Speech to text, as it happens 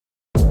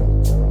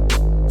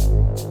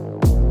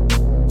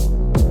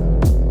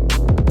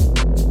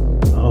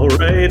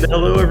right,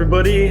 hello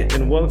everybody,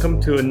 and welcome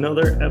to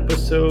another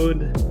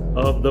episode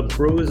of the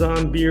Bros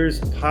on Beers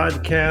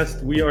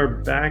podcast. We are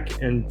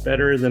back and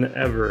better than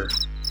ever.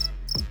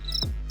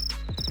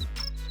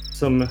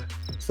 Some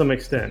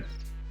extent.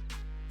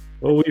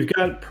 Well, we've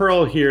got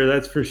Pearl here,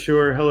 that's for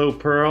sure. Hello,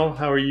 Pearl.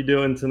 How are you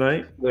doing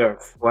tonight? There,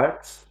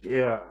 Flex.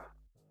 Yeah.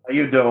 How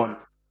you doing?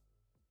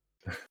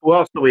 Who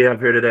else do we have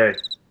here today?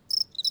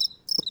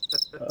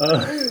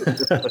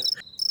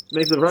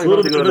 Makes it very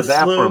hard to go to the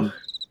bathroom.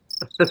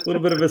 A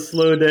little bit of a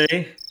slow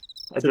day.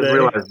 I just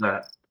realized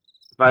that.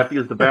 If I have to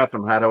use the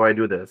bathroom, how do I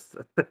do this?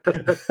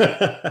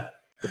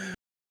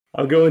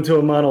 I'll go into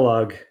a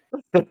monologue.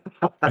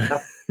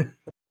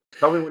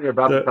 Tell me when you're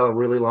about to tell a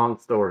really long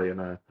story,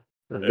 and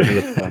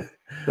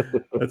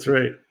that's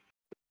right.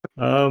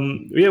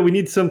 Yeah, we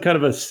need some kind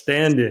of a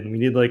stand-in. We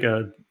need like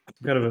a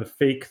kind of a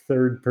fake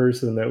third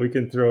person that we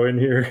can throw in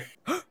here.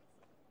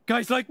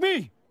 Guys like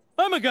me.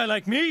 I'm a guy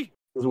like me.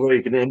 This is where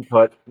you can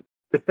input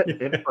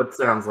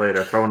sounds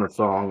later. Throw in a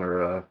song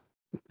or a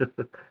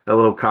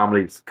little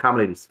comedy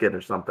skit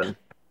or something.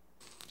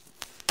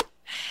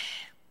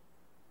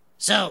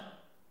 So,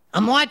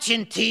 I'm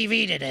watching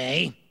TV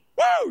today.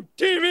 Woo!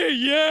 TV,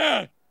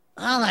 yeah!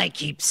 All I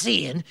keep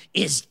seeing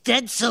is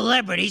dead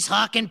celebrities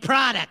hawking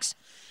products.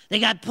 They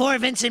got poor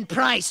Vincent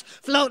Price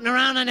floating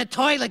around on a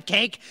toilet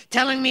cake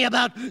telling me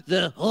about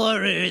the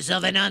horrors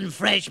of an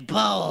unfresh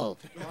bowl.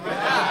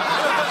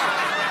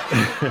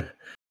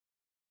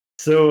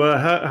 So,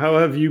 how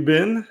have you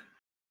been?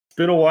 It's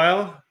been a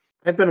while.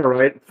 I've been all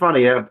right.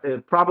 Funny,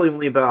 probably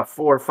only about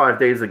 4 or 5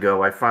 days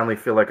ago, I finally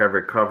feel like I've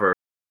recovered.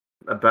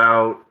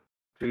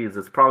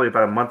 It's probably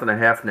about a month and a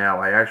half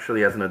now. I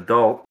actually, as an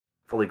adult,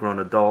 fully grown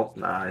adult,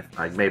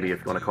 maybe if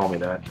you want to call me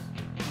that.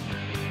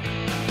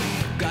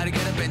 Gotta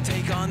get up and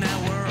take on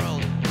that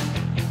world.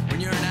 When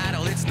you're an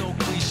adult, it's no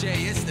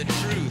cliche, it's the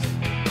truth.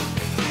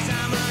 'Cause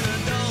I'm an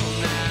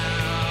adult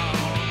now.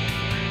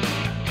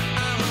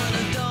 I'm an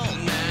adult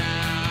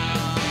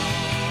now.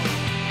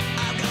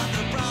 I've got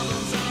the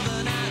problems of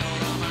an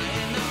adult on my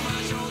head, on my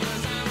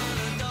shoulders. I'm an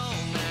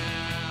adult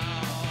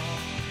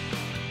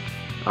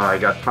now. I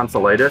got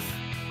tonsillitis.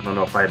 I don't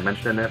know if I had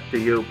mentioned that to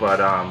you, but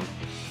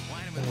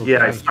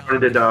yeah, I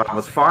started it. I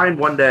was fine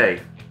one day.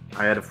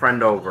 I had a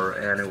friend over,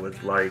 and it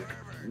was like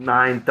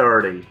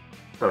 9:30,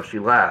 so she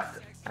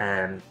left,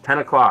 and 10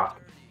 o'clock,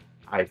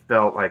 I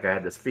felt like I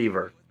had this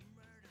fever.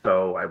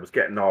 So I was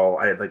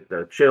I had like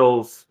the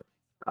chills.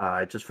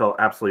 I just felt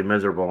absolutely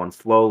miserable, and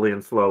slowly,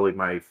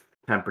 my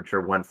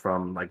temperature went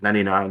from like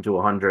 99 to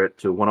 100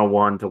 to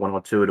 101 to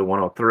 102 to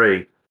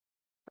 103,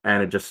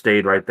 and it just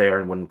stayed right there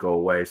and wouldn't go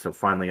away. So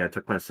finally, I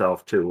took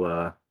myself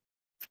to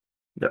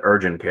the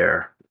urgent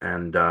care,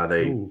 and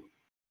they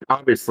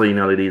obviously,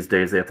 these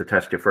days they have to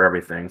test you for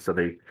everything. So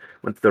they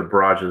went through the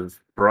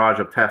barrage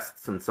of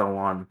tests and so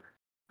on,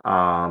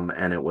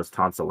 and it was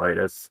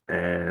tonsillitis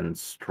and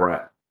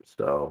strep.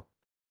 So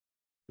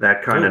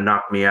that kind of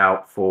knocked me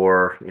out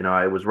for,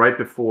 it was right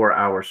before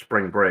our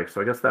spring break.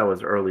 So I guess that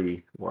was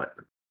early,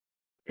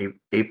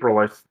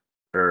 April,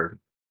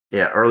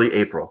 early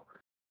April.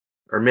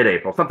 Or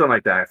mid-April, something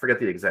like that. I forget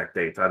the exact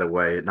dates. Either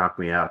way, it knocked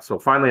me out. So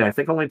finally, I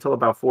think only until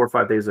about 4 or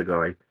 5 days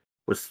ago, I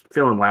was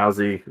feeling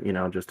lousy,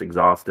 just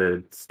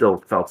exhausted. Still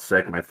felt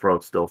sick. My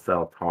throat still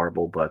felt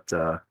horrible, but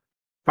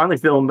finally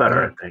feeling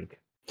better, I think.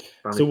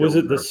 So was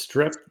it the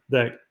strep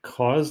that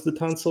caused the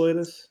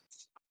tonsillitis?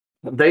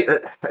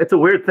 It's a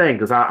weird thing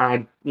because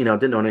I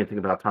didn't know anything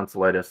about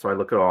tonsillitis, so I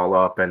look it all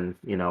up, and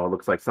it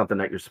looks like something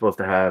that you're supposed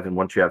to have, and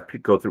once you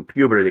go through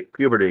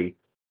puberty.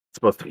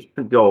 Supposed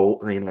to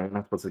go,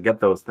 not supposed to get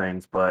those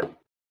things, but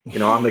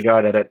I'm the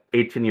guy that at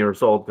 18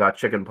 years old got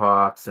chicken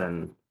pox,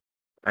 and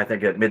I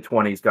think at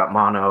mid-20s got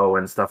mono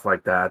and stuff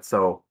like that.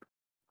 So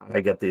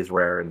I get these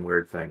rare and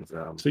weird things.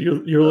 So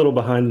you're a little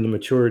behind in the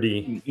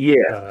maturity.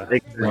 Yeah,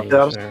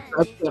 that's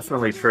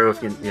definitely true.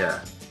 Yeah.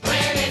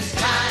 When it's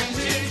time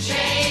to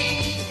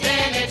change,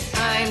 then it's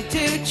time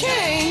to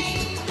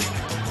change.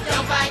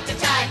 Don't fight the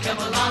tide, come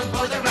along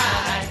for the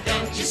ride,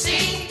 don't you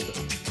see?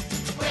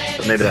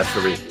 So maybe that's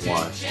the reason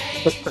why.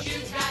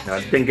 I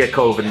didn't get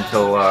COVID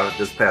until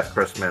this past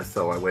Christmas,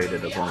 so I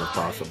waited as long as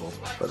possible.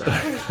 But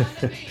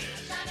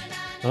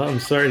well, I'm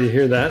sorry to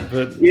hear that,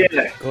 but yeah,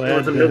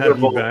 glad to have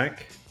you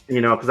back.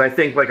 Because I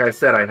think, like I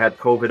said, I had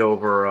COVID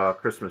over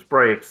Christmas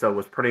break, so it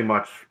was pretty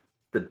much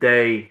the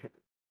day,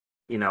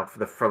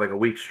 for like a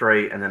week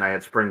straight, and then I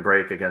had spring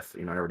break. I guess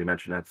I already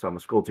mentioned that. So I'm a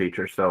school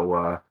teacher,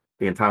 so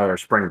the entire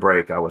spring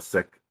break I was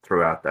sick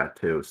throughout that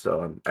too.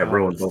 So I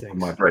ruined both of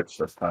my breaks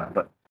this time.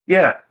 But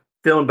yeah.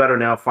 Feeling better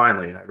now,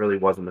 finally. I really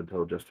wasn't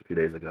until just a few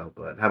days ago.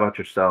 But how about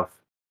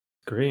yourself?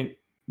 Great.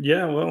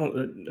 Yeah, well,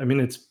 I mean,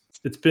 it's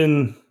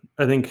been,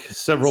 I think,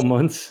 several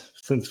months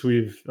since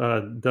we've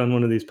done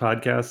one of these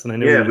podcasts, and I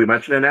know. Yeah, we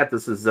mentioned that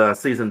this is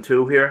season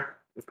 2 here.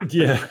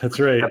 Yeah,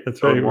 that's right.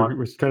 That's right.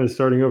 We're kind of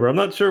starting over. I'm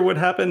not sure what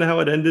happened, how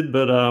it ended,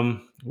 but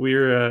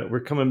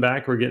we're coming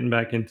back. We're getting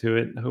back into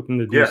it, hoping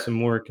to do some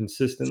more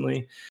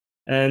consistently.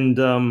 And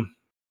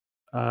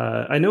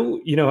I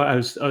know, I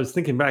was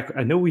thinking back.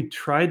 I know we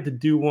tried to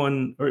do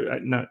one, or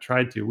not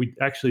tried to. We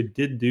actually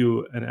did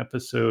do an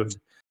episode,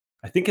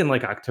 I think in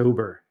like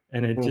October,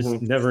 and it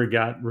just never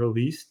got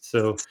released.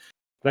 So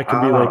that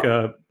could be like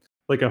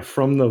Ah, a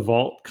from the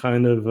vault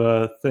kind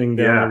of thing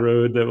down the yeah.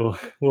 road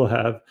that we'll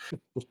have.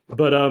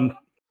 But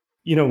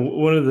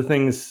one of the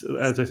things,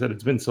 as I said,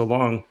 it's been so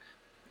long.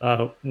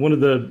 One of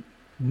the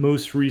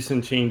most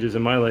recent changes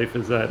in my life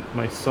is that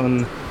my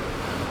son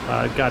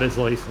got his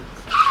license.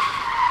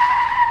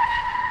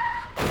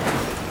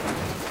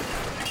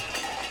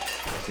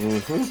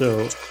 Mm-hmm.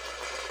 So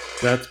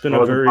that's been I a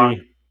wasn't talking.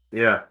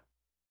 very Yeah.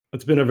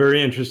 it's been a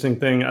very interesting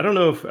thing. I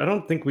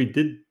don't think we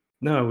did.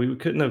 No, we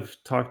couldn't have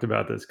talked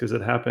about this because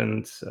it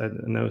happened. I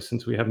know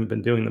since we haven't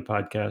been doing the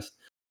podcast,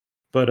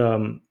 but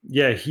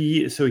yeah,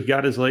 he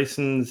got his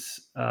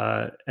license,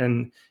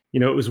 and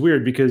it was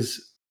weird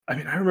because I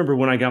mean I remember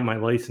when I got my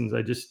license,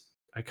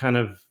 I kind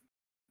of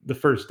the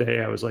first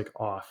day I was like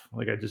off,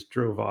 like I just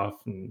drove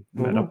off and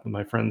met Mm-hmm. up with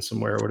my friends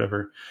somewhere or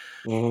whatever.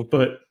 Mm-hmm.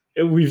 But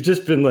we've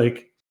just been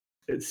like,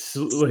 it's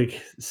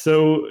like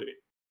so,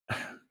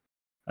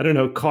 I don't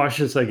know,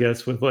 cautious, I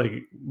guess, with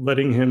like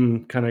letting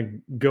him kind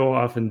of go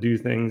off and do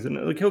things. And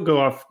like he'll go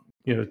off,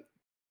 you know,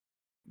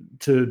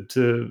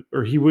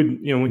 or he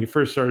would, when he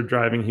first started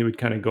driving, he would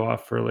kind of go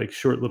off for like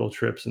short little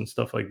trips and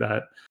stuff like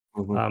that.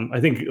 Mm-hmm. I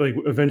think like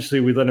eventually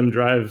we let him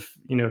drive,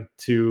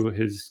 to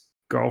his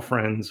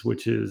girlfriend's,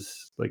 which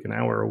is like an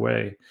hour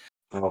away.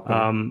 Okay.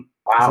 So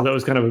Wow. that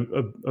was kind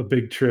of a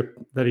big trip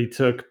that he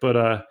took.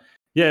 But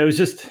yeah, it's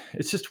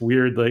just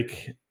weird.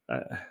 Like, I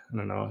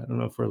don't know. I don't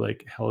know if we're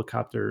like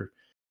helicopter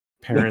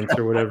parents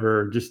or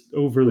whatever, or just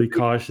overly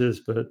cautious,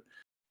 but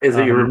Is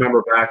it you um,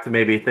 remember back to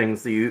maybe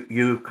things that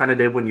you kind of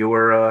did when you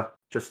were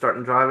just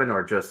starting driving,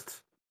 or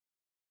just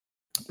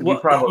you well,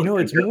 probably think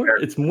it's your more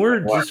parents it's did the more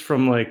same way. just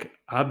from like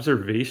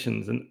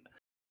observations.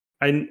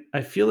 And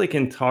I feel like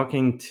in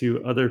talking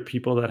to other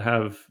people that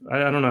have, I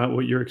don't know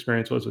what your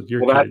experience was with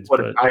your Well, that's kids,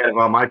 what but I have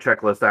on my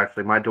checklist.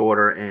 Actually, my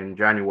daughter in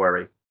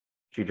January,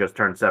 she just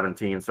turned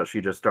 17, so she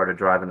just started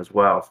driving as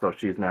well. So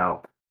she's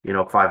now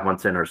 5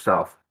 months in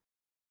herself.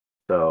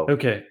 So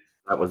okay.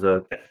 that was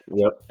a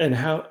yep. And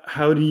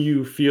how do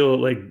you feel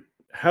like,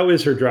 how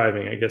is her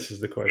driving, I guess is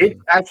the It's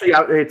question. actually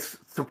it's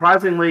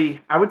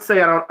surprisingly. I would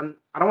say I don't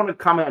want to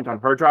comment on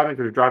her driving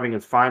because her driving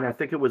is fine. I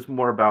think it was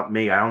more about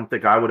me. I don't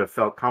think I would have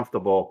felt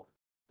comfortable,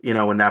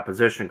 in that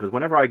position because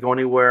whenever I go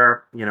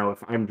anywhere,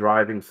 if I'm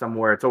driving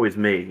somewhere, it's always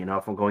me.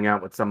 If I'm going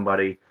out with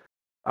somebody,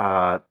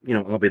 I'll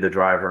be the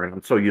driver, and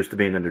I'm so used to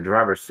being in the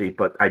driver's seat.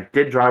 But I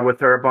did drive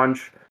with her a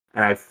bunch,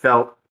 and I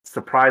felt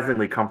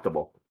surprisingly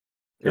comfortable.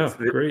 Oh, It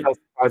great. felt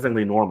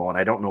surprisingly normal, and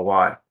I don't know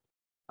why.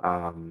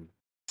 Um,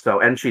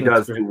 and she That's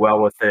does great. do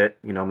well with it.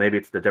 Maybe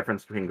it's the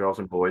difference between girls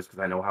and boys because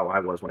I know how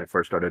I was when I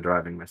first started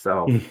driving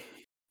myself.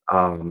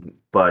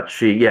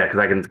 But yeah, because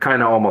I can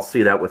kind of almost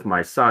see that with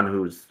my son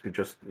who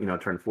just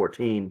turned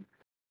 14.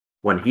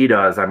 When he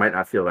does, I might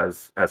not feel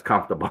as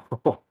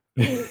comfortable.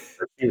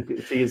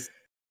 she's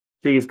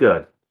she's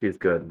good. She's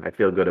good. I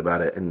feel good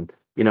about it. And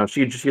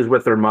she's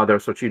with her mother,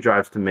 so she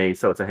drives to me.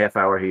 So it's a half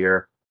hour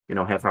here,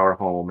 half hour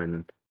home,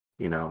 and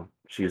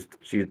she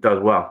does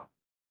well.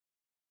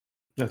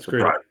 That's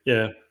great. Surprise.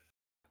 Yeah.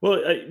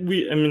 Well, I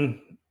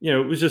mean, it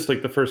was just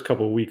like the first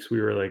couple of weeks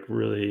we were like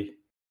really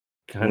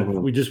kind of,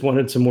 Hmm. we just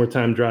wanted some more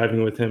time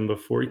driving with him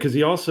before, because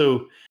he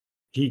also,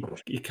 he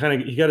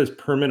got his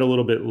permit a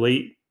little bit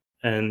late.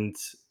 And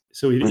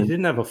so he didn't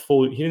even have a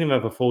full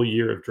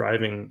year of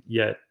driving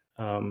yet,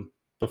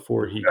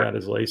 before he got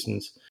his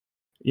license,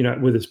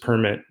 with his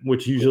permit,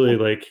 which usually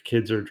like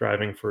kids are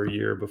driving for a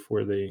year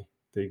before they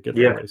get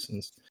their Yeah.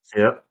 license.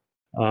 Yep.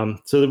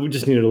 So that we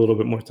just needed a little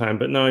bit more time.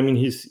 But no, I mean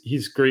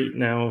he's great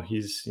now.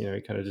 He's, he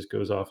kind of just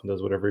goes off and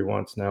does whatever he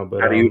wants now.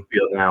 But How do you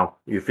feel now?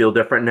 You feel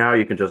different now?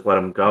 You can just let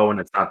him go, and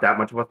it's not that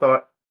much of a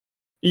thought.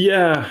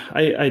 yeah,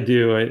 I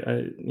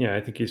do. Yeah,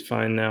 I think he's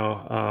fine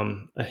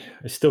now.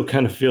 I still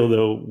kind of feel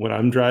though when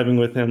I'm driving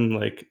with him,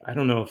 like I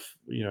don't know if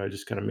I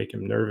just kind of make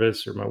him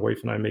nervous, or my wife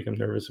and I make him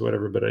nervous or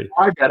whatever. But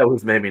My dad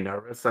always made me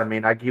nervous. I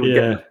mean, he would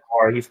get in the yeah.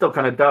 car. He still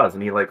kind of does,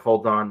 and he like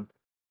holds on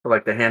to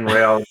like the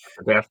handrail,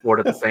 the dashboard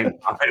at the same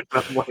time.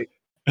 I'm like,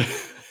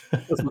 this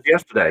was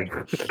yesterday.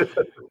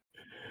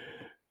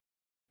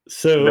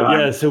 So No,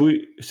 yeah, so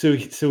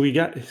he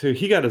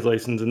got his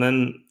license, and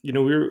then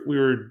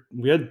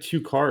we had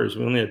two cars.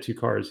 We only had two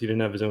cars. He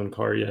didn't have his own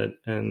car yet,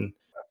 and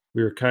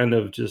we were kind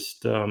of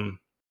just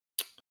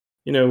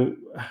you know,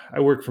 I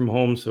work from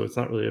home, so it's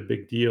not really a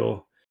big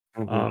deal.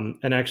 hmm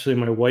And actually,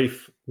 my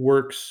wife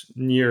works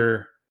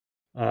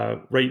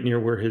right near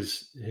where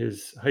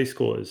his high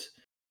school is.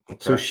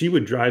 So okay, she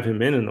would drive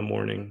him in the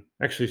morning.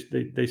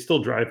 Actually, they still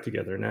drive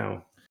together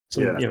now.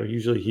 yeah,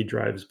 Usually he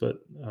drives, but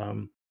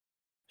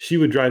she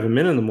would drive him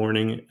in the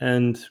morning,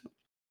 and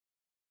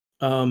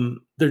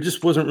there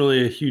just wasn't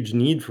really a huge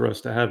need for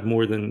us to have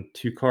more than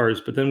two cars.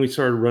 But then we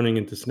started running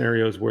into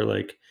scenarios where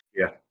like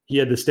yeah, he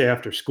had to stay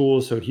after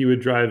school, so he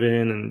would drive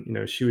in,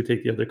 and she would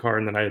take the other car,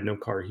 and then I had no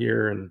car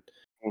here, and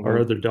our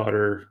hmm other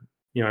daughter,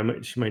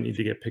 she might need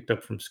to get picked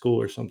up from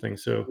school or something.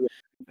 So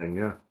interesting.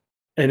 Yeah.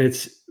 and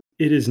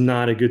it is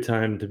not a good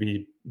time to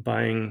be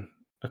buying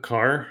a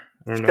car.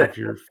 I don't know if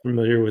you're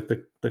familiar with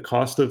the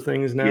cost of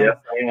things Yes,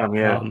 now. I am.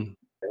 Yeah.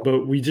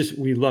 But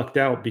we lucked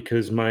out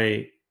because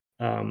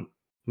um,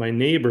 my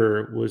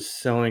neighbor was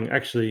selling.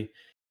 Actually,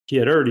 he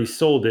had already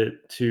sold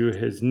it to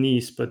his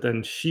niece, but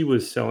then she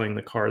was selling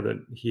the car that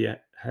he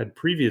had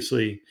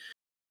previously,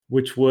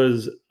 which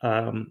was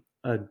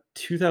a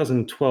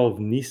 2012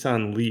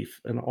 Nissan Leaf,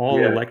 an all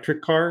Yeah.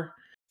 electric car.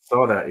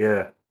 Saw that.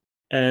 Yeah.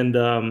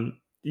 And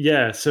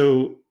yeah,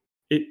 so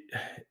it,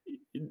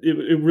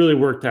 it really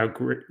worked out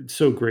great,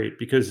 so great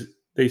because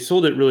they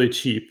sold it really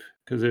cheap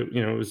because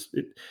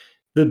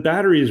the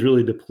battery is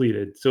really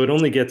depleted, so it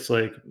only gets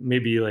like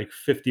maybe like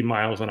 50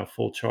 miles on a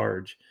full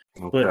charge.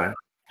 But Okay.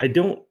 I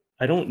don't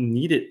I don't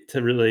need it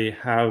to really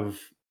have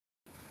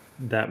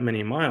that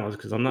many miles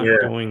because I'm not Yeah.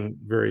 going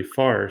very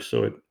far.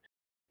 So it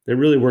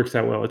really works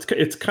out well.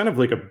 It's kind of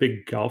like a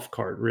big golf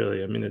cart,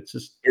 really. I mean, it's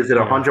just Is it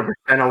 100%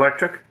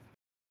 electric?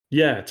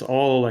 yeah, it's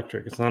all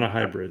electric. It's not a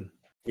hybrid.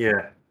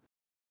 Yeah.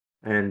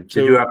 And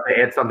did you So have to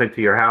add something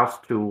to your house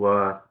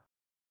to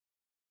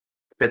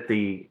fit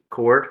the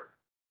cord?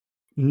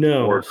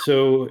 no, Or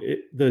so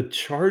the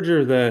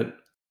charger that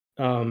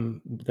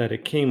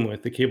it came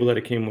with, the cable that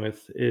it came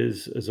with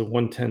is a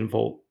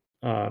 110-volt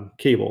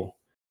cable.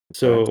 okay.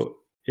 So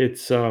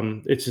it's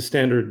a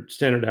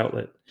standard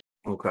outlet.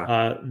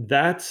 Okay.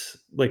 That's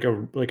like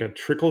a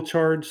trickle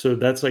charge. So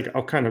that's like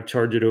I'll kind of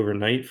charge it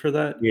overnight for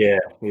that. Yeah.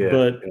 Yeah.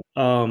 But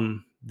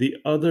the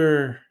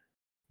other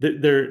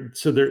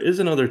there is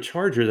another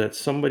charger that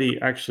somebody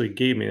actually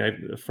gave me.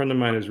 A friend of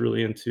mine is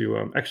really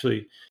into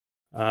actually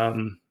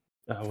um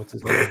what's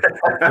his name?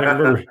 I can't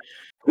remember.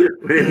 We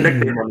didn't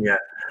nickname him yet.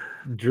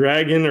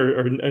 Dragon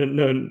or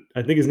no,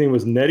 I think his name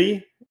was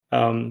Nettie.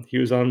 He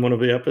was on one of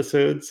the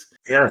episodes.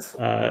 Yes.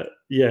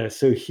 Yeah,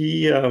 so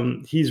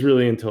he's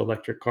really into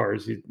electric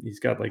cars. He's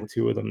got like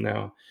two of them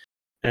now.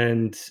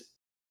 And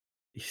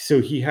so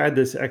he had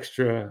this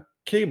extra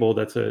cable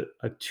that's a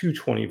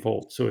 220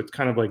 volt. So it's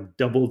kind of like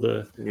double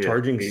the Yeah.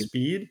 charging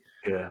speed.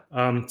 Yeah.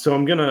 So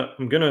I'm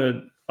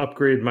gonna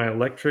upgrade my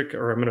electric,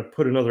 or I'm gonna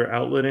put another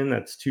outlet in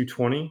that's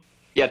 220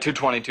 Yeah,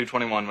 220,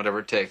 221, whatever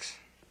it takes.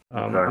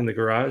 Okay. in the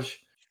garage,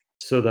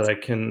 so that I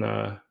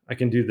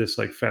can do this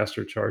like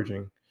faster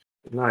charging.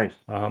 Nice.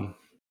 But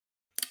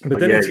Oh,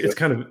 then yeah. it's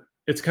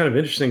kind of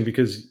interesting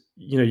because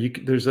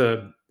there's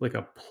a like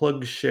a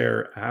plug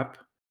share app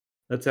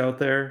that's out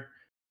there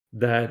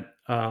that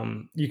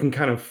you can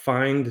kind of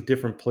find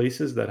different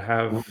places that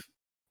have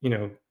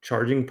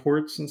charging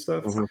ports and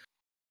stuff. Mhm.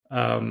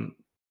 Um,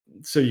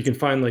 so you can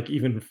find like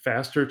even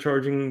faster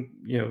charging,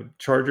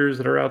 chargers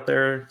that are out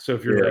there. So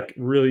if you're Yeah. like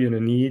really in a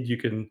need, you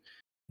can,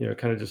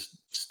 kind of just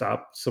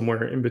stop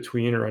somewhere in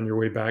between or on your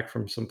way back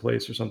from some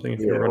place or something if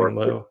Yeah. you're running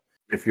low.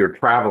 If you're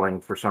traveling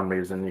for some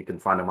reason, you can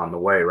find them on the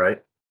way, right?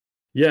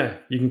 Yeah,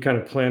 you can kind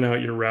of plan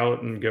out your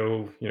route and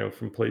go,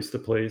 from place to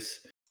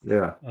place.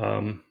 Yeah.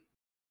 Um,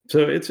 so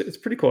it's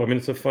pretty cool. I mean,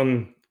 it's just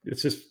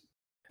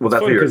Well, it's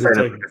that's what fun you were because it's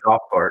saying. like It's like a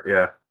golf cart.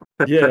 Yeah.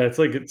 yeah, it's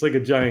like a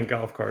giant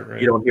golf cart, You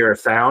right? don't hear a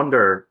sound,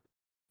 or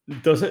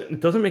It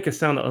doesn't make a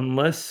sound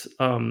unless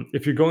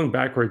if you're going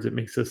backwards, it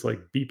makes this like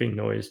beeping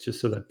noise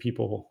just so that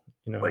people,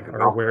 like a are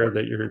golf aware cart.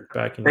 that you're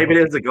backing Maybe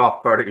up. it is a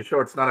golf cart. Are you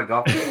sure it's not a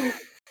golf cart?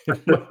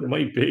 It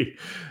might be.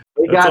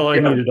 They That's got all I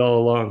you. needed all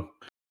along.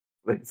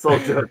 They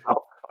sold you a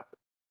golf cart.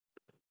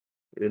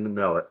 You didn't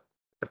know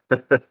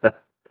it.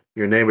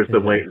 Your neighbor's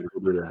been Yeah. waiting to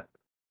do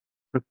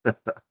that.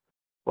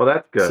 Well,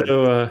 that's good.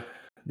 So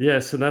yeah,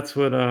 so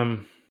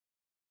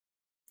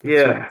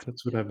Yeah.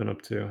 that's what I've been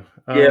up to.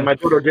 Yeah, my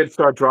daughter did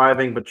start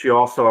driving, but she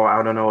also,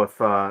 I don't know if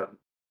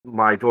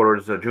my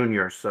daughter's a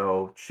junior,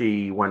 so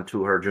she went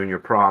to her junior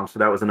prom. So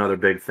that was another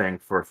big thing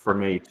for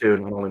me too.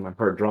 Not only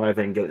her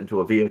driving, get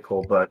into a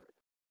vehicle, but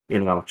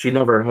she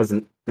never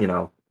hasn't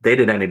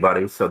dated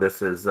anybody. So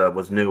this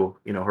was new.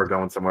 Her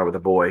going somewhere with a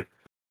boy.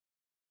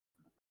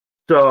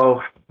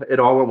 So it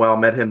all went well.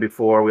 Met him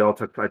before.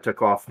 I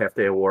took off half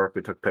day of work.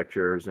 We took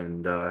pictures,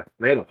 and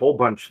they had a whole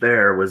bunch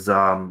there. It was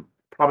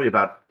probably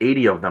about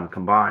 80 of them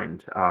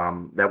combined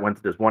that went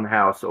to this one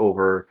house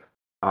over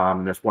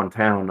this one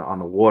town on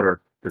the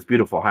water, this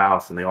beautiful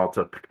house, and they all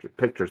took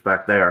pictures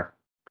back there.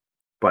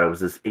 But it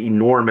was this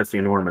enormous,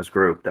 enormous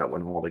group that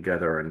went all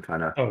together and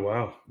kind of Oh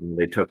wow.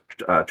 they took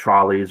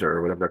trolleys or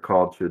whatever they're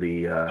called to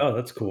Oh,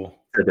 that's cool.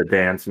 the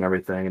dance and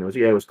everything, and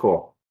it was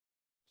cool.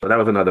 So that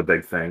was another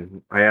big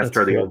thing. I asked That's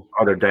her the cool.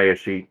 other day is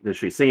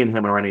she seen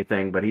him or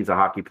anything, but he's a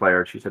hockey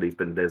player. She said he's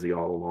been busy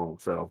all along,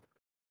 so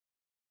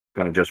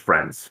kind of just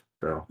friends.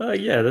 So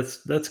Yeah,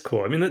 that's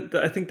cool. I mean,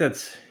 I think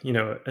that's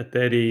at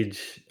that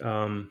age,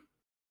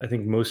 I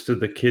think most of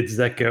the kids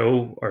that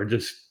go are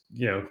just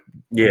they're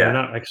yeah,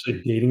 not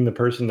actually dating the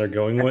person they're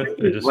going I with. think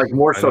They're it's just like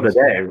more so friends.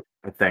 today.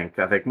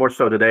 I think more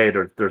so today.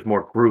 There's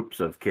more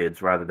groups of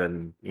kids rather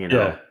than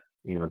Yeah,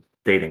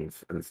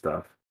 datings and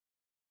stuff.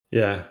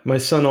 yeah. My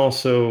son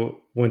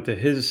also went to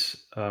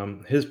his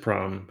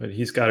prom, but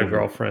he's got a Mhm.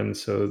 girlfriend,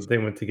 so they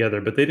went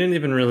together. But they didn't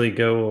even really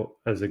go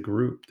as a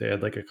group. They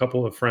had like a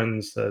couple of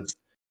friends that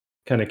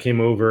kind of came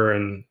over,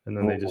 and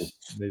then they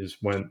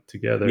just went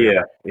together.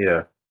 Yeah,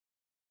 yeah.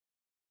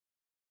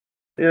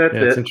 Yeah, that's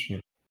Yeah, it's it.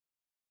 interesting.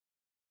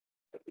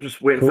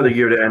 Just waiting for the Cool.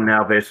 year to end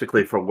now,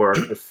 basically, for work.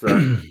 It's,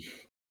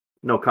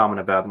 no comment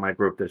about my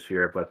group this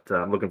year, but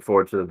I'm looking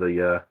forward to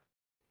the.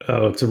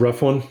 Oh, it's a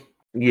rough one.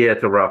 Yeah,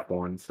 it's a rough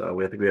one. So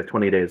we have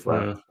 20 days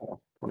left.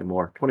 20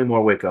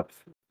 more wake ups.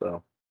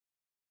 So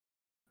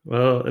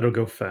Well, it'll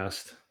go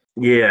fast.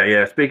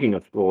 yeah. Speaking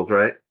of schools,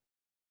 right?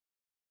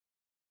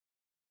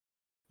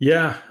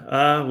 Yeah.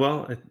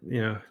 Well, I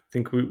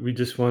think we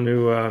just want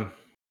to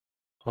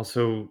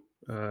also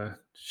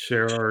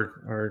share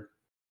our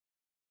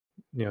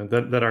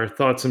that our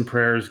thoughts and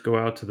prayers go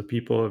out to the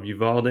people of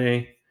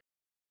Uvalde,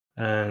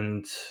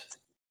 and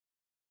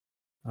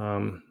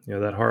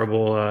that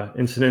horrible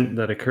incident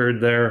that occurred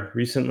there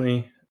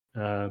recently,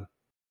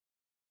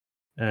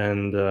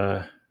 and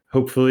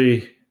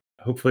hopefully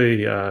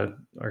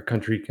our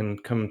country can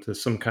come to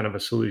some kind of a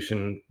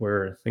solution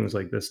where things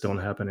like this don't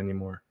happen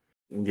anymore.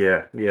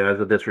 Yeah. As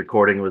of this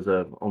recording, it was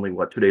only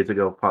 2 days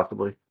ago,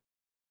 possibly.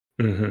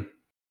 Hmm.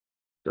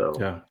 So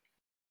Yeah.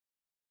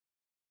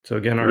 So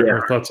again, yeah,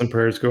 our thoughts and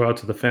prayers go out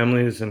to the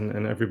families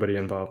and everybody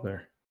involved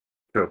there.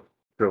 true.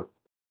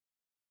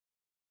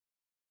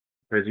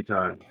 Crazy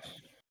time.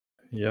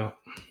 Yeah.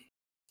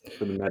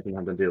 Couldn't imagine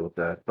having to deal with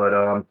that. But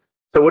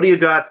so what do you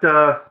got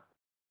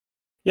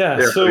Yeah.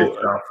 there for So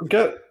yourself? we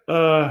got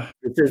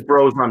It says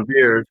bros on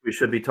beers. We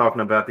should be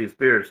talking about these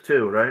beers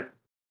too, right?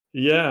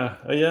 yeah,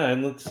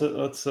 and let's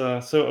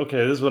so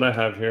okay, this is what I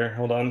have here.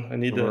 Hold on.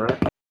 All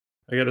right.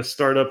 I got to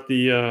start up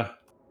the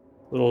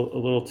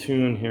little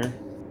tune here.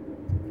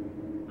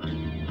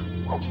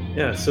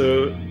 Yeah,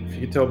 so if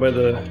you can tell by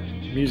the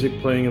music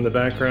playing in the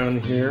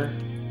background here,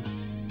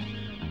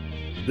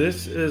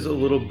 this is a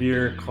little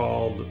beer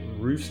called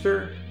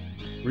Rooster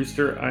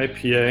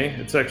IPA.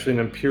 It's actually an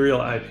Imperial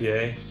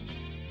IPA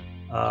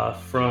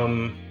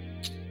from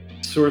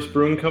Source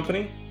Brewing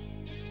Company.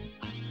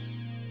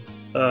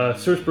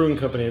 Source Brewing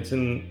Company. It's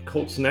in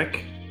Colts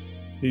Neck,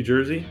 New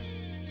Jersey.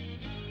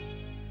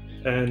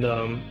 And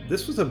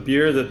this was a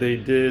beer that they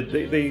did.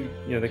 They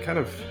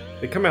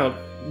come out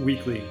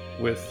weekly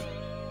with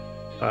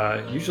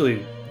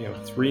usually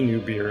 3 new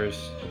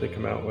beers that they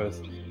come out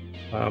with,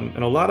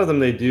 and a lot of them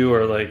they do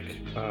are like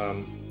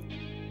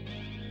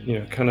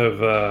kind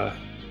of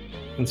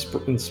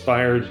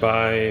inspired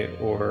by,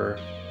 or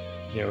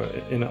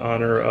in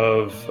honor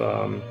of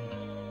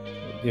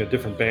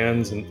different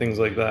bands and things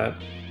like that.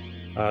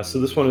 So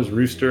this one is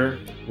Rooster,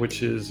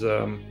 which is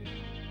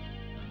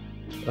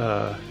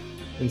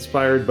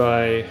inspired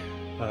by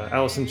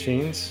Alice in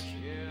Chains,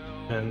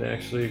 and they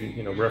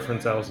actually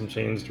reference Alice in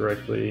Chains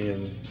directly,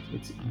 and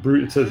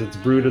it says it's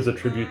brewed as a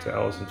tribute to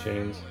Alice in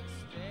Chains.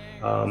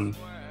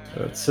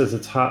 It says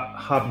it's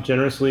hopped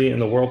generously in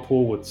the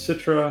whirlpool with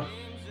Citra,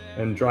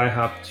 and dry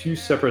hopped 2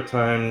 separate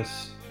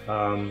times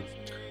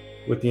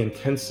with the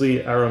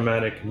intensely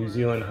aromatic New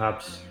Zealand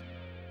hops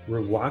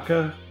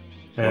Riwaka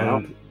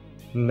and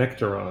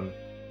Nectaron.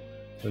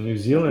 The New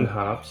Zealand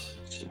hops.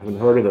 I haven't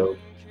heard of those.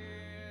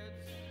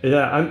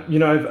 Yeah,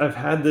 I've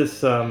had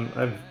this.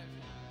 I've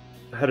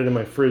had it in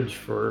my fridge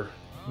for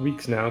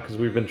weeks now because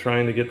we've been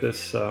trying to get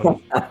this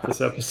this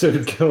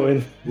episode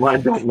going.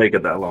 Mine don't make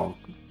it that long.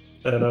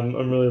 And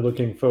I'm really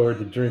looking forward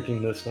to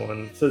drinking this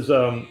one. It says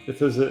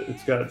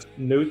it's got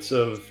notes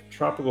of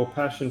tropical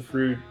passion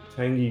fruit,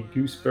 tangy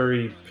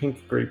gooseberry,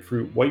 pink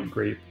grapefruit, white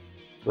grape,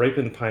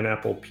 ripened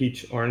pineapple,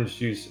 peach, orange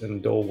juice,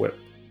 and Dole Whip.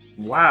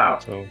 Wow.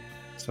 So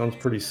sounds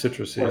pretty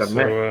citrusy. What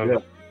a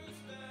mix,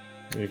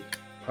 Let me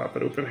pop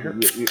it open here.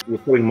 You're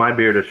putting my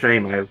beer to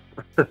shame.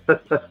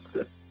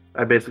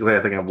 I think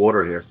I have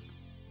water here.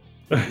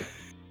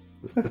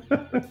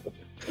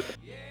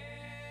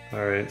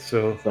 All right,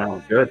 so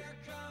Sounds good.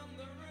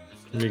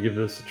 let me give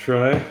this a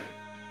try.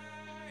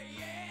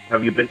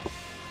 Have you been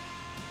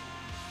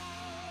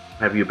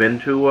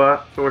to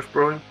Source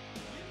Brewing?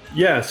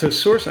 Yeah, so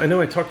Source. I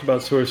know I talked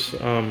about Source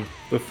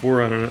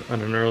before on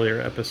an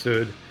earlier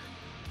episode.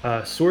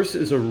 Source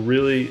is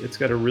it's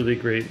got a really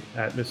great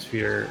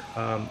atmosphere.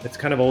 It's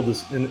kind of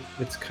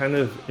it's kind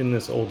of in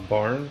this old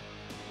barn,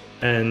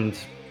 and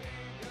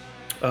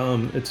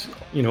it's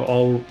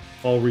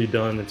all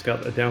redone. It's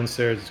got a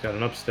downstairs, it's got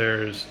an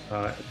upstairs,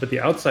 but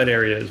the outside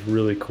area is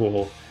really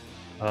cool.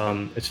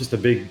 It's just a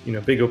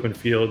big open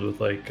field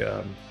with like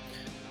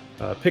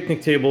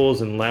picnic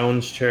tables and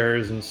lounge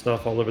chairs and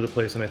stuff all over the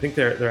place. And I think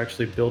they're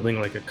actually building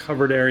like a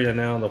covered area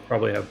now. They'll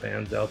probably have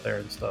bands out there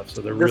and stuff.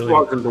 So they're This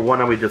wasn't the one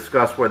that we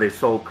discussed where they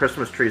sold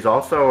Christmas trees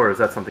also, or is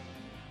that something?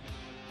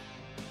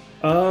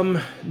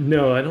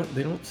 No,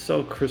 they don't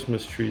sell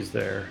Christmas trees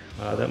there.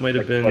 That might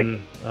have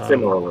been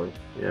Similarly,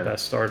 yeah.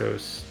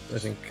 Bastardos, I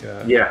think.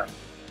 Yeah,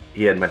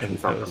 he had I mentioned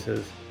think that was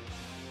something. his.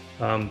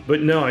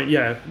 But no,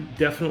 yeah,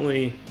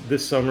 definitely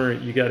this summer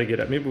you got to get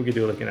it. Maybe we could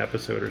do like an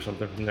episode or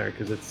something from there,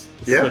 because it's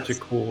such a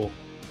cool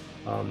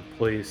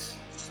place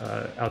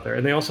out there.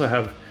 And they also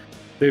have,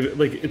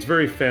 it's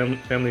very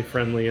family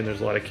friendly, and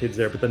there's a lot of kids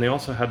there. But then they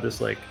also have this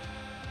like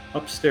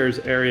upstairs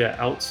area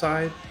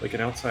outside, like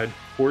an outside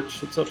porch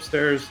that's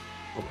upstairs,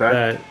 Okay.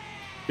 that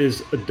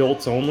is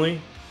adults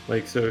only.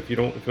 Like, so if you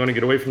want to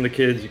get away from the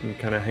kids, you can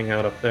kind of hang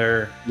out up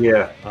there.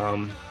 Yeah.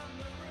 Um,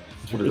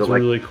 it's, What is it's it a like?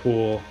 really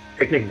cool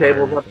Picnic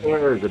tables environment up there.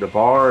 there? Is it a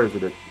bar? Is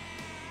it a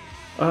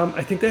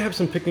I think they have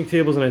some picnic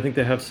tables, and I think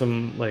they have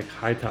some like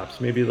high tops,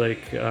 maybe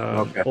like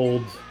okay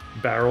old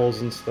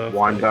barrels and stuff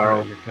wine that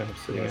barrel? you're kind of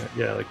sitting Yeah. at.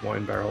 Yeah, like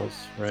wine barrels,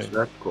 right?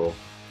 That's cool.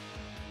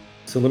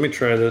 So let me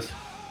try this.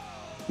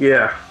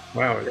 Yeah.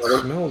 Wow, it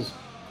Yeah. smells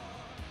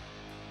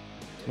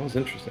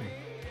interesting.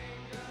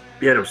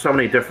 Yeah, there's so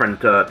many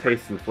different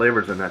tastes and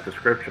flavors in that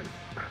description.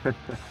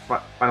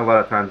 Find a lot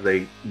of times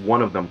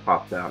one of them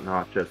pops out,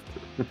 not just.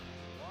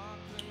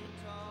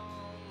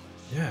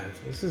 Yeah,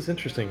 this is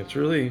interesting. It's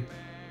really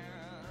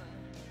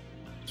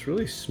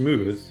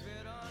smooth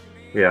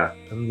Yeah.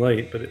 and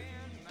light, but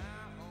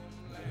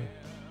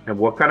And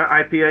what kind of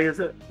IPA is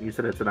it? You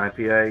said it's an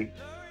IPA.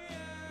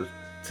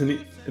 it's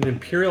an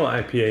imperial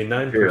IPA,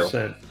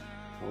 9%.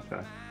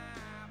 Okay.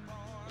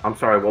 I'm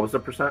sorry. What was the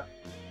percent?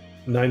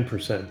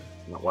 9%.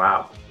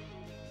 Wow.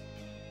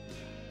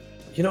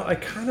 You know, I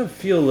kind of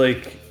feel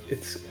like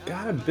it's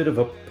got a bit of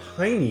a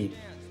piney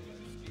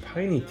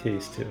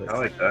taste to it. I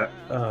like that.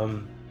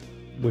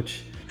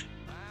 Which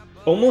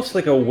almost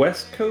like a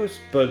West Coast,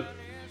 but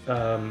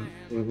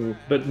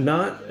Mm-hmm.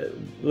 not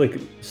like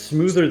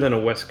smoother than a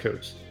West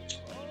Coast.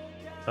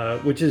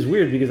 Which is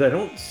weird because I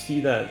don't see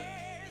that.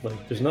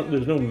 Like, there's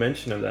no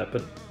mention of that,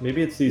 but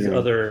maybe it's these Yeah.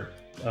 other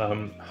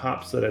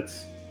hops that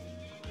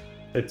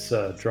it's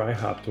dry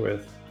hopped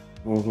with.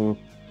 Mm-hmm.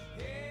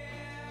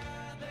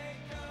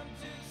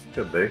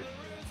 Could be.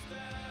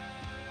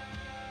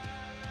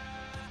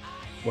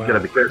 Wow. You gotta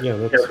be careful, Yeah,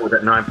 that's, careful with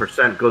that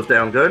 9%. Goes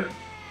down good.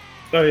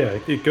 oh yeah,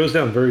 it goes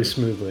down very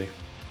smoothly.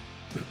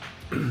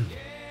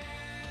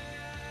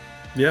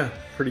 Yeah,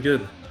 pretty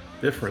good.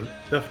 Different,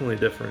 definitely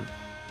different.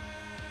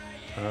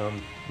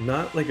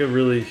 Not like a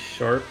really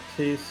sharp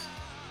taste.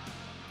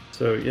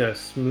 So yeah,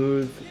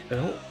 smooth. I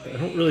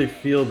don't really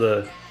feel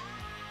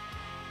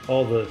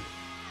all the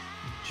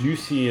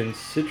juicy and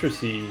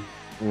citrusy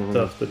Mhm.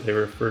 stuff that they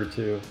refer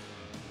to.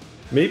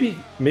 Maybe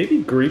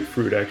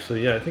grapefruit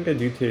actually. Yeah, I think I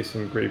do taste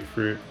some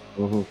grapefruit.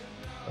 Mhm.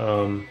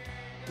 Um,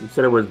 You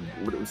said it was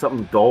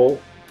something Dole.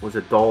 Was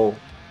it Dole?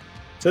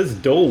 it says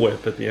Dole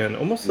Whip at the end,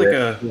 almost like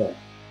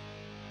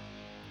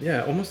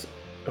Yeah. almost.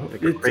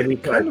 Like a It's creamy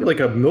kind of like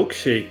a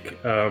milkshake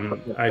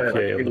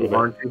IPA a little bit.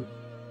 Orangey?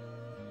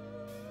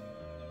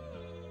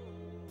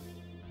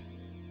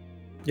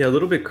 Yeah, a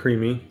little bit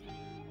creamy.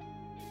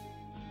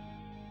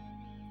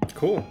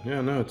 Cool.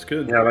 Yeah, no, it's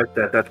good. Yeah, I like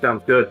that. That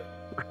sounds good.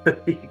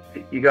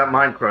 You got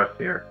mine crushed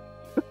here.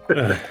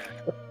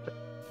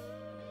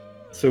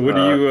 So what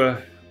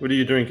are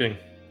you drinking?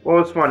 Well,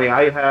 it's funny.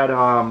 I had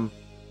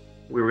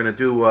we were gonna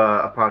do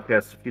a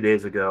podcast a few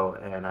days ago,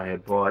 and I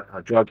had bought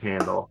a jug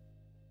handle.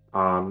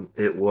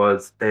 It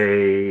was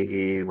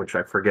which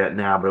I forget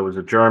now, but it was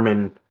a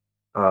German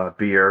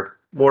beer,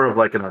 more of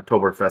like an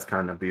Oktoberfest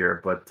kind of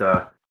beer, but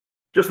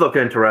just looked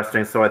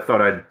interesting, so I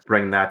thought I'd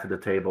bring that to the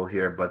table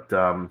here. But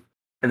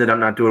ended up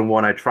not doing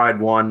one. I tried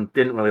one,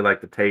 didn't really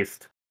like the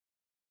taste.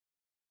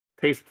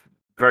 Taste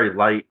very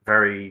light,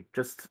 very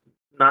just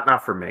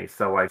not for me.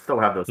 So I still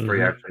have those three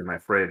Mhm. actually in my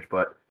fridge.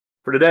 But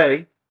for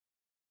today,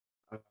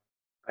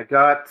 I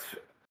got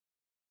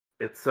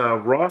it's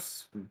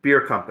Ross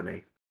Beer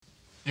Company.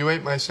 You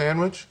ate my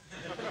sandwich?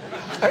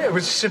 It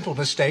was a simple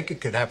mistake.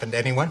 It could happen to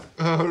anyone.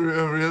 Oh,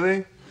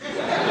 really?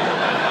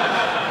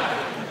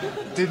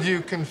 Did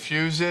you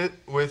confuse it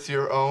with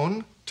your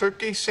own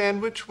turkey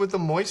sandwich with a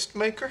moist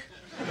maker?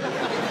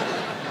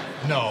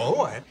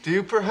 No, Do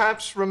you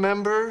perhaps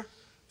remember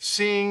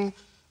seeing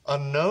a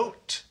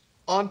note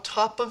on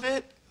top of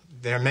it?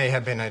 there may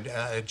have been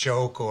a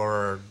joke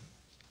or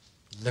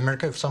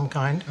limerick of some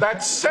kind.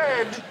 That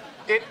said,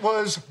 it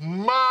was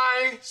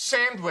my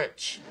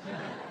sandwich.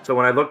 So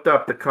when I looked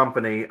up the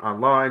company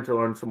online to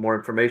learn some more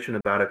information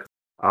about it,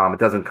 it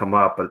doesn't come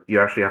up, but you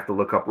actually have to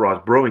look up Ross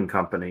Brewing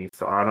Company.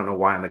 So I don't know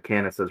why on the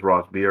can it says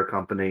Ross Beer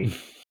Company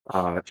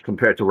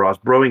compared to Ross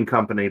Brewing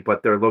Company,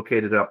 but they're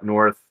located up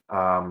north,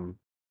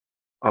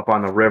 up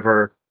on the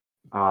river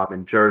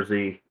in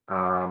Jersey.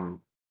 I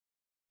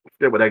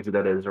forget what exit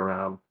that is,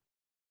 around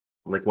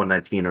like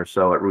 119 or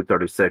so at Route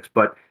 36.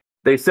 But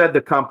they said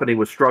the company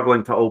was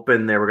struggling to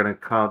open. They were going to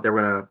come. They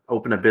were going to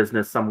open a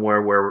business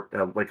somewhere where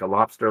like a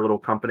lobster little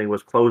company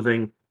was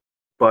closing.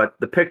 But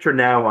the picture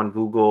now on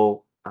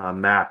Google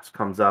Maps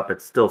comes up.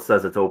 It still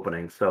says it's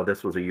opening. So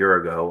this was a year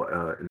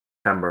ago in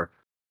September,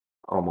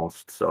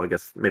 almost. So I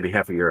guess maybe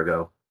half a year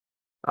ago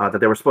that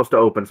they were supposed to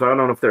open. So I don't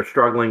know if they're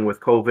struggling with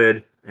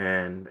COVID,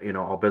 and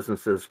all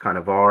businesses kind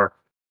of are.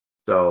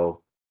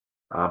 So,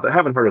 but I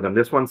haven't heard of them.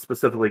 This one's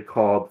specifically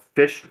called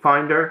Fish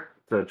Finder.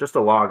 It's just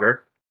a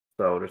lager.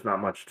 So there's not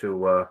much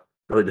to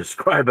really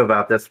describe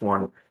about this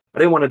one. I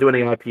didn't want to do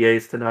any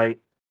IPAs tonight.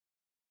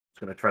 I was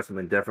going to try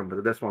something different,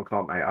 but this one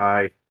caught my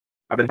eye.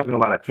 I've been having a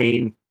lot of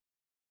cane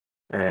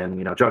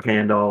and jug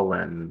handle,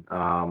 and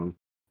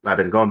I've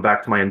been going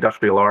back to my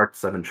industrial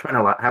arts. I've been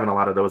having a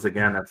lot of those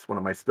again. That's one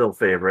of my still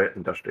favorite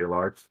industrial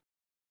arts.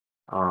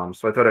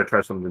 So I thought I'd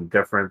try something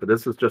different, but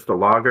this is just a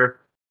lager,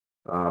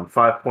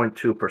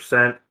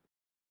 5.2%.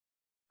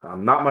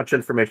 Not much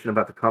information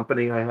about the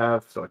company I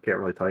have, so I can't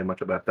really tell you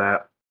much about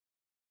that.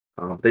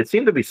 They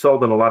seem to be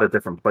sold in a lot of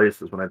different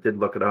places. When I did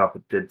look it up,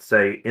 it did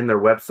say in their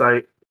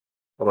website,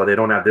 although they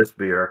don't have this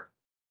beer.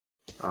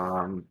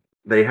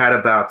 They had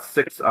about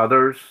 6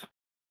 others,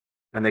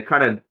 and they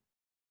kind of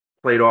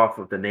played off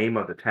of the name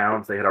of the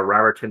towns. They had a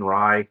Raritan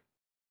Rye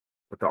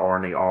with the R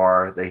and the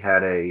R. They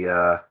had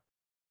a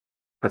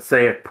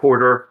Passaic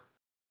Porter,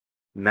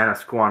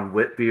 Manasquan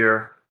Wit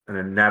Beer, and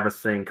a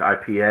Navasink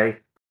IPA,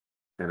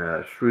 and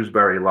a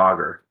Shrewsbury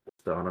Lager.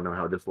 So I don't know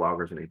how this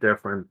lager is any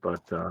different,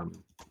 but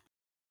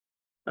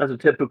as a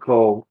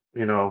typical,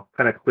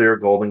 kind of clear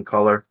golden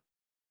color.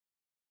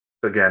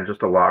 Again,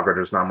 just a lager.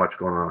 There's not much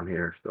going on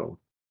here. So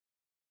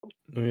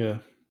Yeah.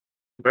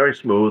 very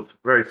smooth,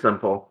 very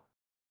simple.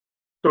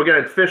 So again,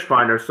 it's Fish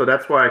Finder, so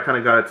that's why I kind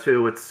of got it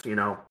too. It's,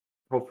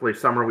 hopefully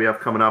summer we have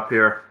coming up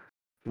here,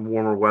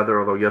 warmer weather,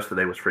 although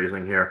yesterday was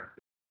freezing here.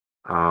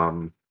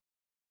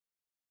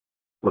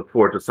 Look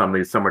forward to some of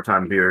these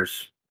summertime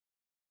beers.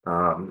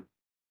 Some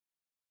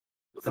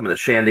of the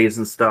shandies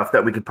and stuff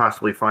that we could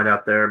possibly find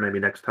out there maybe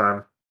next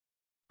time.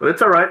 But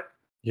it's all right.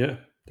 Yeah,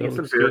 that Decent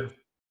looks beer. good.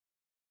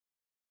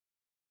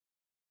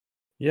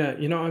 Yeah,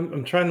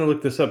 I'm trying to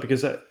look this up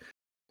because I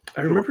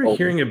remember cold.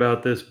 hearing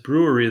about this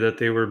brewery that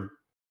they were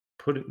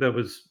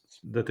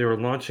that they were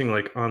launching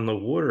like on the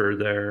water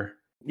there.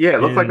 Yeah,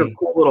 it looked like a in-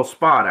 cool little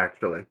spot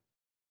actually.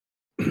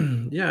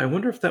 Yeah, I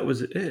wonder if that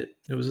was it.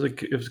 It was a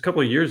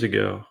couple of years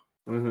ago.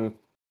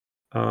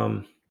 Mm-hmm.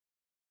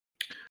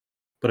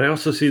 But I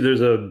also see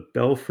there's a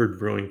Belford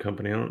Brewing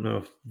Company. I don't know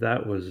if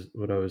that was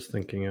what I was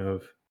thinking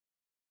of.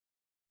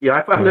 Yeah,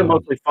 I found it Um,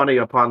 mostly funny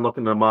upon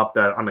looking them up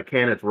that on the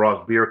can it's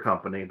Ross Beer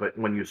Company, but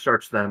when you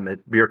search them,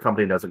 beer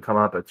company doesn't come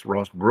up. It's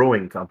Ross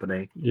Brewing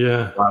Company.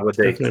 Yeah, Why would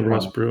they? definitely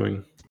Ross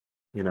Brewing.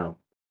 You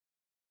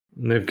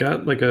And they've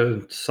got like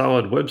a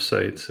solid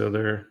website, so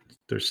they're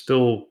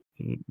still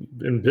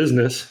in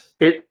business.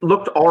 it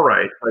looked all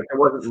right. Like there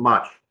wasn't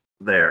much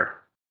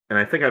there, and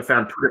I think I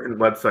found 2 different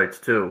websites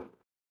too.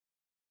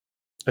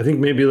 I think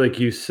maybe like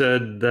you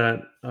said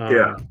that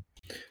Yeah.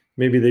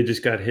 maybe they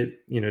just got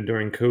hit,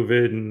 during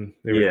COVID and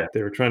Yeah.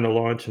 they were trying to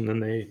launch and then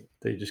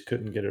they just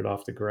couldn't get it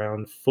off the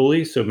ground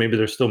fully. So maybe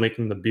they're still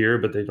making the beer,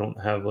 but they don't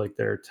have like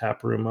their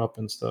tap room up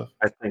and stuff.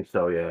 I think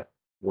so. Yeah,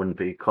 wouldn't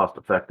be cost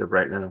effective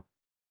right now.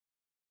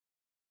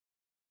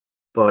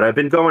 But I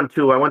went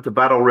to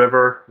Battle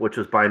River, which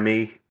is by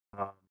me.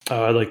 Oh,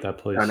 I like that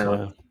place. I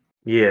know.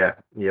 Yeah.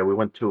 I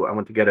went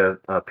to get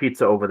a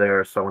pizza over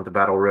there, so I went to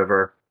Battle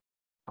River.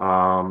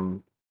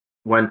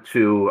 Went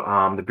to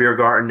the Beer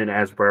Garden in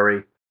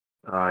Asbury.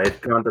 I'd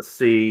gone to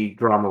see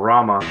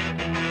Dramarama.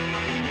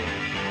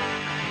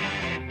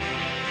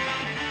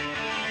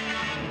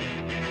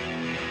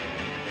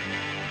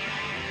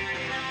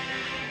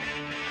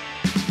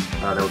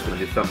 That was going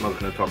to be something I was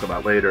going to talk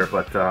about later,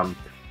 but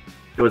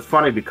it was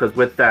funny because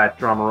with that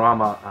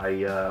Dramarama,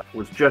 I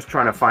was just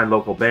trying to find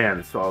local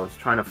bands, so I was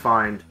trying to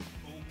find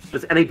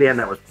just any band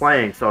that was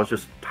playing. So I was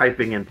just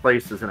typing in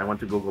places, and I went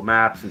to Google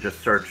Maps and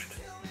just searched,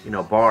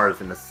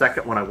 bars. And the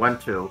second one I went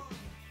to,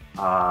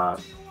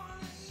 the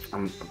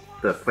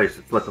place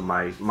that's slipping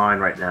my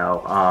mind right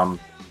now,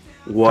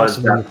 was House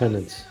of that,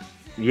 Independence.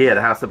 yeah,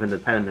 the House of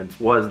Independence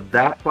was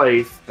that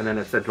place, and then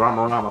it said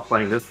Dramarama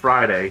playing this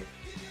Friday,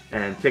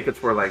 and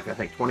tickets were like I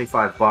think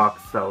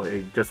 $25, so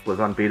it just was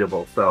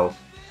unbeatable. So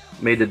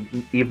made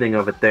an evening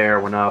of it there.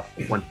 Went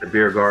to the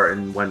Beer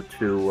Garden, went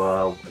to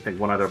I think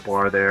one other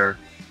bar there,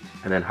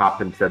 and then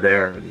hopped into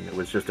there, and it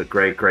was just a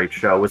great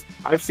show.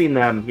 I've seen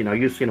them,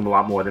 you've seen them a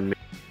lot more than me,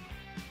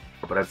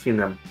 but I've seen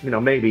them,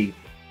 maybe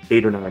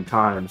 8 or 9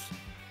 times,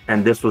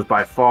 and this was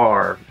by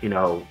far, it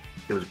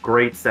was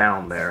great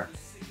sound there,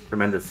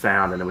 tremendous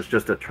sound, and it was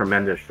just a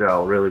tremendous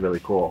show, really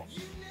cool.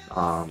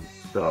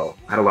 So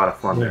I had a lot of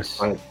fun Nice.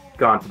 there. I had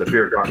gone to the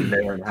Beer Garden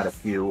there and had a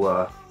few,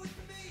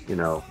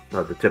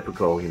 the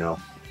typical,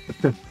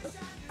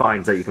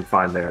 finds that you can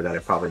find there that I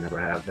probably never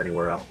have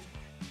anywhere else.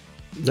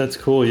 That's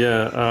cool.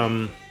 Yeah.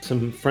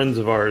 Some friends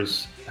of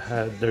ours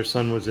had their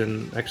son was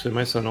in. Actually,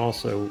 my son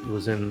also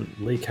was in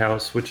Lake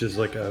House, which is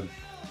like a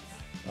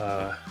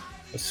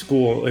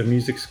school, a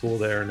music school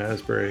there in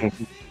Asbury,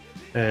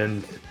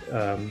 and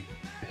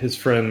his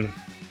friend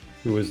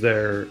who was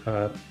there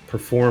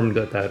performed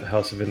at that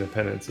House of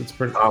Independence. It's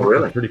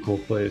really? a pretty cool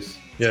place.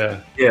 Yeah.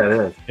 Yeah, it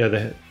is.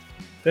 Yeah.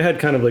 They had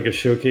kind of like a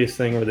showcase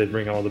thing where they'd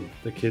bring all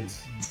the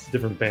kids,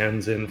 different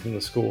bands in from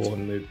the school,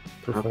 and they'd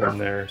perform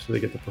there. So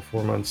they get to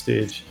perform on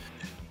stage.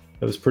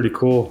 That was pretty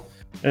cool.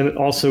 And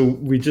also,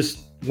 we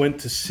just went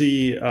to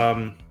see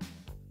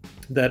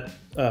that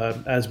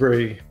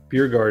Asbury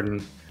Beer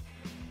Garden.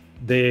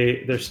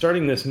 They're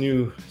starting this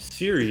new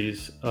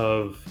series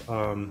of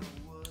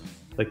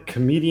like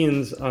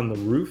comedians on the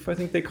roof, I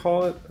think they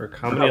call it, or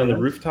comedy on the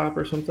rooftop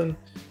or something.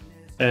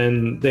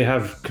 And they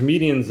have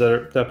comedians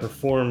that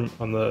perform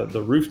on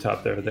the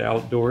rooftop there, the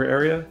outdoor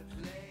area.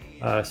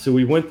 So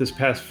we went this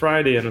past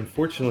Friday, and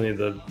unfortunately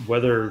the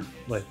weather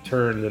like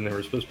turned, and there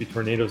were supposed to be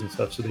tornadoes and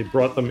stuff. So they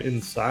brought them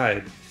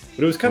inside,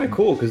 but it was kind of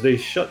cool because they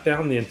shut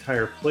down the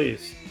entire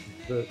place,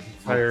 the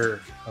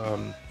entire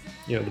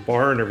the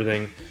bar and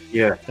everything.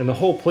 Yeah. And the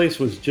whole place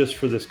was just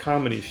for this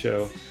comedy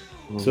show.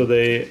 So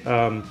they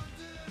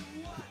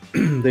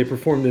they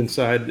performed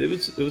inside. It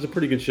was a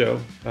pretty good show.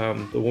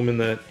 The woman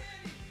that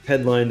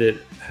headlined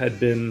it had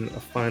been a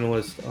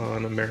finalist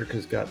on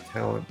America's Got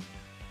Talent.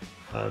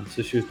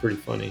 So she was pretty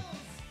funny.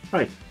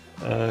 Right.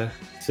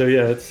 So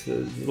yeah, it's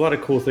a lot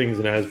of cool things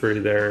in Asbury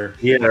there.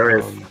 Yeah, there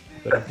is.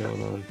 That are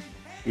going on.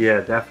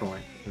 Yeah, definitely.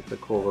 It's a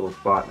cool little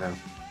spot now.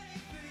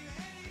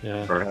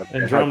 Yeah. Perhaps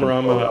And it hasn't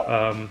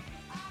Dramarama,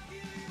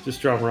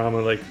 just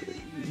Dramarama, like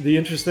the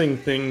interesting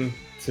thing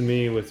to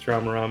me with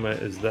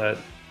Dramarama is that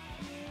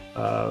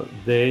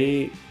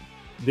they've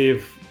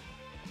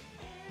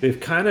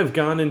kind of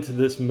gone into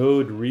this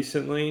mode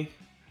recently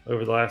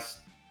over the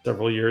last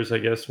several years, I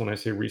guess, when I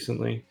say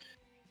recently,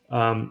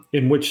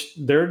 in which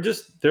they're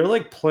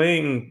like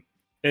playing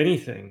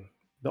anything,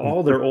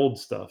 all their old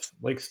stuff,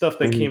 like stuff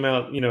that came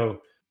out,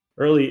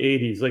 early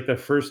 80s, like the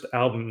first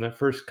album, the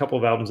first couple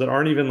of albums that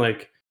aren't even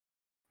like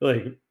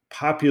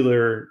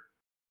popular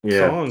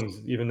songs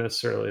even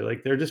necessarily.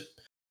 Like they're just,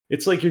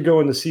 it's like you're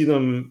going to see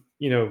them,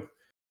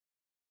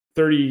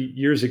 30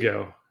 years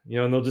ago,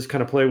 and they'll just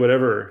kind of play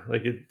whatever.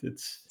 Like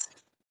it's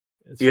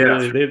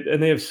really,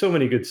 they have so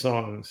many good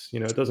songs,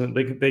 it doesn't,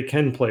 they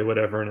can play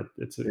whatever, and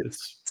it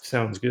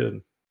sounds good.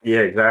 Yeah,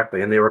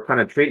 exactly. And they were kind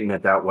of treating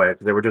it that way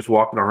because they were just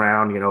walking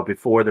around,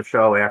 before the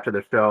show, after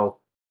the show,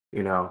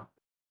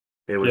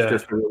 it was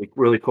just a really,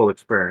 really cool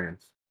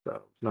experience. So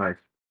it's nice.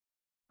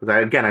 Because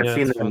I've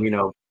seen them,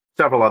 fun.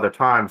 Several other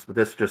times, but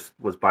this just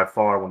was by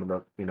far one of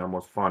the,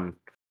 most fun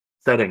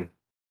setting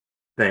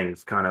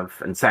things, kind of,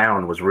 and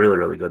sound was really,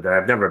 really good there.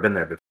 I've never been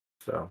there before,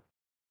 so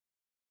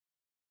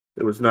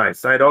it was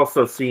nice. I'd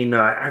also seen,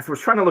 I was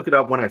trying to look it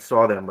up when I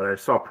saw them, but I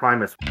saw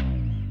Primus.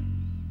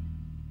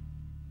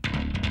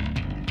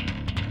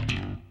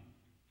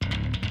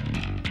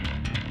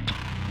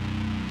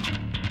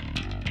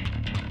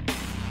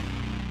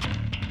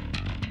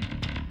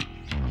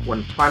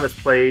 When Primus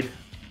played,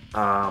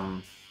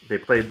 they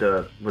played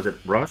was it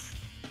Rush?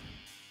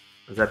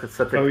 Is that the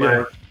set they played?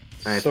 Yeah.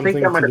 I Something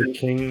think that might to have the been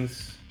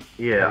Kings.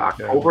 Yeah, like,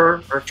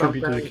 October or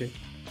Tribute something. to the King.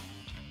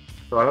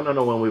 So I don't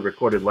know when we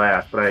recorded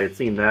last, but I had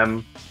seen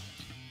them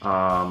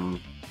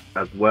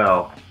as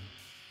well.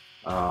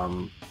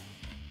 And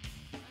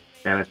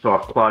I saw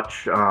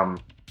Clutch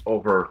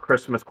over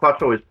Christmas.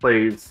 Clutch always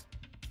plays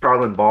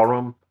Starland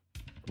Ballroom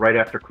right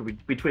after,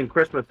 between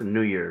Christmas and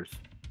New Year's.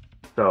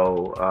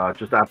 So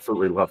just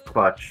absolutely love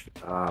Clutch.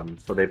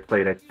 So they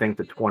played, I think,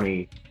 the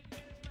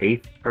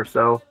 28th or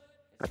so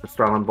at the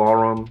Starland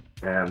Ballroom,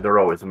 and they're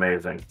always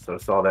amazing. So I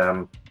saw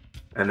them.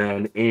 And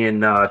then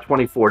in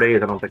 24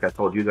 days, I don't think I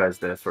told you guys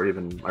this, or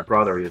even my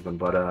brother even,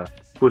 but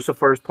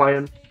Lucifer's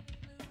playing.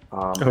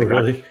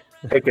 Really?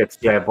 Tickets,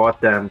 yeah, I bought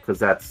them because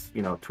that's,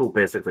 Tool,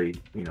 basically,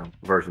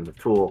 versions of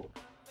Tool.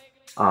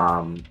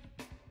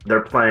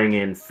 They're playing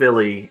in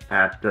Philly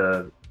at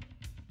the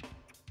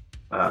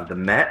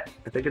Met,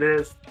 I think it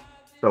is.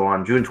 So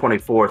on June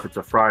 24th, it's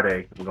a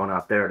Friday, I'm going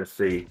out there to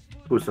see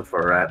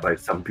Lucifer at like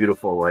some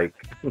beautiful like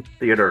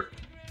theater,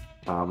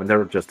 and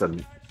they're just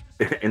an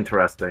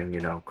interesting,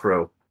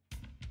 crew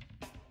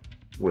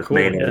with Cool.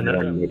 Maynard.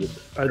 And,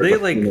 are they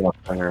like?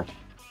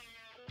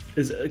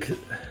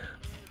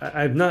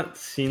 I've not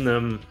seen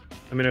them.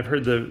 I mean, I've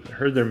heard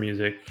their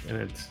music, and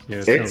it's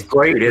it's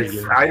great.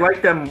 I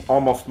like them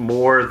almost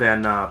more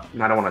than. I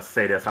don't want to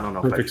say this. I don't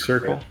know. Perfect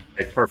Circle.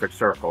 It's Perfect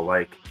Circle,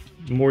 like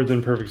more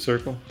than Perfect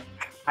Circle.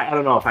 I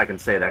don't know if I can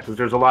say that because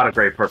there's a lot of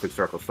great Perfect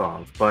Circle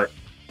songs, but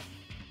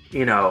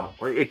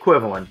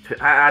equivalent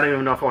to, I don't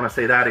even know if I want to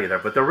say that either,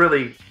 but they're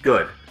really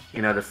good.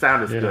 The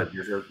sound is good.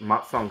 There's a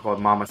song called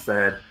Mama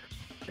Said,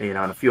 and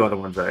a few other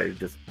ones I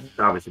just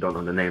obviously don't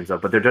know the names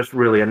of, but they're just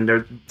really, and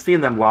they're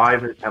seeing them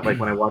live at, like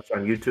when I watch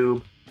on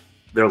YouTube,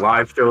 their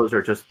live shows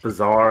are just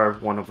bizarre.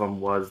 One of them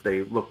was,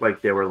 they looked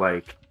like they were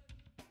like,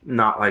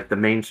 not like the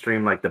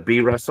mainstream, like the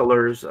B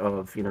wrestlers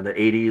of, the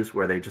 80s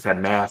where they just had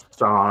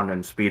masks on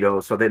and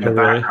Speedos. So they, in the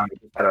background, they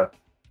just had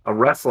a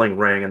wrestling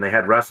ring, and they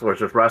had wrestlers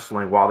just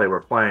wrestling while they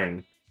were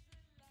playing.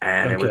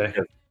 And it was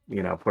just,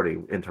 pretty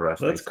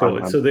interesting. That's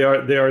cool. So they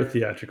are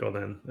theatrical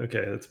then.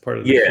 Okay, that's part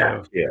of the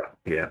show.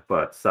 Yeah.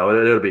 But so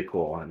it'll be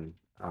cool, and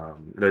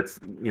it's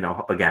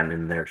again,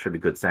 in there should be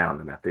good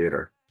sound in that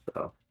theater.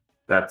 So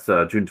that's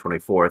June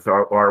 24th.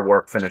 Our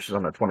work finishes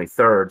on the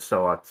 23rd,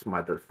 so it's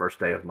the first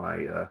day of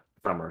my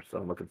summer. So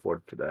I'm looking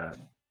forward to that.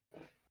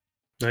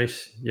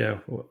 Nice, yeah.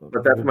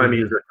 But that's my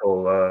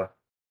musical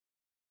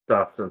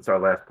stuff since our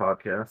last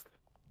podcast.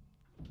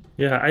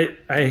 Yeah,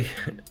 I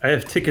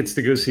have tickets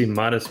to go see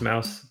Modest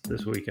Mouse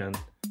this weekend.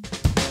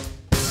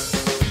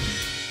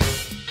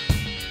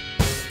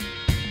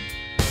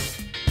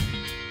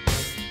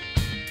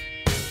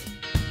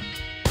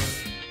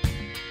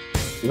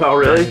 Oh,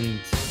 really? And,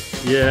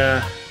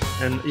 yeah,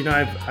 and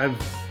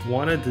I've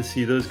wanted to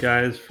see those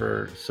guys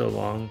for so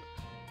long.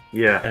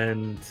 Yeah.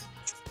 And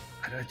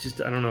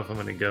I don't know if I'm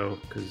gonna go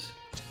because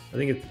I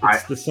think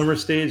it's the summer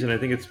stage, and I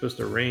think it's supposed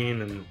to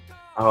rain and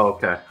Oh,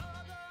 okay.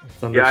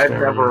 Yeah, I've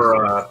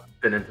never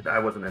been into. I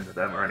wasn't into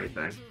them or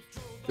anything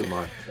too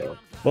much. So.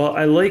 Well,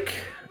 I like.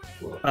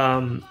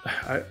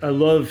 I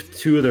love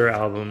two of their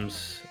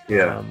albums.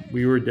 Yeah.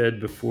 We Were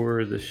Dead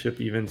Before the Ship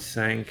Even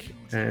Sank,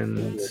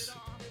 and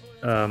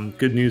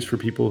Good News for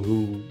People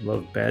Who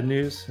Love Bad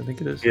News, I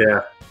think it is.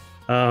 Yeah.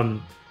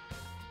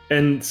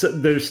 And so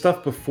there's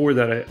stuff before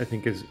that I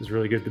think is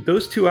really good. But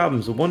those two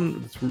albums,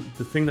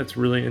 the thing that's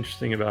really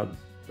interesting about.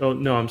 Oh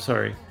no, I'm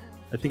sorry.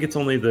 I think it's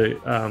only the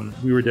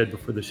We Were Dead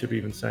Before the Ship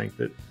Even Sank.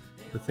 That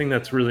the thing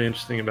that's really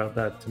interesting about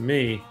that to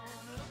me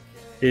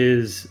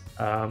is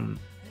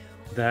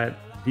that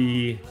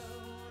the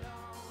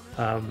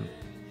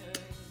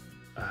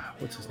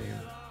what's his name,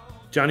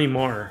 Johnny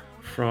Marr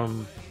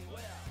from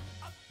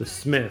the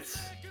Smiths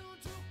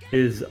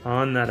is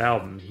on that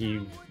album.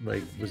 He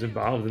was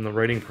involved in the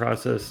writing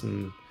process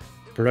and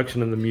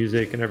production of the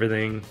music and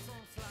everything.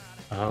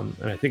 And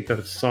I think that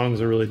the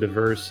songs are really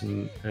diverse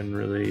and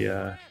really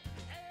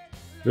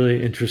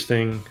really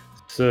interesting.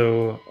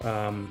 So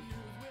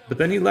but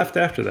then he left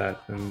after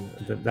that, and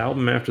the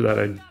album after that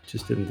I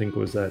just didn't think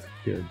was that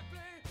good.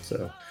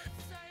 So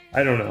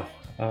I don't know.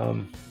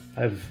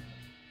 I've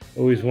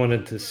always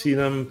wanted to see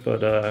them,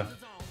 but I'm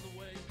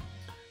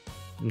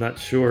not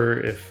sure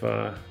if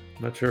I'm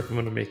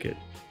going to make it.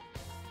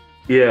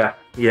 Yeah,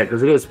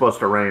 because it is supposed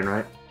to rain,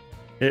 right?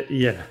 It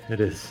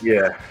is.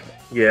 Yeah.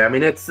 I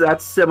mean,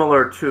 that's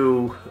similar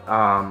to.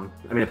 I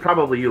mean,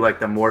 probably you like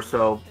them more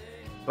so,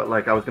 but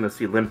like I was going to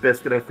see Limp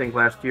Bizkit, I think,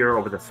 last year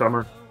over the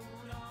summer,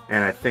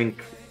 and I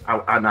think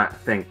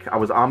I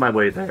was on my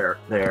way there.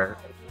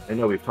 I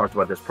know we've talked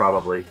about this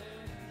probably,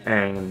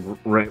 and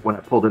right when I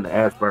pulled into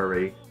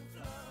Asbury,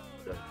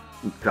 the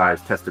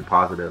guys tested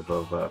positive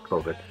of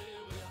COVID.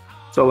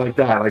 So like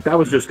that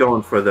was just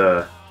going for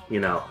the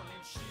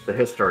the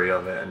history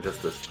of it and just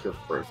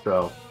for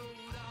so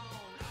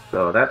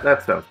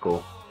that sounds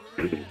cool.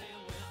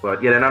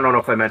 But yeah, and I don't know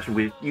if I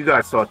mentioned you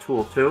guys saw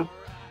Tool too.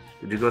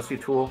 Did you go see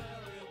Tool?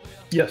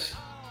 Yes.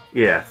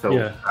 Yeah. So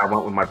yeah. I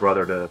went with my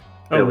brother to.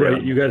 Oh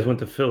right, you guys went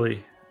to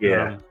Philly.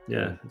 Yeah.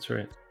 Yeah, that's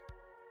right.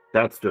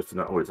 That's just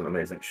always an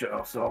amazing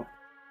show. So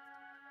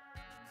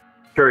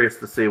curious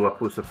to see what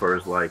Puscifer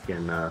is like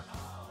in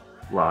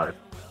live.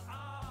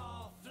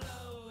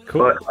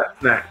 Cool.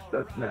 But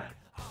that's next.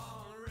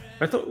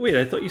 I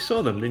thought you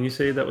saw them. Didn't you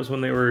say that was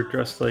when they were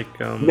dressed like?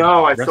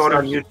 No, I saw it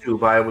on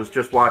YouTube. I was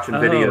just watching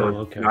videos.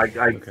 Okay.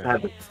 I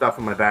had the stuff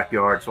in my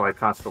backyard, so I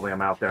constantly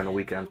am out there on the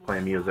weekends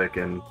playing music,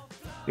 and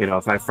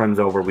if I have friends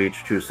over, we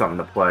each choose something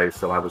to play.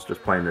 So I was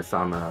just playing this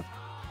on a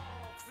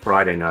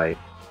Friday night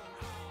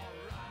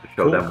to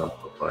show them what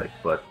it looked like.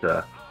 But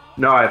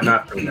no, I have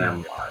not seen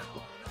them live.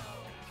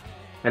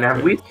 And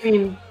have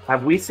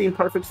we seen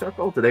Perfect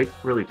Circle? Do they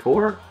really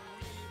tour?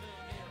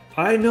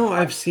 I know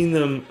I've seen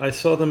them. I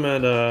saw them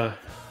at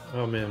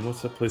oh man,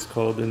 what's that place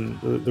called in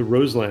the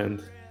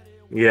Roseland?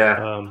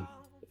 Yeah.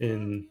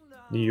 In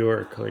New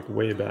York, like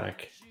way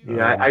back.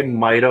 Yeah, I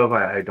might have.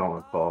 I don't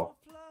recall.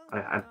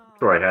 I'm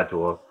sure I had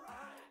to have.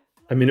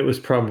 I mean, it was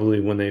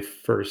probably when they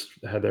first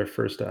had their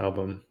first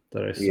album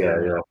that I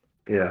saw.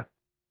 Yeah.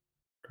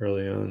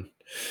 Early on.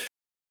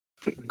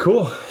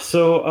 Cool.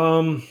 So,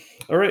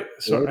 all right.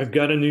 So I've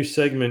got a new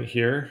segment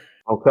here.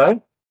 Okay.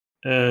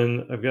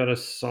 And I've got a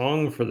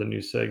song for the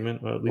new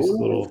segment, or at least a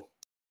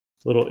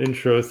little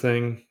intro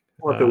thing.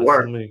 Well, if it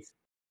works,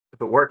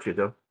 if it works, you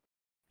do.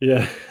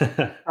 Yeah.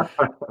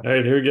 All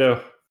right, here we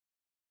go.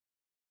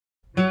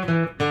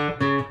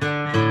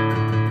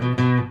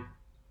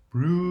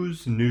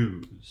 Brews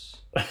News.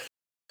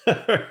 All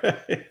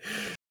right.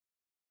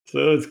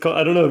 So it's called.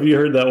 I don't know if you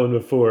heard that one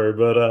before,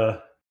 but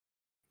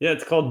yeah,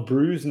 it's called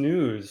Brews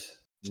News.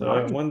 So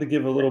I wanted to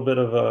give a little bit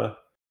of a.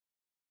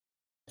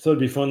 So it'd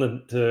be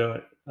fun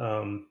to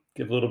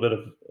give a little bit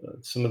of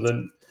some of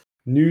the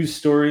news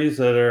stories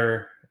that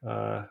are,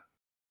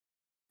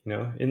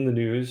 in the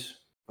news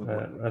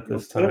at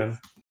this time.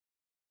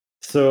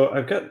 So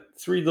I've got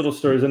three little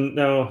stories, and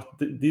now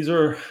these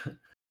they're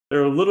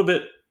a little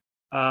bit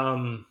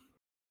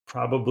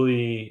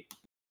probably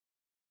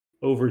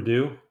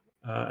overdue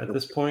at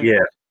this point.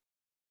 Yeah.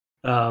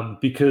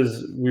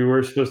 Because we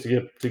were supposed to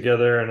get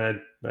together, and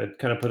I'd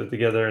kind of put it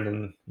together,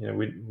 and then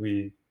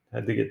we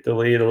had to get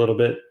delayed a little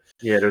bit.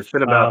 Yeah, there's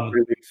been about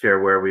 3 weeks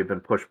here where we've been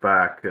pushed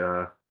back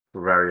for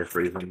various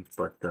reasons,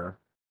 but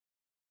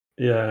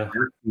yeah,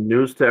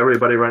 news to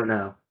everybody right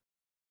now.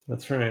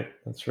 That's right.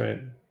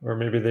 Or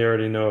maybe they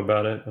already know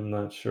about it. I'm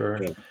not sure.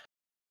 Yeah.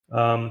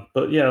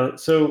 But yeah,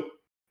 so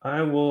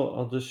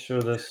I'll just show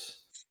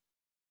this.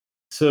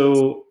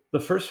 So the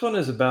first one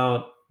is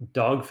about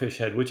Dogfish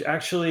Head, which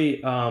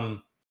actually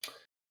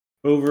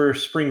over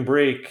spring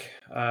break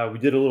we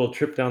did a little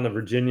trip down to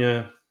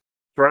Virginia.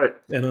 Right.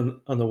 And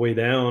on the way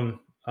down,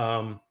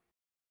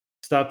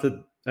 stopped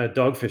at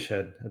Dogfish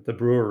Head at the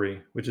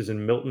brewery, which is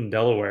in Milton,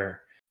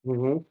 Delaware.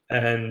 Mm-hmm.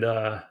 And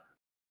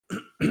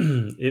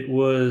it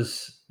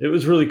was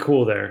really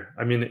cool there.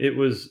 I mean, it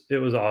was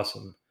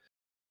awesome.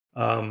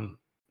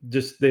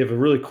 just they have a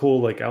really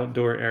cool like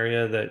outdoor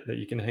area that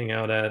you can hang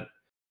out at.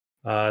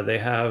 They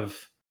have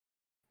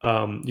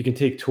you can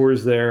take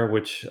tours there,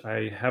 which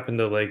I happened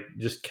to like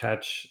just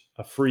catch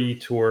a free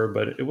tour,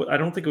 but I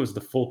don't think it was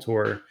the full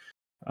tour.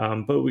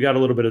 But we got a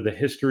little bit of the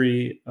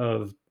history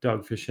of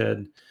Dogfish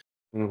Head,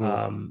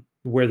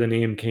 where the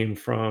name came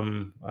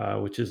from,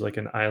 which is like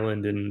an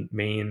island in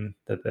Maine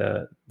that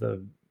the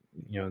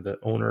the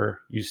owner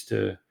used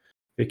to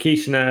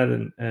vacation at,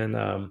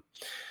 and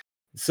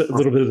so a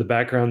little bit of the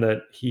background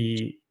that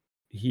he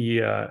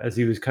as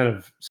he was kind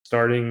of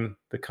starting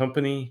the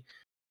company,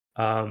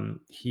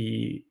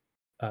 he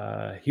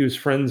was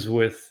friends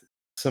with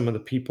some of the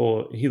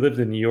people. He lived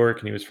in New York,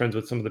 and he was friends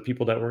with some of the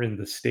people that were in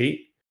the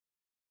state.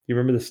 You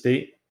remember the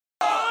state?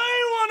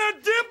 I want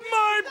to dip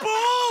my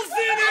balls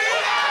in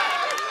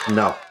it!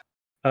 No.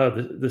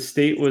 The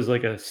state was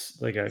like a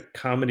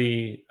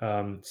comedy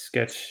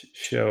sketch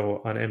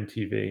show on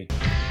MTV.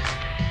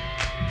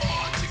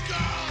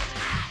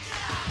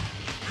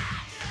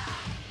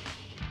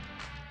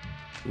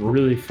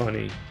 Really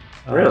funny.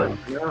 Really?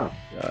 Yeah.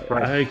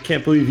 Right. I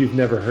can't believe you've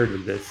never heard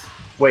of this.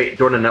 Wait,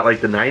 during the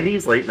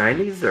 90s, late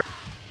 90s, or?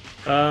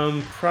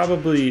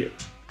 Probably,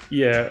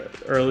 yeah,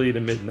 early to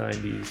mid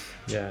 90s.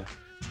 Yeah.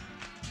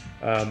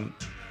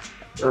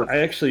 I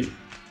actually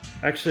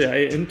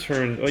I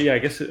interned. Oh yeah, I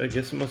guess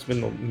it must have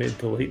been the mid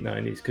to late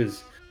 90s,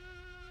 because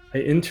I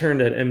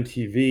interned at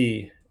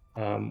MTV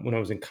when I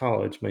was in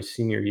college, my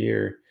senior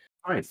year.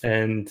 Nice.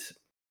 And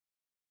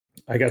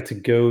I got to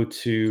go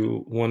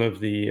to one of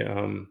the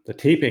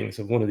tapings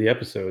of one of the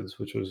episodes,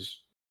 which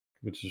was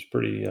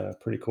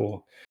pretty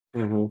cool.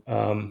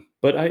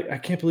 But I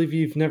can't believe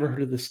you've never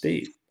heard of the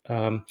state.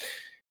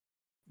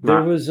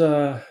 There was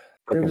a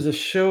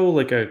show,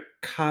 like a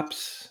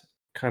cops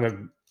kind of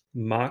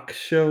mock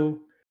show.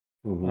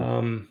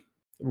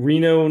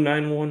 Reno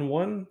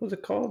 911 was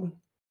it called? Did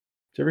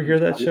you ever hear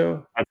that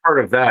show? I've heard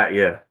of that.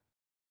 Yeah.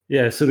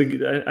 Yeah, so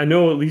I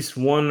know at least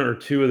one or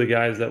two of the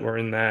guys that were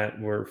in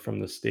that were from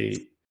the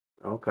state.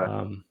 Okay.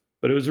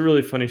 But it was a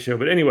really funny show.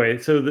 But anyway,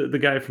 so the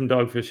guy from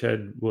Dogfish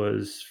Head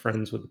was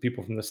friends with the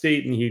people from the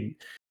state, and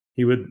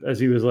he would, as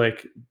he was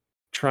like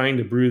trying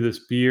to brew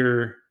this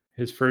beer,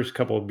 his first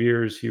couple of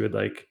beers, he would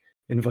like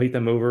invite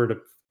them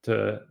over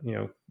to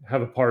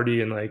have a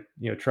party and like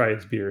try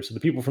his beer. So the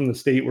people from the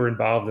state were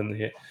involved in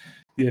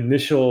the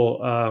initial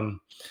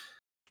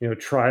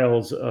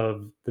trials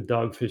of the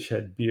Dogfish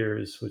Head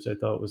beers, which I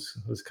thought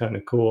was kind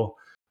of cool.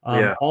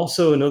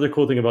 Also, another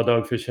cool thing about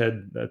Dogfish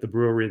Head at the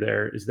brewery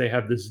there is they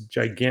have this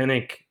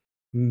gigantic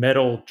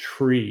metal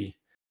tree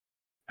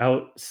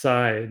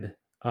outside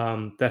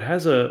that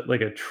has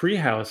a tree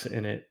house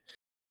in it.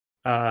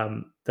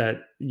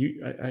 That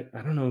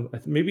I don't know,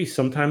 maybe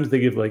sometimes they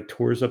give like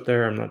tours up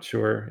there. I'm not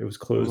sure. It was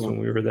closed when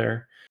we were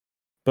there,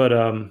 but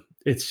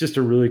it's just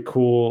a really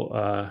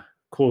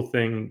cool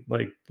thing,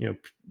 like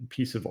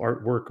piece of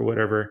artwork or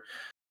whatever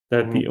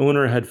that the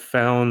owner had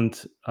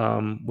found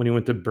when he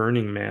went to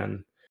Burning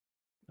Man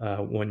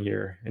one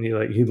year, and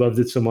he loved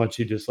it so much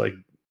he just like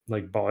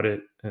bought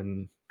it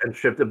and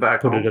shipped it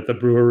back put home. it at the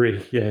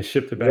brewery. Yeah,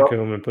 shipped it back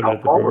home and put it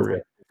at the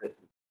brewery.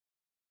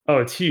 Oh,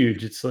 it's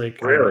huge. It's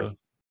like really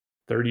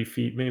 30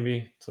 feet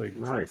maybe. It's like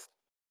nice.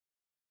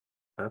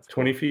 That's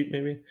 20 feet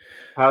maybe.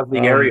 How's the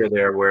area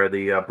there where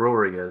the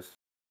brewery is?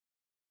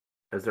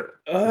 Is there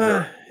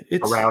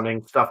it's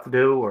surrounding stuff to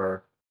do,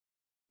 or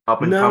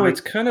up and no? coming?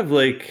 It's kind of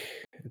like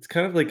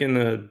in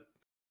a.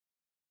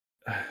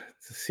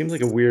 It seems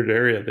like a weird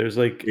area. There's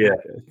like I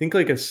think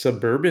like a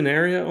suburban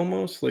area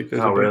almost. Like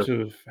there's a bunch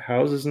of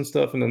houses and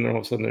stuff, and then all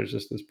of a sudden there's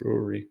just this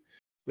brewery.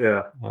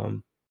 Yeah.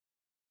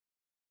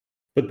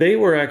 But they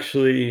were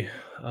actually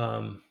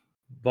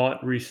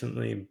bought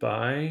recently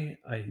by,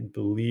 I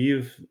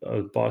believe,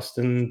 a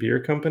Boston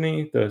beer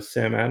company, the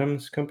Sam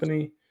Adams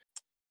Company.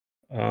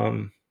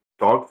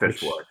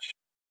 Dogfish Watch.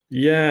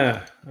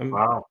 Yeah, I'm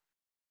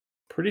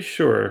pretty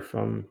sure if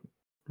I'm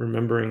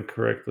remembering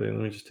correctly. Let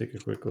me just take a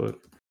quick look.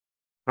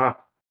 Huh.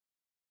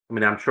 I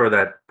mean, I'm sure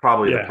that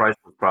probably the price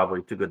was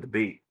probably too good to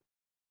beat.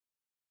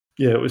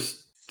 Yeah, it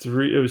was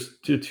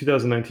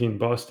 2019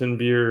 Boston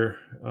beer,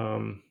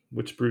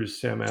 which brews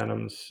Sam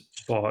Adams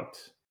bought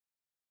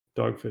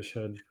Dogfish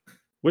Head,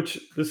 which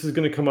this is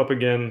going to come up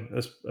again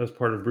as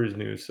part of Brews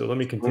News. So let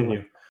me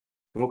continue.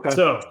 Okay.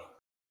 So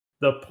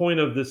the point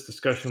of this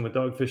discussion with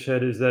Dogfish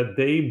Head is that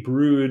they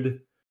brewed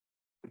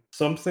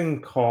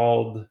something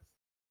called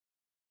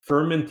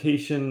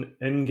fermentation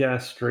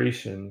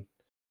engastration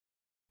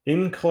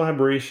in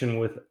collaboration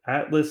with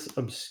Atlas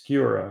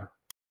Obscura.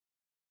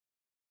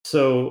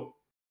 So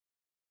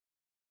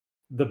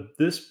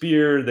this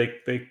beer,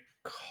 they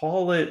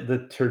call it the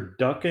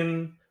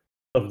turducken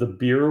of the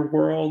beer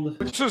world.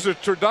 This is a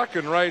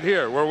turducken right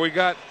here, where we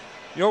got,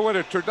 what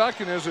a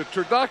turducken is? A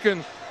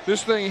turducken,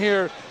 this thing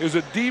here, is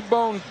a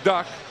deboned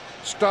duck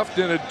stuffed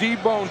in a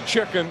deboned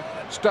chicken,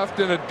 stuffed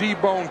in a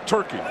deboned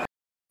turkey.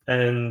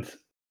 And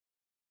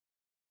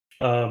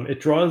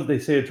they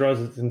say it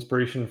draws its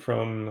inspiration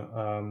from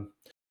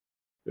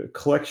a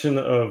collection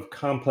of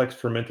complex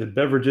fermented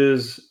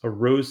beverages, a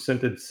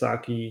rose-scented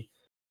sake,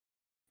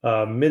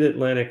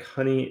 Mid-Atlantic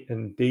honey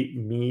and date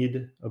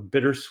mead, a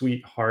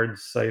bittersweet hard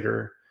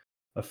cider,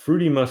 a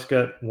fruity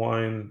muscat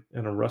wine,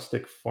 and a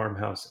rustic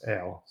farmhouse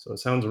ale. So it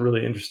sounds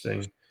really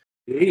interesting.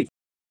 Jeez.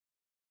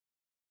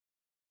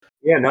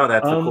 Yeah, no,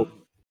 that's a cool. Um,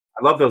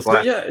 I love those so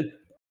last. yeah, it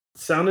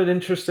sounded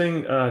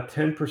interesting. 10%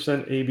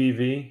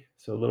 ABV,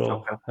 so a little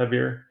Okay.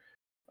 heavier.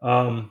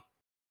 Um,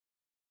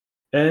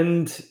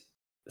 and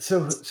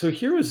so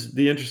here was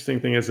the interesting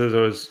thing is as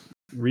I was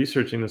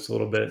researching this a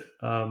little bit,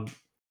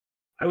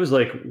 I was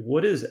like,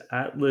 what is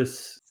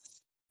Atlas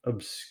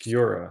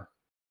Obscura?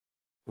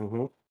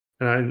 Mm-hmm.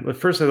 And at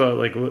first I thought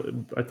like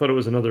I thought it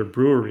was another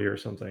brewery or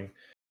something.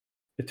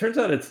 It turns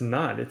out it's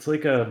not. It's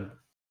like an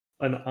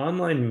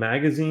online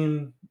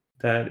magazine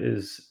that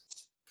is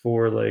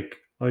for like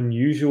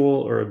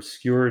unusual or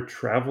obscure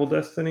travel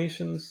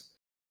destinations.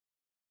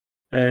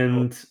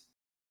 And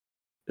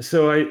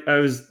so I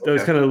was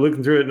Okay. kind of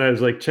looking through it and I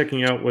was like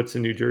checking out what's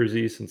in New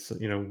Jersey since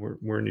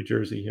we're in New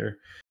Jersey here.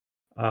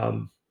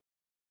 Um,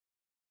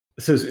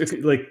 so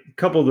like a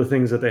couple of the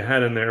things that they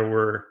had in there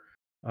were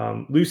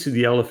Lucy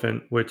the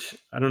elephant, which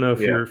I don't know if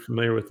Yeah. you're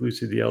familiar with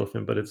Lucy the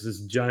elephant, but it's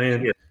this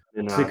giant Yeah.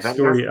 In Ventnor?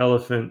 six-story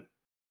elephant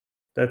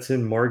that's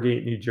in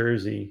Margate, New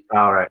Jersey,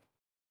 All right.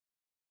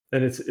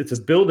 and it's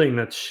a building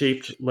that's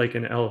shaped like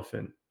an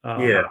elephant.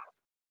 Yeah.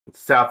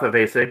 South of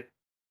AC.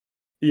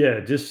 Yeah,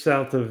 just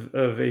south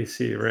of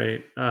AC,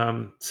 right?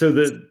 So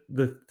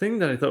the thing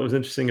that I thought was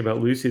interesting about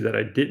Lucy that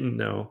I didn't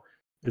know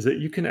is that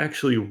you can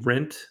actually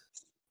rent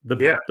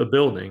Yeah. the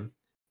building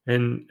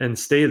and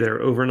stay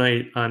there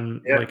overnight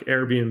on Yeah. like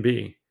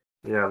Airbnb.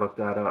 Yeah. Look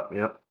that up.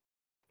 Yep.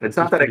 It's Which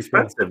not is that pretty cool.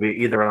 expensive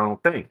either. I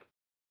don't think.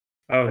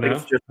 Oh I think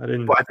it's no, just. I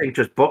didn't. Well, I think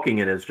just booking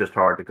it is just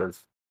hard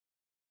because.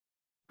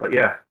 But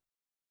yeah,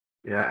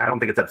 I don't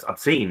think it's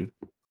obscene.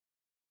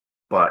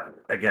 But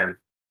again,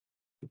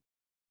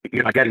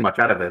 you're not getting much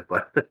out of it.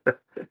 But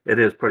it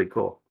is pretty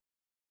cool.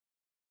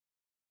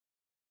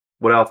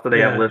 What else do they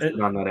have Yeah, listed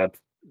on that app?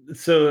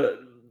 so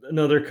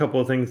another couple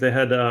of things they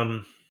had.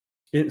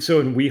 So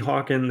in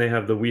Weehawken, they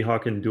have the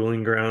Weehawken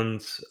Dueling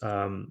Grounds,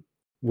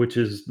 which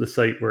is the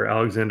site where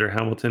Alexander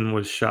Hamilton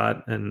was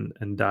shot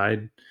and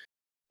died.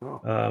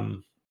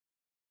 Oh.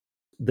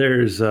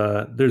 There's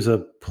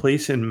a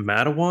place in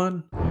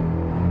Matawan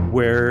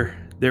where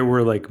there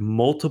were like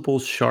multiple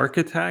shark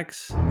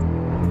attacks,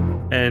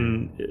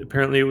 and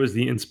apparently it was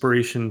the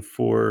inspiration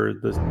for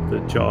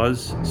the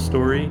Jaws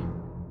story.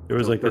 There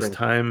was No like this kidding.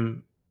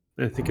 time,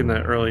 I think in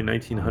the early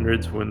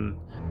 1900s, when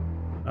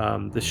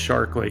the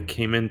shark like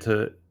came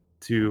into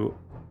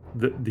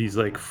these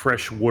like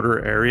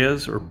freshwater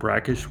areas or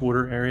brackish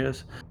water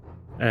areas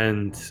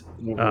and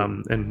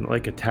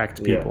like attacked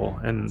Yeah. people.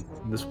 And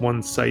this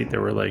one site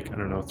there were like, I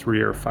don't know,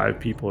 3 or 5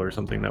 people or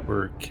something that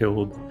were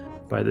killed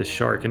by this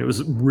shark, and it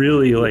was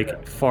really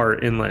like far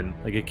inland,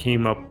 like it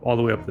came up all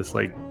the way up this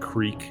like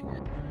creek.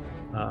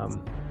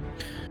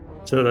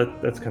 So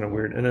that's kind of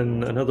weird. And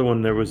then another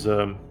one, there was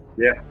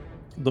Yeah.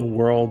 the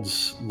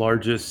world's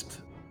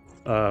largest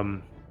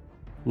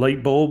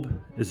light bulb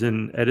is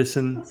in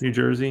Edison, New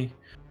Jersey.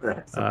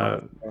 That's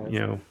You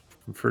know,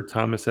 for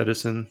Thomas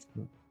Edison.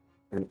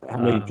 And how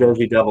many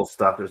Jersey Devil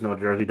stuff? There's no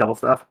Jersey Devil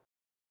stuff.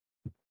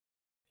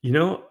 You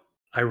know,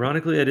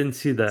 ironically, I didn't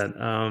see that.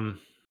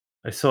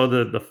 I saw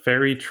the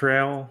ferry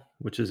trail,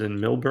 which is in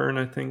Millburn,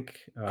 I think.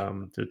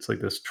 It's like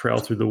this trail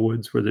through the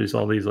woods where there's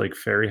all these like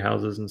ferry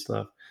houses and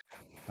stuff.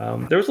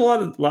 There was a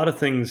lot of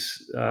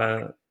things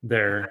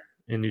there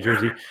in New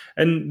Jersey,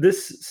 and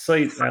this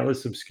site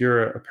Atlas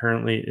Obscura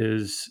apparently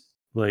is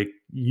like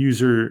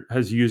user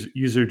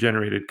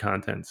generated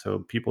content, so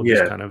people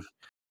just Yeah. kind of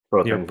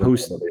Throw you know things in there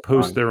post that they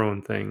post find. their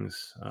own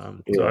things.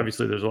 So Yeah.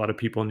 obviously there's a lot of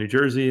people in New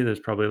Jersey. There's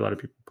probably a lot of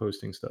people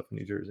posting stuff in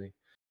New Jersey.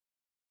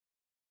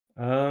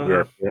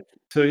 Yeah. Yeah.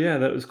 So yeah,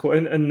 that was cool,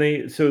 and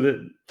they so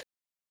that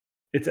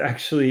it's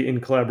actually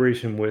in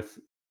collaboration with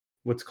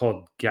what's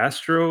called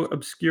Gastro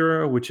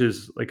Obscura, which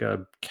is like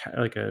a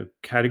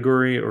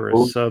category or a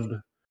Food. sub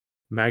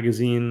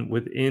magazine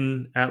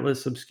within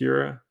Atlas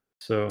Obscura.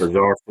 So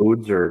Bizarre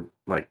foods or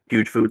like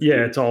huge foods.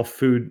 yeah, it's all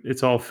food.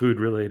 It's all food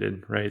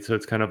related, right? So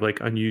it's kind of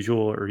like unusual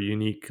or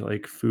unique,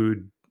 like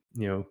food.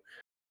 You know,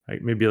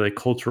 like maybe like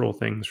cultural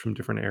things from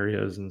different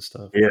areas and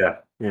stuff. Yeah.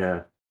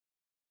 Yeah.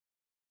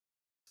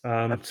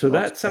 So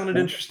that sounded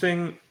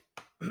interesting.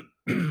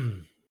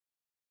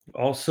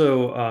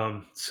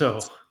 Also, so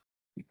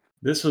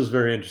this was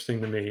very interesting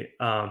to me.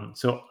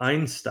 So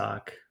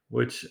Einstock,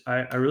 which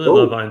I really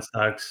love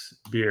Einstock's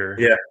beer.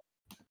 Yeah.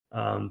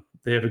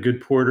 They have a good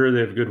porter. They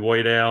have a good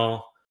white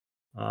ale.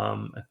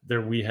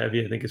 Their Wee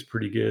Heavy, I think, is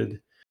pretty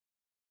good.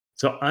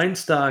 So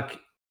Einstock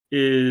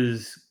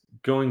is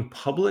going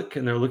public,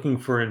 and they're looking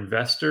for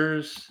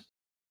investors.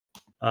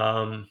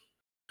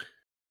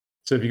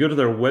 So if you go to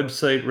their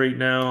website right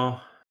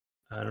now,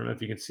 I don't know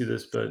if you can see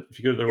this, but if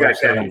you go to their Yeah,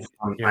 website,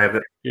 I have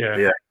it. yeah.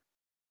 Yeah.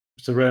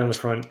 So right on the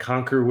front,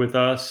 conquer with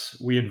us.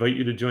 We invite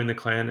you to join the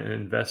clan and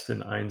invest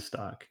in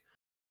Einstock.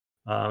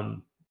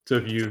 So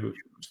if you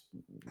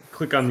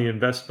click on the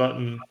invest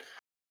button,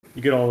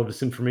 you get all of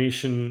this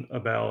information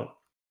about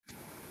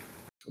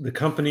the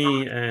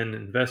company and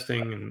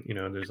investing, and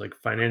there's like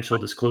financial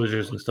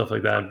disclosures and stuff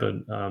like that.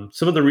 But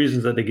some of the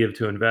reasons that they give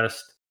to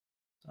invest,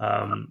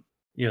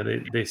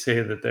 they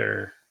say that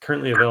they're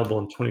currently available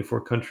in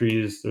 24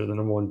 countries. They're the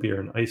number one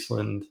beer in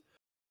Iceland,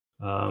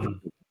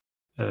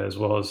 as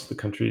well as the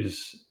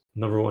country's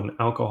number one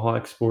alcohol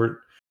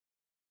export.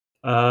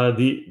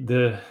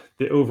 The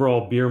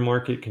overall beer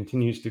market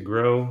continues to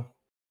grow.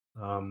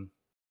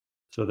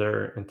 So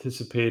they're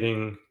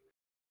anticipating,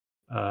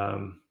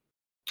 the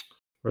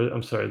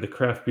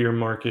craft beer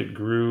market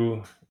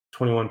grew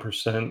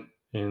 21%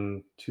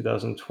 in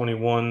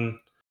 2021.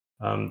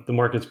 The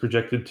market's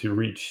projected to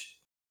reach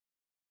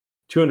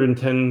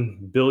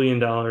 $210 billion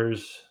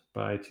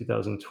by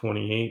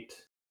 2028.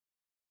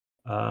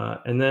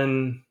 And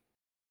then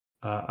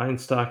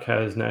Einstock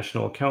has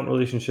national account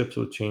relationships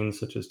with chains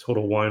such as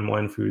Total Wine,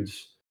 Wine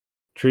Foods,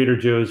 Trader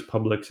Joe's,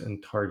 Publix,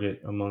 and Target,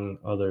 among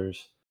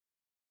others.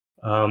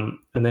 And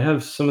they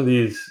have some of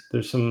these.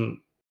 There's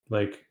some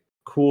like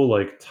cool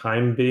like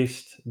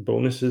time-based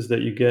bonuses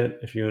that you get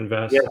if you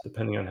invest,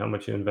 depending on how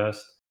much you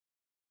invest.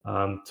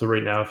 So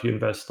right now, if you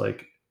invest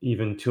like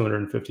even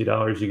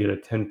 $250, you get a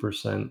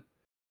 10%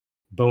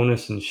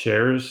 bonus in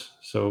shares.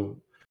 So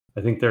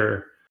I think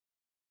they're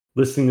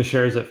listing the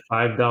shares at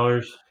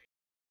 $5.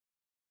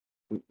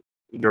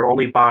 You're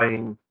only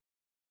buying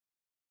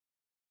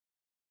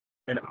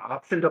an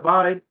option to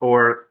buy,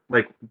 or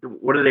like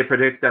what do they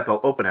predict that they'll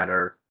open at?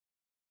 Or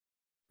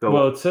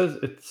well, it says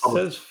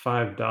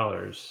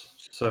 $5.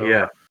 So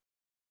yeah,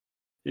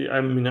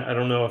 I mean, I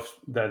don't know if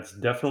that's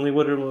definitely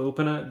what it'll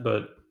open at,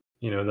 but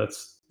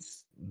that's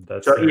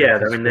so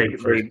their I mean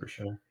price for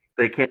sure.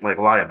 They can't like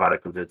lie about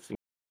it because it's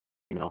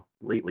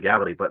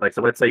legality. But like,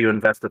 so let's say you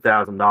invest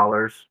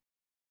 $1,000,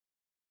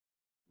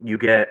 you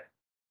get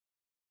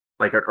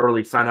like an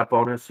early sign up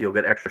bonus. You'll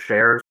get extra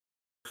shares.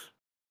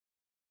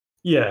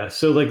 Yeah.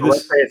 So like So this.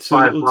 let's say it's So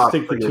 $5. let's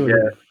take the So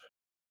 200.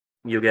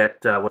 you get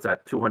what's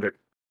that? 200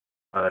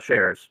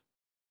 shares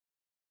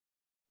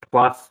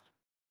plus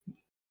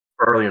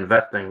for early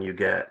investing. You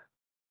get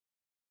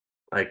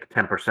like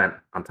 10%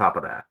 on top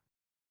of that.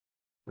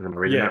 Am I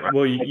reading that right?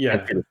 Well, I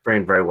can't see the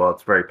screen very well.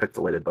 It's very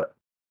pixelated, but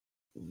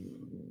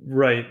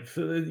right.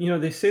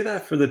 They say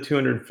that for the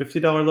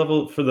 $250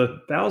 level. For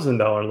the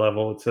 $1,000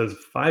 level, it says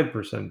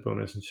 5%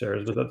 bonus in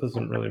shares, but that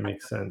doesn't really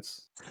make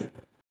sense.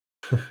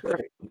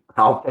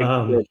 I'll take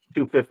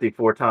 250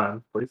 4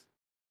 times, please.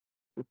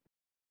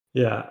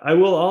 Yeah, I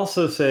will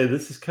also say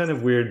this is kind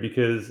of weird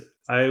because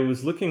I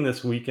was looking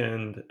this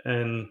weekend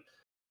and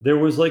there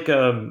was like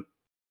a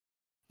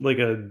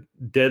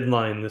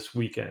deadline this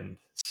weekend.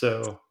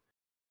 So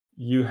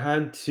you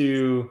had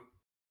to,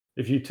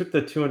 if you took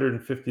the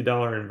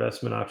 $250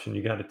 investment option,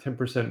 you got a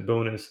 10%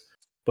 bonus,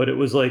 but it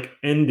was like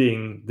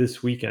ending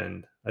this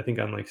weekend, I think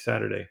on like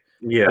Saturday.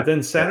 Yeah. But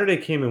then Saturday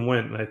came and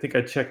went, and I think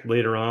I checked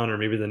later on or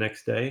maybe the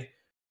next day,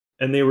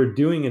 and they were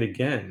doing it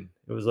again.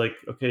 It was like,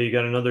 okay, you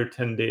got another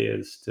 10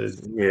 days to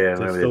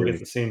still get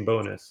the same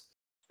bonus.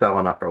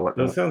 Selling up or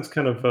whatnot. That sounds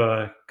kind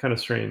of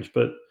strange,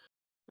 but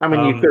I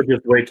mean, you could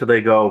just wait till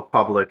they go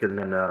public, and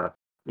then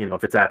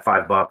if it's at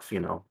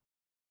 $5,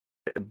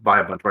 buy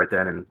a bunch right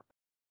then. And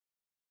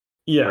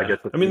yeah,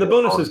 I mean, the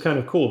bonus is kind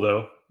of cool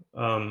though.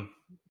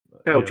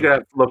 What you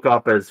gotta look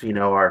up as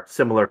are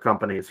similar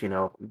companies.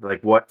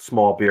 Like what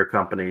small beer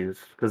companies,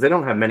 because they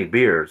don't have many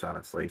beers,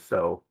 honestly.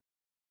 So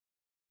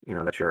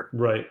that's your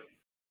right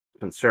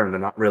concern. They're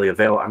not really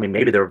available. I mean,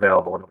 maybe they're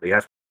available and nobody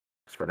asks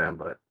for them,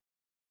 but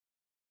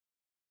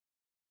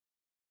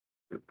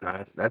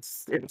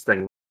that's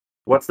interesting.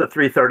 What's the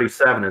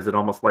 337? Is it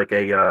almost like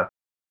a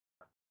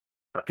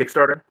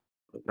Kickstarter?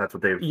 That's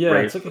what they've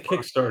raised. It's like a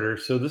Kickstarter.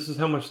 So this is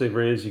how much they've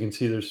raised. You can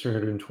see there's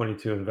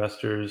 322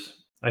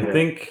 investors. I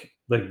think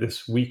like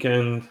this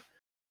weekend,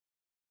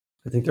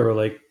 I think there were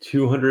like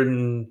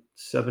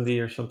 270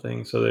 or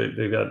something. So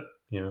they got,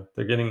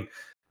 they're getting,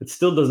 it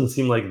still doesn't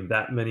seem like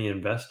that many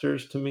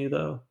investors to me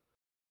though.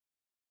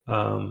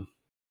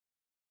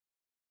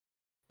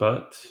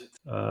 But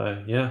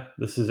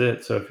this is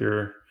it. So if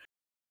you're,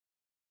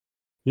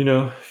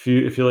 if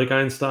you like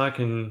Einstock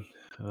and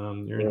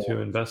you're into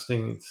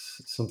investing,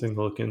 it's something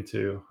to look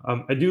into.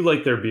 I do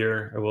like their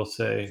beer, I will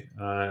say.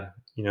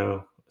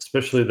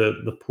 Especially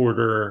the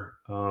porter,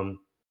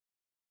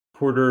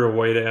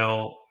 white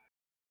ale,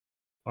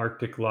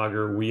 Arctic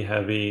lager, wee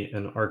heavy,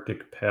 and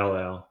Arctic pale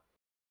ale.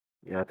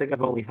 Yeah, I think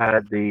I've only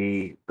had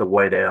the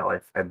white ale,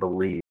 I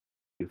believe.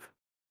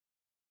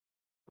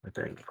 I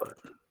think, but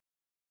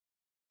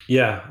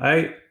yeah,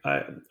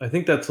 I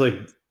think that's like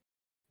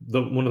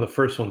one of the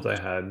first ones I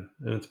had,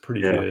 and it's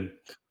pretty good.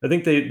 I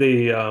think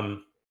they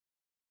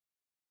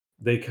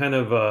kind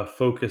of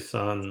focus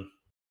on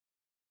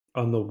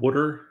the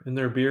water in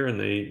their beer, and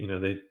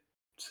they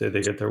say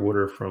they get their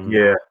water from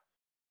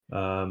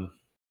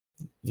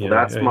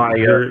that's my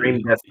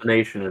dream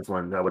destination, is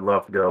one I would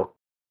love to go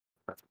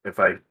if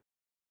I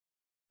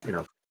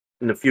in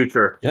the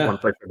future. One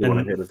place I do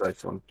want to hit is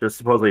Iceland. Just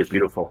supposedly it's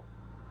beautiful.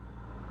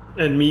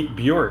 And meet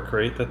Bjork,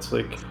 right? That's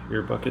like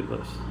your bucket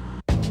list.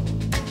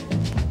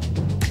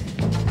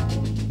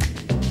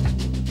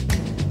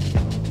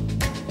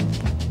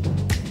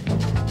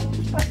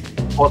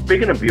 Well,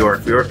 speaking of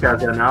Bjork, Bjork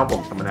has an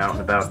album coming out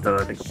in about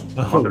I think. A month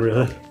or so.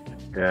 Really?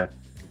 Yeah.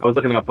 I was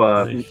looking up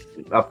Nice.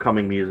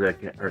 upcoming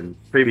music or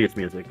previous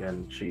music,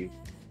 and she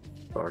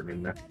started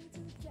in there.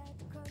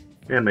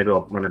 Yeah, maybe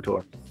I'll run into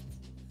her.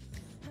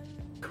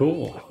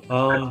 Cool.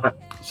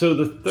 So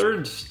the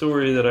third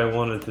story that I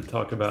wanted to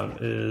talk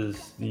about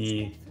is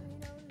the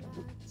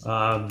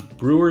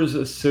Brewers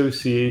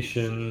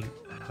Association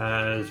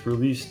has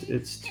released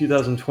its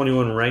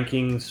 2021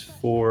 rankings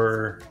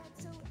for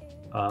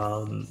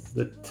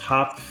the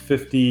top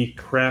 50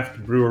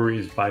 craft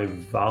breweries by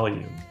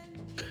volume.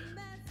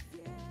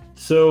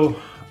 So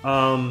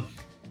I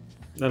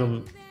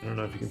don't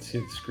know if you can see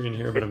the screen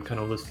here, but I'm kind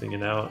of listing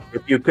it out.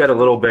 If you get a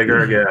little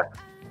bigger, yeah, that's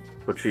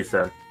what she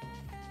said.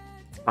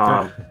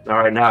 All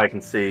right, now I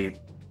can see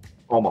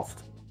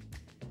almost.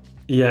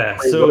 Yeah.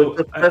 Wait, So what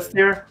is this list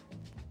here?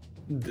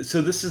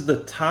 So this is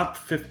the top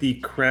 50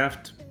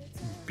 craft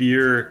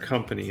beer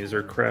companies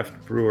or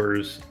craft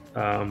brewers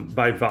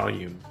by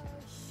volume.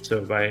 So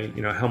by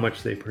how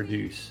much they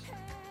produce.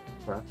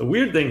 Okay. The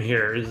weird thing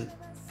here is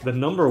the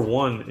number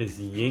one is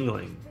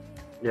Yuengling.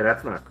 Yeah,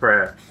 that's not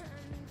craft.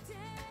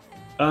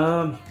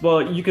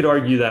 Well, you could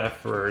argue that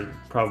for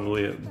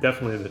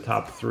definitely the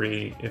top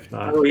three, if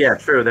not. Oh yeah,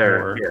 true. There,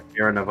 more. yeah,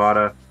 Sierra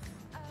Nevada.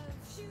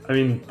 I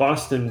mean,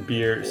 Boston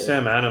Beer,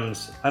 Sam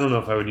Adams. I don't know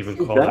if I would even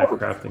call that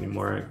craft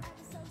anymore.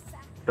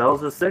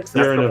 Bell's is 6.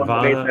 Sierra That's the one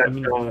Nevada. that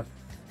made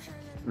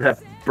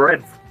that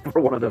bread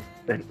for one of the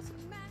things.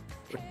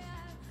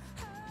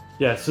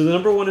 Yeah, so the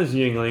number one is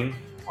Yuengling.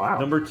 Wow.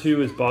 Number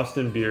two is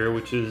Boston Beer,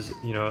 which is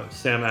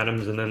Sam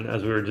Adams, and then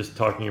as we were just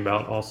talking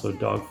about, also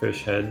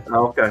Dogfish Head.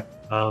 Oh, okay.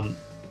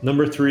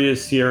 Number three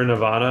is Sierra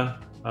Nevada.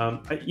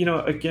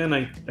 Again,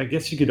 I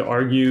guess you could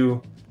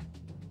argue.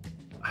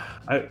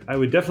 I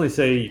would definitely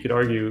say you could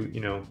argue,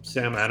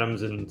 Sam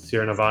Adams and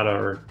Sierra Nevada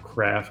are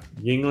craft.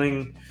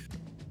 Yuengling,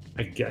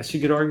 I guess you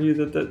could argue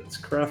that that's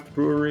craft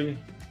brewery.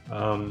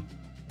 To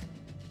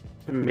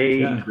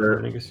me, Yeah,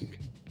 I guess you could.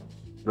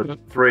 the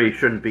three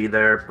shouldn't be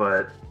there,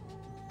 but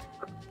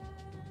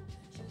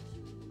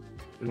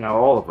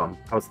all of them.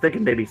 I was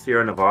thinking maybe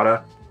Sierra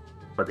Nevada,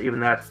 but even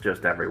that's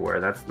just everywhere.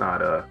 That's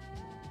not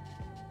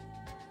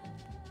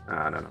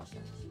I don't know.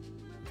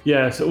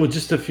 Yeah, so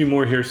just a few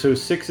more here. So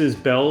 6 is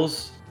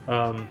Bell's.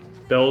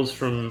 Bell's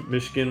from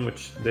Michigan,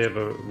 which they have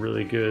a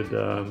really good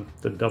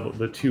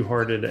the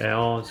Two-Hearted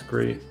Ale is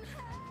great.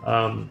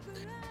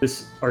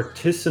 This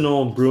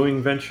artisanal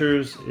brewing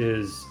ventures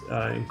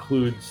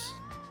includes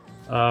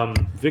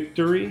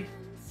Victory.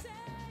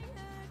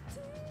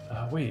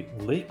 Wait,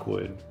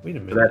 Lakewood. Wait a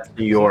minute. That's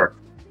New York.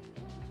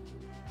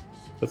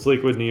 That's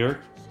Lakewood, New York.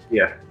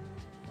 Yeah.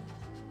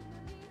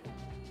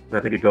 I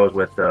think it goes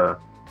with.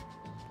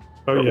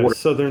 Oh yeah,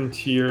 Southern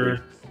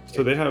Tier.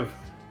 So they have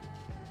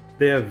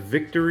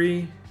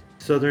Victory,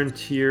 Southern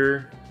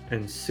Tier,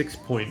 and 6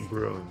 Point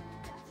Brewing.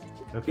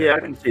 Okay. Yeah, I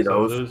can see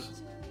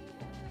those.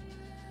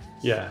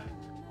 Yeah.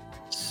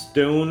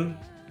 Stone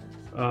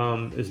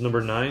is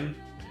number 9.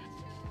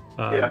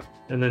 Yeah.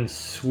 And then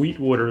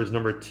Sweetwater is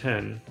number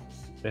 10.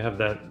 They have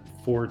that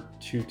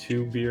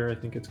 422 beer, I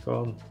think it's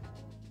called.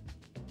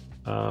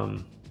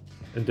 And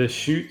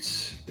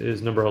Deschutes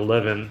is number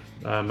 11.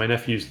 My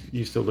nephew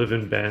used to live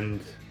in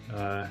Bend.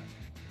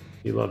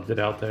 He loved it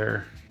out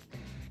there.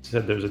 He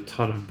said there's a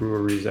ton of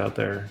breweries out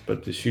there,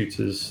 but Deschutes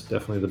is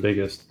definitely the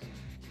biggest.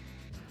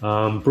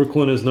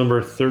 Brooklyn is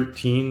number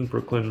 13.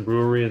 Brooklyn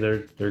Brewery,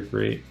 they're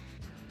great.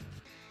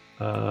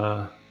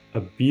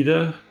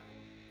 Abita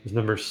is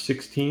number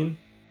 16.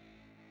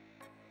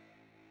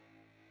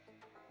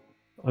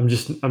 I'm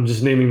just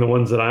naming the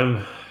ones that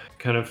I'm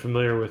kind of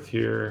familiar with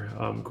here.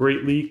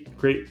 Great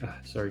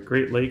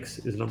Lakes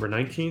is number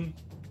 19.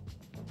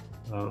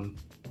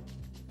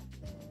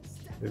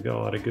 They've got a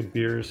lot of good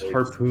beers.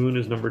 Harpoon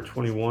is number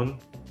 21.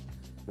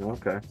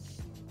 Okay.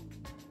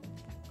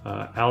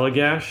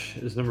 Allagash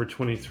is number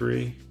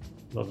 23.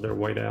 Love their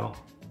white ale.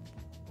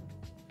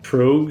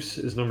 Trogs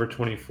is number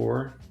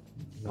 24.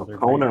 Another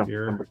Kona, great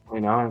beer. number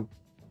 29.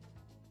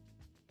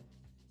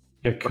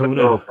 Yeah,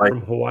 Kona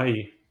from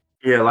Hawaii.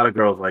 Yeah, a lot of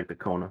girls like the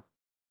Kona.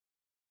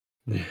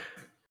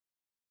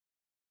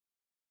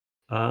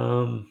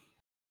 Long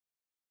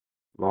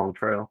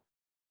Trail.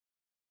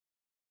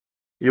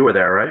 You were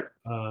there, right?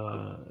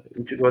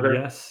 Did you go there?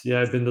 Yes, yeah,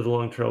 I've been to the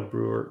Long Trail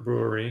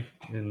Brewery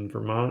in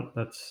Vermont.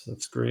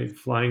 That's great.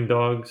 Flying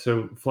Dog.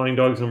 So Flying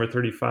Dog's number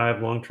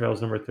 35. Long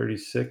Trail's number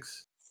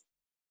 36.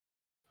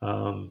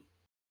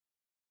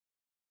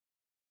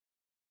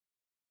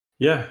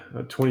 Yeah,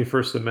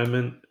 21st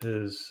Amendment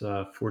is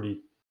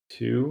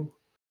 42.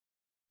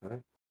 Okay.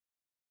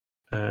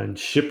 And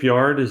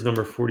Shipyard is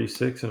number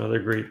 46. Another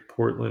great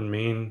Portland,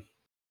 Maine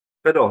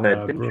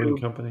Fiddlehead. Didn't brewing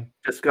you company.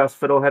 discuss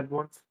Fiddlehead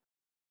once?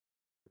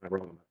 I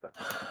wrote about that.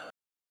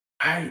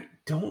 I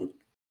don't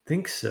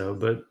think so,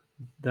 but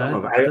that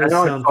I does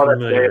know I sound saw that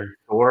today at familiar. the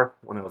store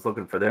when I was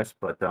looking for this,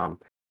 but now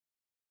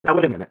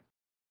wait a minute.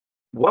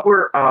 What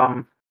were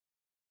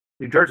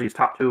New Jersey's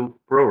top 2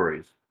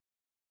 breweries?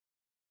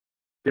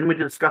 Didn't we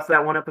discuss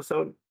that one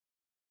episode?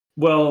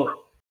 Well,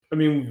 I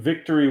mean,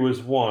 Victory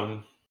was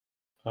one.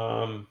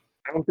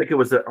 I don't think it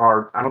was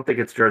I don't think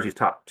it's Jersey's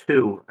top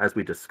 2 as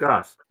we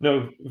discussed.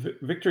 No,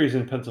 Victory's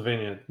in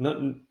Pennsylvania.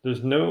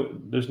 There's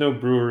no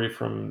brewery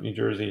from New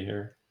Jersey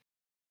here.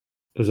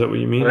 Is that what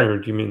you mean, or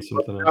do you mean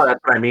something No, else?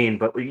 that's what I mean.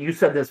 But you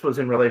said this was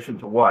in relation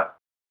to what?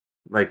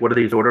 Like, what are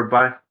these ordered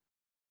by?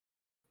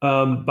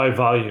 By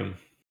volume.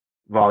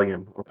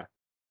 Volume. Okay.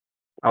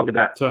 I'll get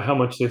that. So how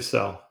much they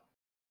sell.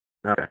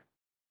 Okay.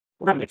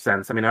 Well, that makes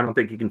sense. I mean, I don't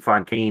think you can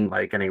find Kane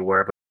like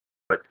anywhere,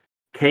 but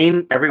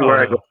Kane everywhere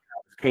I go,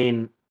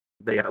 Kane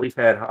they at least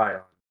had high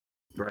on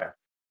draft,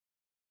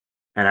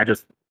 and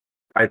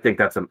I think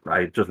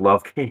I just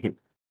love Kane.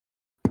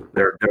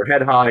 Their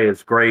head high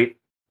is great.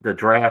 The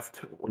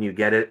draft when you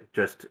get it,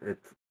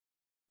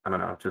 I don't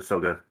know, it's just so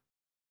good.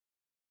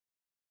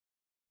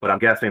 But I'm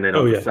guessing they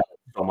don't sell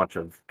so much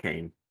of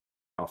Kane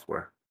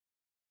elsewhere.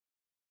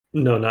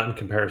 No, not in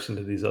comparison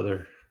to these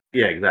other.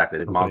 Yeah, exactly.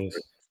 The companies.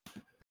 monsters.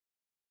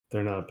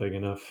 They're not big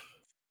enough.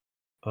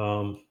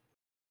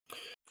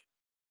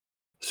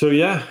 So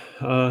yeah,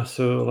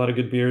 so a lot of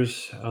good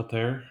beers out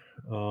there,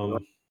 and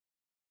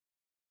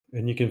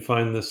you can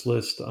find this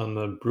list on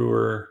the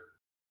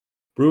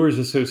Brewers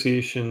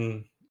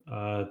Association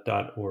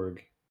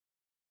 .org.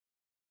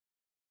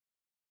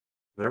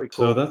 Very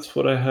cool. So that's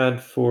what I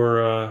had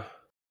for.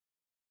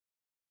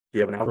 Do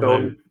you have an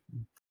outgoing?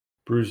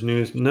 Brews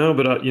news? No,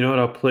 but you know what?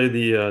 I'll play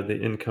the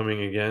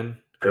incoming again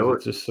because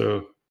it's just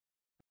so.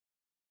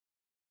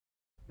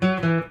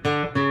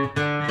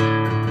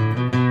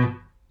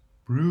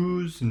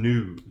 Brews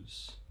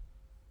news.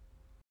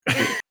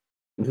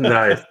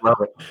 Nice,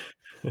 love it.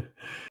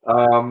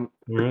 All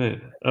right.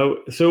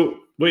 Oh, so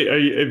wait,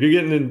 if you're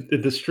getting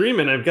into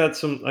streaming, I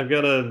got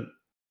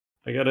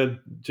a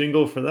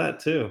jingle for that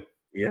too.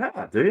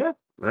 Yeah, do you?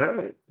 All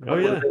right. Oh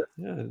yeah,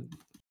 yeah.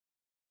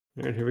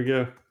 All right, here we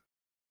go.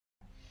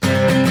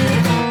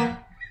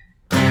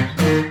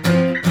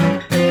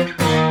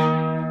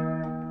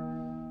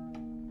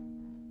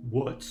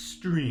 What's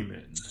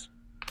streaming?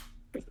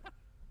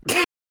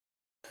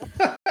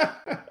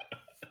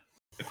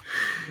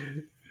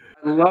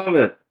 I love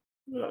it.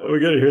 We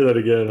got to hear that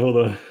again. Hold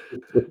on.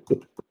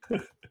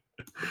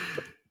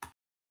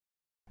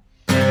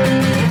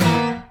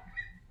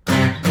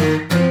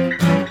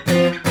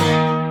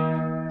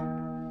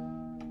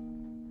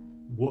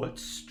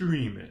 What's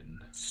streaming?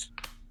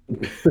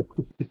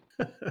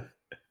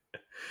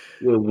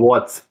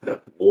 What's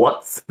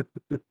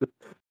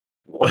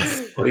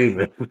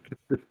streaming?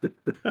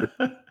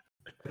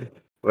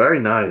 Very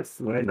nice.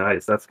 Very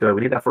nice. That's good.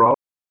 We need that for all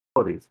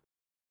of these.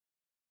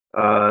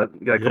 You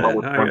gotta come up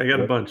with I got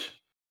a bunch.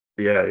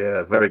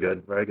 Yeah. Very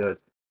good. Very good.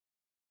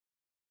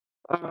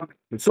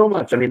 So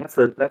much. I mean, that's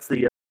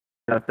the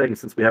thing.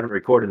 Since we haven't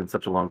recorded in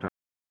such a long time,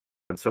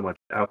 and so much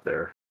out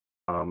there.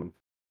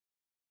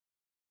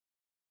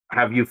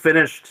 Have you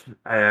finished?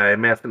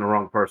 I'm asking the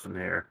wrong person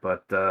here,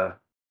 but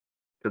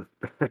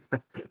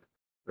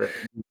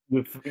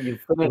you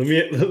finished. Let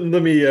me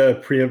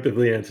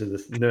preemptively answer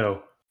this.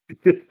 No.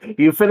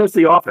 You finished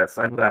The Office.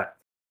 I know that.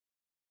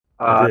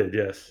 I did.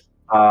 Yes.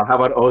 How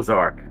about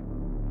Ozark?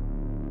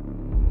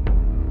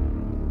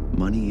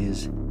 Money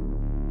is,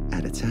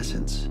 at its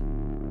essence,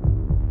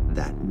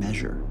 that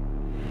measure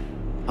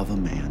of a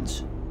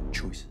man's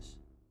choices.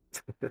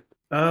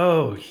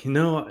 Oh,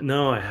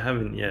 no, I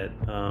haven't yet.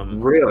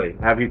 Really?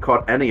 Have you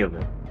caught any of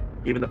it?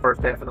 Even the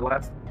first half of the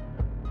last?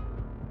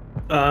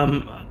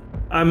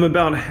 I'm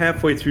about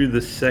halfway through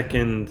the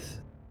second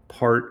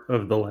part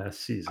of the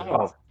last season.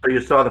 Oh, so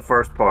you saw the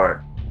first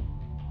part?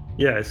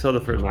 Yeah, I saw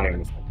the first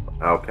part.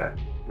 Okay.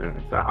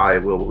 So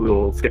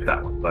we'll skip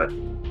that one, but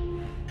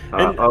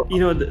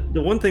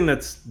the one thing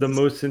that's the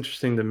most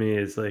interesting to me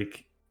is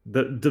like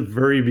the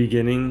very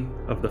beginning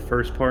of the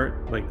first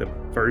part, like the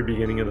very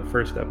beginning of the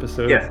first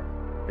episode. Yeah.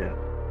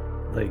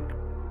 Like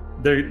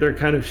they're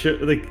kind of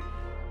like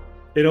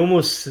it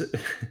almost.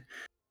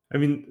 I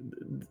mean,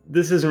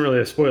 this isn't really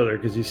a spoiler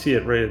because you see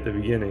it right at the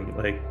beginning.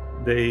 Like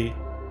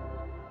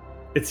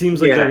it seems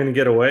like they're going to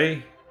get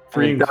away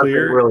free and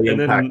clear, really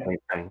impact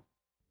anything.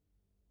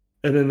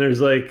 And then there's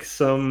like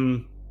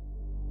something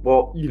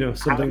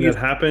that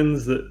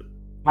happens that.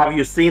 Have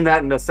you seen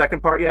that in the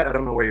second part yet? I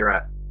don't know where you're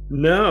at.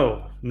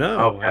 No,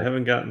 okay. I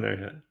haven't gotten there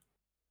yet.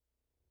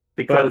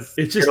 Because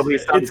but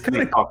it's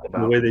kind of cool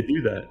the way they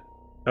do that.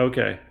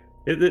 Okay,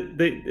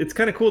 it's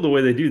kind of cool the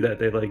way they do that.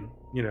 They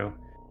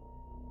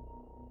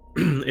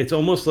it's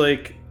almost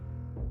like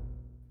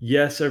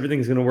yes,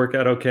 everything's going to work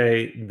out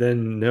okay.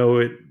 Then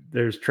no,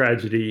 there's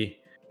tragedy.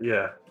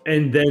 Yeah,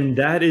 and then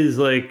that is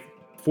like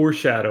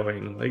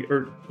foreshadowing,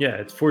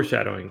 it's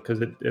foreshadowing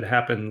because it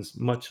happens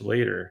much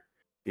later.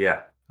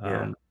 Yeah.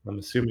 I'm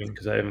assuming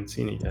because I haven't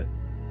seen it yet.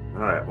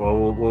 All right.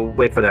 Well, we'll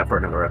wait for that for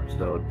another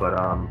episode. But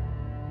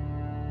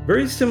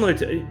very similar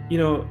to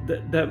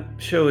that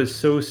show is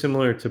so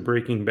similar to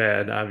Breaking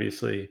Bad,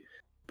 obviously.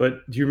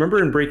 But do you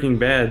remember in Breaking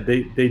Bad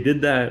they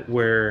did that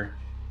where,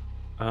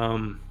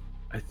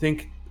 I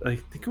think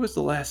it was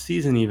the last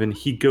season even,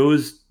 he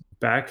goes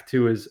back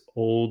to his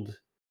old.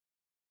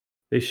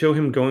 They show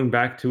him going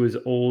back to his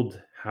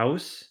old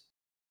house,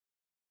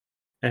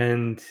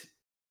 and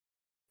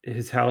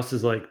his house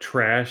is like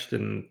trashed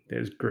and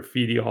there's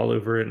graffiti all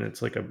over it and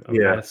it's like a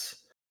Yeah, mess.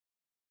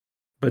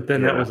 But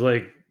then that yeah, was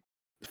like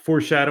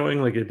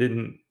foreshadowing, like it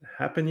didn't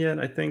happen yet,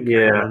 I think, if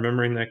I'm yeah.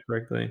 remembering that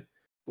correctly.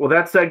 Well,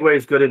 that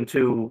segues good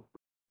into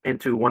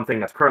one thing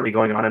that's currently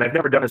going on, and I've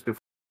never done this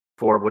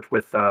before, which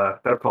with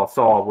Better Call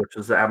Saul, which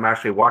is I'm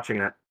actually watching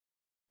it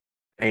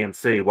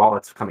AMC while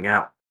it's coming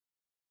out.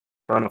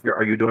 I don't know if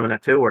are you doing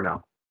that too or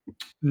no?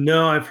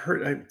 No, I've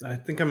heard. I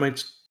think I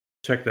might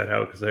check that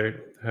out because I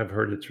have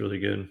heard it's really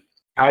good.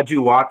 Had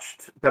you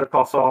watched Better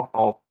Call Saul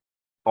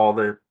all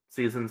the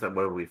seasons? And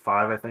what are we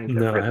 5? I think.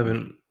 No,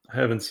 I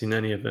haven't seen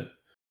any of it.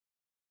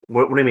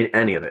 What do you mean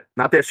any of it?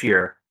 Not this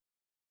year.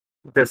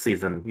 This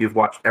season. You've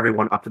watched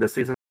everyone up to this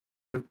season.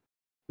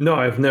 No,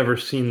 I've never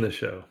seen the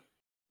show.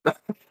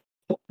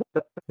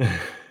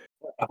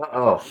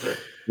 Oh,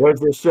 there's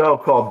this show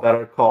called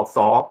Better Call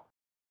Saul.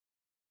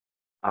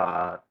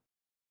 But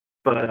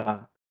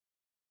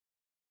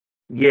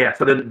yeah,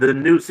 so the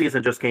new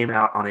season just came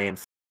out on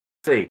AMC,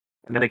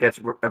 and then it gets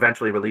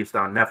eventually released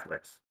on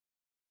Netflix.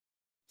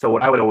 So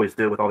what I would always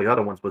do with all the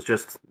other ones was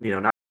just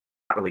not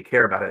really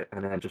care about it,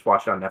 and then just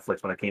watch it on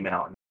Netflix when it came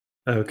out.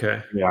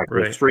 Okay, Yeah, I could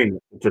right. stream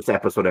it, just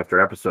episode after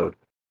episode.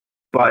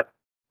 But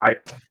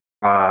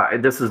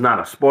and this is not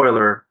a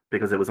spoiler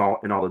because it was all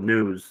in all the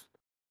news,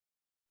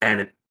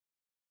 and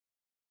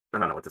I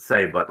don't know what to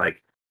say, but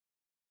like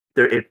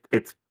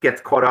it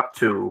gets caught up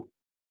to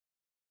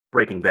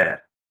Breaking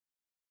Bad.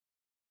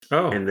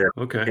 Oh, Okay.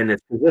 okay. And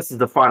this is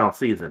the final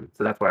season,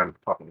 so that's why I'm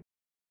talking.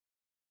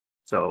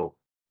 So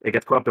it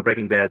gets caught up to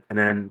Breaking Bad, and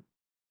then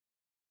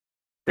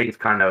things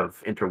kind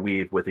of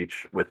interweave with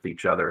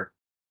each other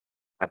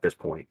at this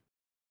point.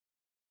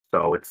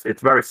 So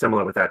it's very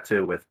similar with that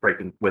too, with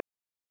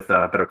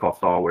Better Call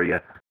Saul,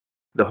 where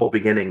the whole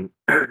beginning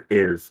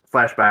is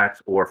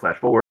flashbacks or flash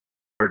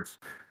forwards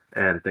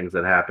and things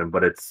that happen,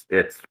 but it's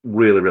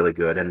really really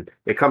good, and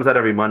it comes out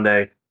every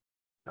Monday.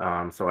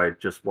 So I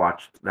just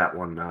watched that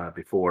one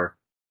before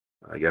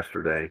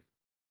yesterday.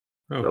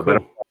 Oh, So Better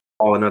cool. Call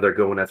Saul, another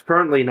good one that's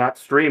currently not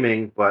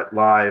streaming, but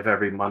live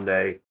every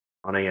Monday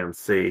on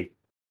AMC.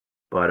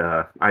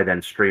 But I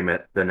then stream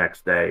it the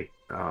next day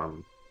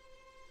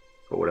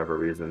for whatever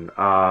reason.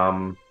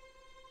 And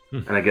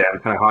again, I'm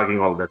kind of hogging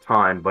all the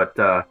time, but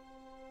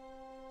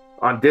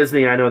on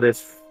Disney, I know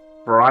this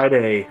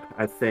Friday,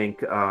 I think,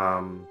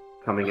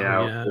 coming Oh,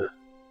 out.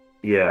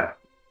 yeah.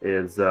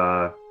 Is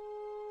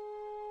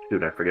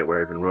shoot, I forget where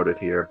I even wrote it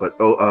here, but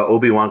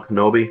Obi-Wan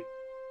Kenobi.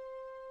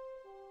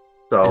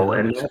 So, Yeah, that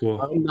and looks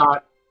cool. I'm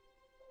not,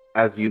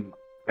 as you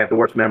have the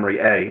worst memory,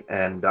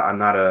 and I'm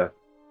not a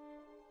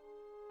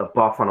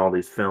buff on all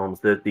these films.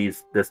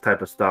 This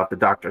type of stuff, the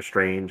Doctor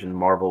Strange and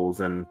Marvels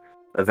and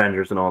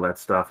Avengers and all that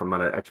stuff. I'm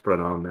not an expert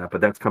on that,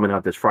 but that's coming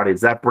out this Friday.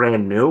 Is that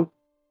brand new?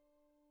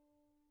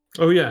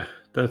 Oh yeah,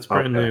 that's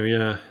brand Okay. new.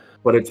 Yeah.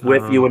 But it's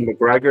with Ewan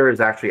McGregor is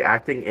actually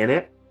acting in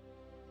it.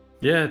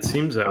 Yeah, it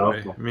seems that way.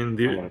 Okay. I mean,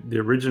 the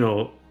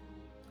original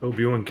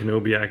Obi-Wan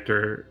Kenobi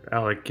actor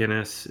Alec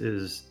Guinness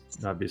is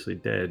obviously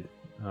dead,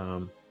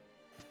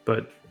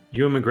 but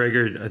Ewan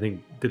McGregor, I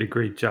think, did a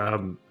great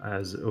job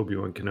as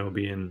Obi-Wan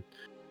Kenobi, and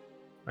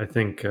I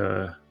think,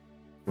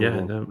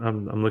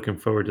 I'm looking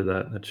forward to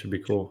that. That should be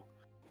cool.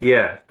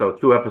 Yeah, so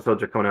 2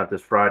 episodes are coming out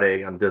this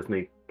Friday on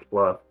Disney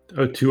Plus.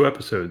 Oh, 2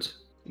 episodes.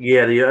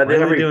 Yeah, Why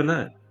are they doing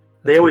that?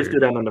 They That's always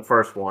weird. do that on the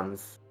first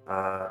ones.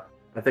 I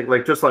think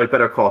just like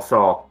Better Call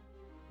Saul,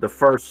 the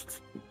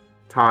first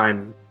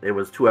time it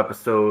was 2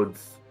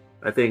 episodes.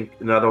 I think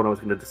another one I was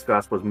going to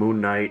discuss was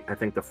Moon Knight. I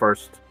think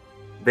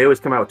they always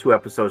come out with 2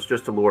 episodes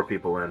just to lure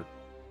people in.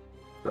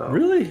 So,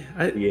 Really?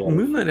 Yeah.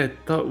 Moonlight, I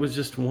thought was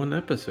just 1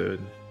 episode.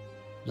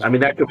 I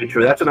mean, that could be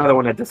true. That's another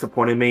one that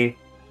disappointed me.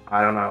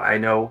 I don't know. I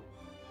know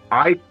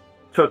I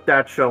took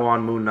that show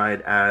on Moon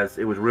Knight as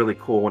it was really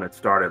cool when it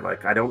started.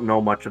 Like, I don't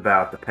know much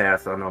about the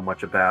past. I don't know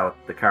much about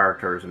the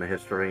characters and the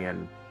history,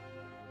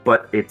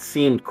 but it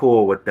seemed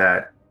cool with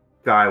that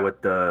guy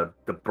with the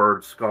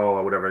bird skull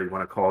or whatever you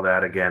want to call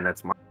that. Again,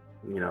 that's my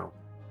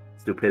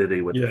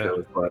stupidity with the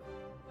shows.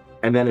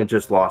 And then it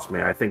just lost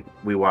me. I think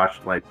we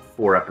watched like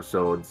 4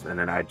 episodes, and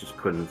then I just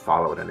couldn't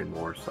follow it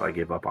anymore, so I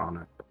gave up on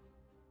it.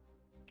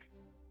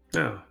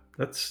 No,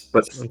 that's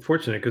But-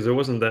 unfortunate because there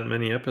wasn't that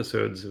many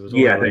episodes. It was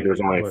Yeah, I only think there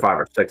was only what, 5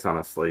 or 6,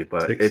 honestly,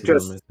 but 6 it of them,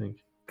 just I think.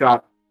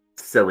 got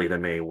silly to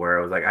me where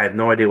I was like, I have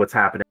no idea what's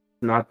happening.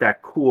 It's not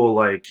that cool.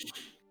 Like,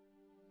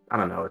 I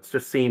don't know. It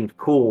just seemed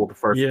cool the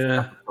first Yeah.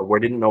 episode where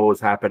I didn't know what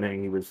was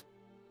happening. He was,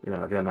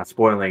 again, not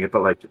spoiling it,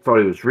 but like thought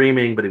he was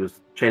dreaming, but he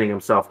was chaining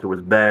himself to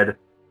his bed,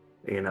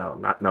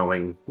 not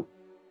knowing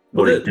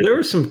what he did. There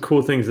were some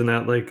cool things in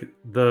that. Like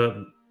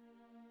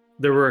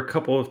there were a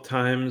couple of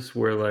times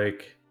where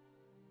like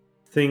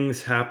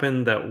things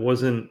happened that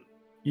wasn't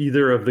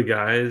either of the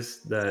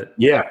guys that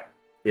Yeah.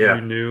 you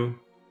knew.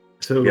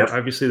 So Yep.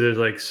 obviously there's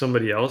like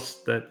somebody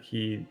else that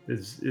he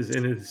is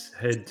in his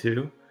head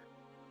too.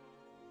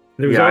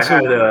 There was Yeah, also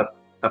I had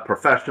a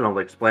professional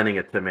explaining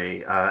it to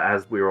me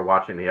as we were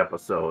watching the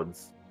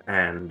episodes,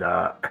 and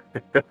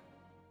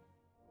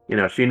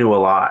she knew a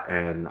lot,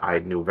 and I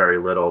knew very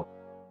little.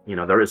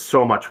 There is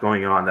so much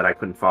going on that I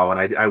couldn't follow,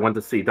 and I went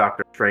to see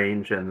Doctor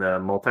Strange and the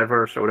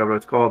Multiverse or whatever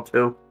it's called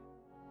too.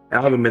 And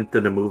I haven't been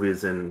to the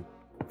movies in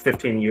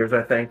 15 years,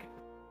 I think,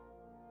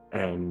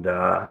 and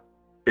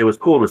it was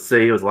cool to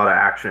see. It was a lot of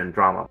action and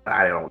drama.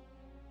 I don't.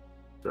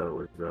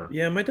 So it was.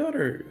 Yeah, my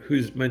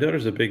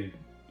daughter's a big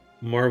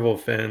Marvel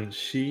fan.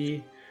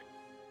 She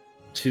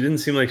didn't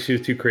seem like she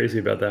was too crazy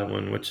about that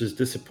one, which is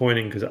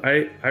disappointing because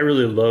I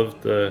really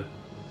loved the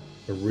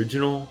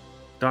original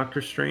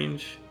Doctor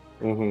Strange.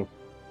 Mm-hmm.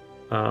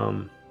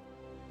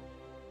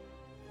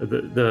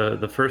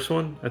 The first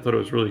one, I thought it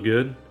was really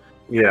good.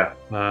 Yeah.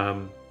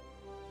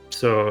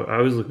 So I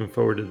was looking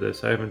forward to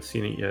this. I haven't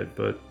seen it yet,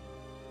 but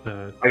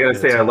I gotta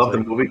say, I love the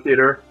movie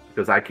theater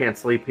because I can't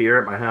sleep here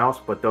at my house,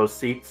 but those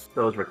seats,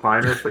 those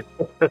recliners.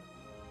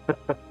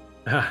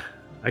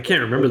 I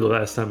can't remember the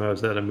last time I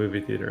was at a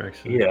movie theater,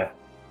 actually. Yeah.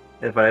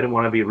 If I didn't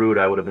want to be rude,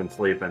 I would have been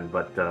sleeping,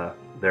 but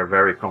they're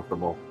very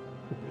comfortable.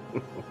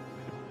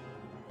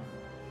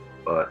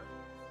 But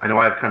I know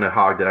I've kind of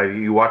hogged it. Are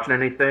you watching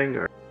anything?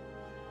 Or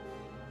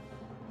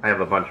I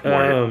have a bunch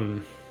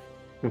more.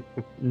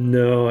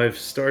 No, I've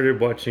started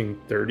watching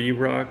 30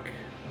 Rock,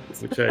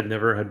 which I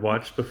never had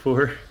watched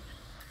before.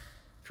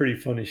 Pretty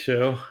funny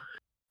show.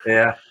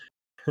 Yeah.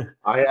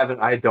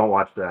 I don't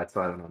watch that,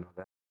 so I don't know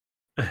that.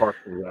 Parks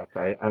and Rec.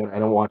 I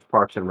don't watch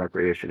Parks and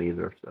Recreation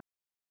either. So.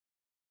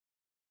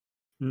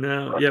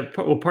 No, yeah.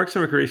 Well, Parks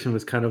and Recreation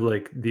was kind of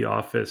like The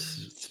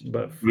Office,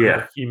 but for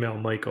the female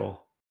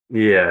Michael.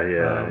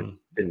 Yeah.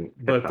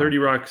 But 30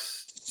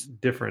 Rock's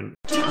different.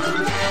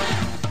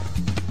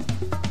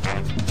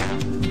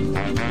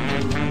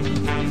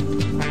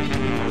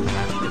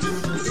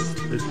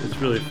 It's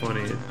really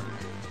funny.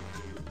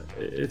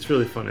 It's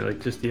really funny. Like,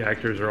 just the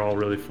actors are all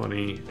really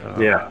funny.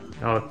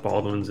 Alec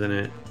Baldwin's in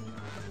it.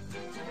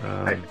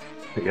 I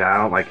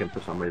don't like him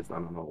for some reason. I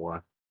don't know why.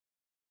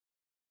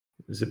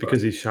 Is it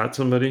because he shot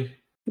somebody?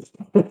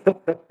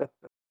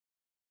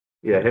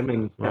 Yeah, him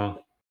and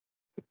well,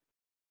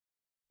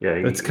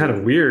 yeah, that's kind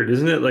of weird,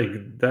 isn't it?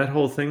 Like that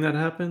whole thing that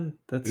happened.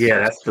 That's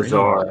that's strange.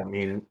 bizarre. I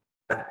mean,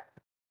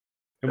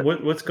 and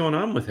what's going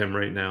on with him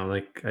right now?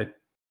 Like I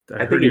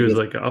think heard he was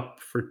like up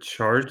for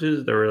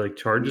charges. There were like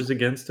charges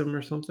against him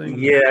or something.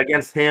 Yeah,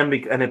 against him.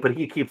 But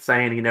he keeps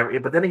saying he never.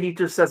 But then he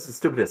just says the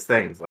stupidest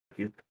things.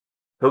 Like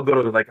he'll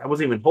go to like I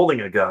wasn't even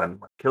holding a gun.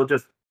 Like, he'll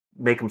just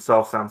make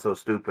himself sound so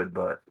stupid.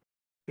 But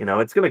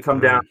it's going to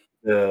come down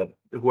to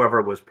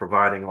whoever was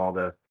providing all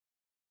the,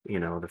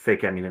 the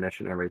fake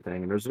ammunition and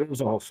everything. And there's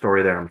a whole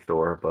story there, I'm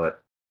sure.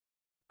 But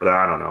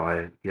I don't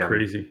know.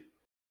 Crazy.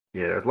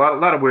 Yeah, there's a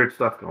lot of weird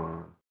stuff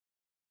going on.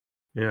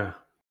 Yeah.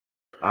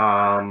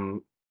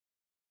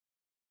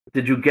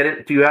 Did you get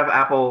it? Do you have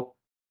Apple?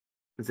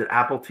 Is it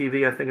Apple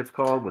TV? I think it's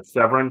called with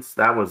Severance.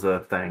 That was a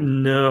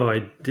thing. No, I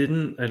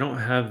didn't. I don't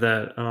have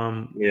that.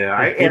 Yeah,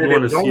 I did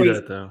want to see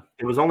that though.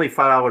 It was only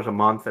 $5 a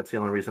month. That's the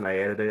only reason I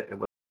added it. It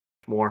was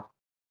more.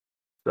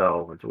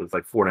 So it was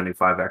like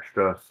 $4.95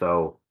 extra.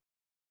 So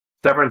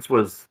Severance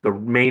was the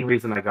main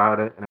reason I got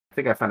it, and I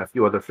think I found a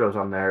few other shows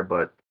on there.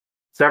 But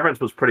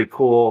Severance was pretty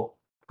cool.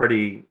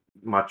 Pretty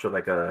much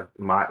like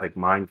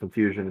mind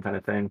confusion kind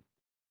of thing.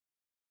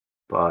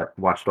 But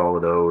watched all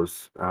of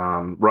those.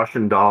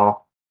 Russian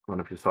Doll. I don't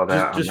know if you saw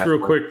that. Just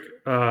real quick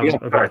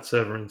about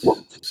Severance.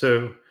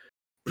 So,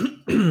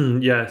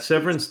 yeah,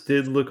 Severance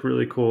did look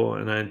really cool,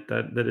 and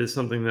that is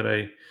something that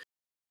I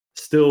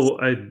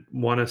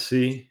want to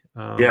see.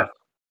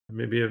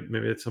 Maybe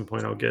at some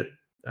point I'll get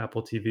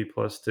Apple TV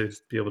Plus to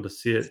be able to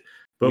see it.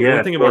 But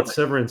one thing about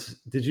Severance,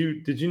 did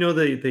you know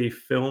they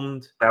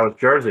filmed? That was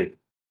Jersey.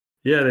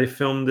 Yeah, they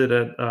filmed it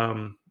at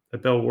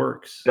Bell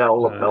Works.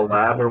 Bell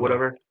Lab or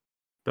whatever.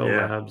 Bell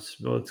Labs.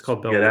 Well, it's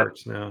called Bell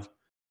Works now.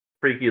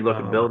 Freaky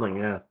looking building,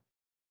 yeah.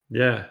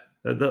 Yeah.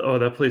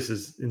 That place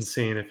is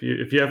insane. If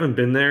you haven't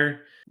been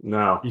there,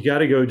 no, you got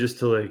to go just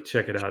to like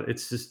check it out.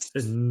 It's just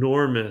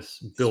enormous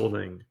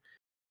building,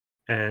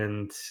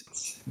 and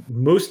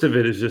most of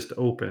it is just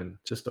open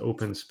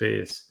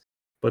space.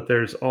 But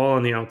there's all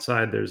on the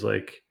outside. There's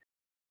like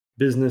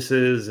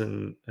businesses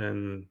and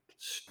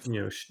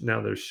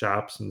now there's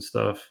shops and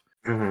stuff.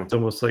 Mm-hmm. It's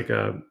almost like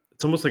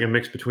a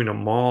mix between a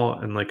mall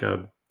and like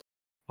a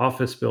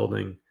office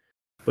building,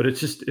 but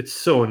it's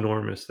so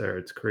enormous there.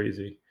 It's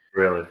crazy.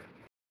 Really?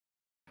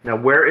 Now,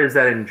 where is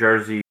that in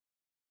Jersey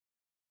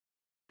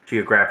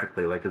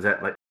geographically? Like, is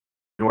that like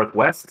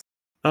northwest?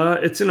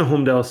 It's in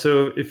Homedale.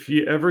 So if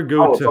you ever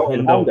go to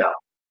Homedale,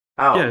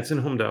 yeah, it's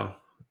in Homedale.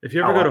 If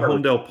you ever go to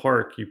Homedale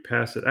Park, you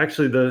pass it.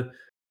 Actually, there's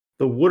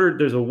a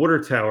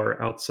water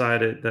tower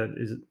outside it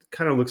that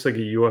kind of looks like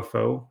a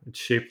UFO. It's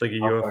shaped like a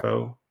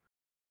UFO.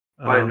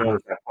 I didn't know it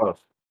was that close.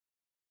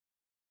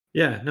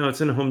 Yeah, no,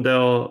 it's in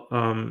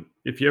Homedale.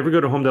 If you ever go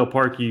to Homedale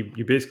Park,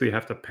 you basically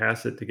have to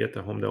pass it to get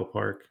to Homedale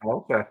Park.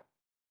 Okay.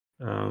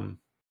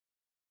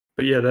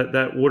 But yeah,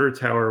 that water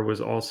tower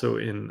was also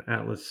in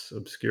Atlas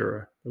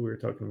Obscura that we were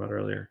talking about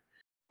earlier.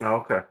 Oh,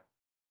 okay.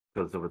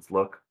 Because of its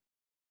look.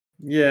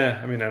 Yeah,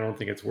 I mean, I don't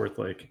think it's worth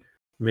like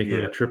making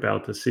Yeah. a trip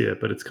out to see it,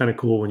 but it's kind of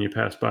cool when you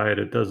pass by it.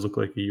 It does look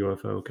like a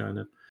UFO kind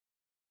of.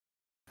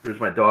 There's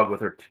my dog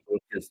with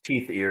with his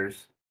teeth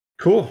ears.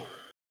 Cool.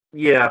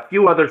 Yeah, a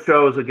few other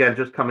shows again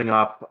just coming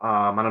up.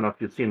 I don't know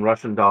if you've seen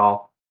Russian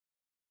Doll.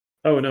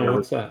 Oh no, You know,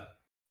 what's that?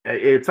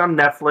 It's on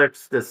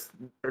Netflix.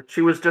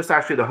 She was just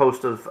actually the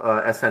host of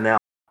SNL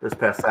this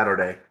past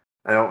Saturday.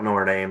 I don't know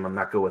her name. I'm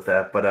not good with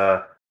that,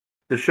 but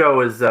the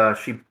show is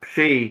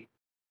she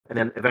and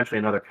then eventually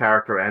another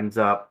character ends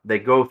up. They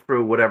go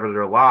through whatever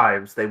their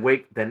lives.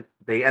 Then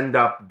they end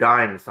up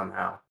dying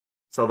somehow.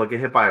 So they'll get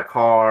hit by a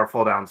car,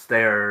 fall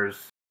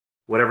downstairs,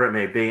 whatever it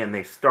may be, and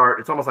they start.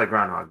 It's almost like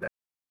Groundhog Day.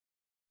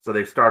 So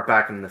they start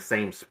back in the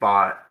same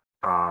spot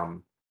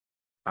over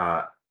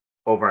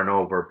and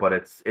over. But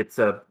it's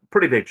a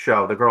pretty big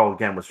show. The girl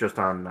again was just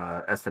on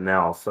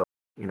SNL, so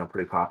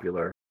pretty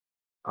popular.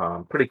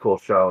 Pretty cool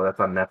show. That's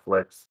on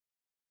Netflix.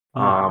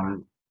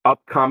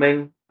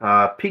 Upcoming,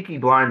 Peaky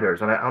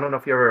Blinders, and I don't know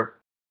if you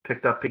ever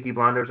picked up Peaky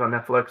Blinders on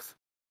Netflix,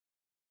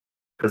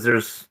 because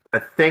there's I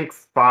think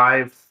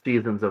 5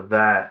 seasons of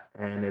that,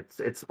 and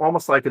it's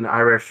almost like an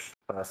Irish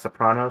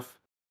Sopranos.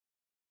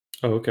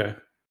 Oh, okay.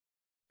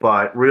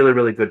 But really,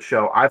 really good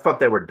show. I thought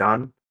they were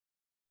done,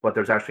 but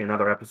there's actually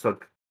another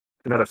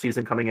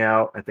season coming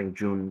out. I think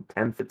June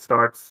 10th it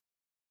starts.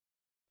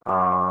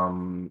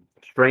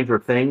 Stranger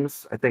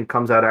Things, I think,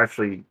 comes out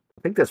actually,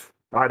 I think this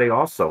Friday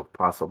also,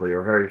 possibly,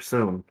 or very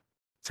soon.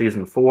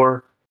 Season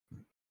 4.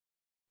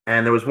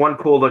 And there was one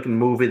cool looking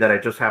movie that I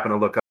just happened to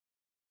look up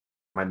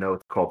in my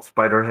notes called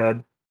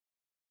Spiderhead.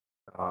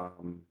 I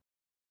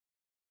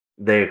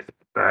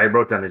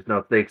wrote down these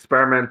notes. They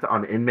experiment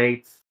on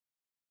inmates.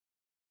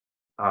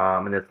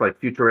 And it's like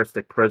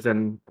futuristic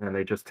prison, and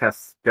they just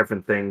test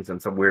different things, and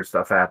some weird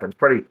stuff happens.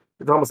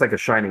 It's almost like a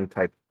Shining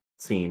type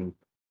scene,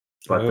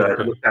 but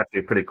it looks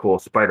actually pretty cool.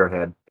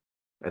 Spiderhead.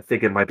 I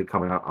think it might be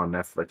coming out on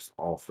Netflix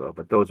also.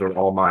 But those are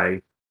all my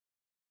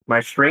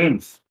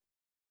streams.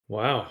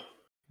 Wow,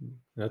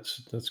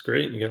 that's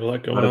great. You got a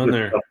lot going on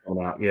there.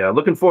 Yeah,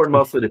 looking forward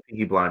mostly to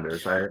Peaky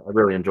Blinders. I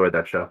really enjoyed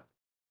that show.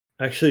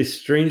 Actually,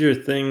 Stranger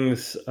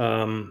Things.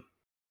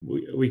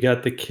 We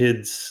got the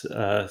kids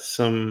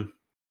some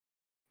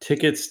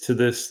tickets to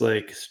this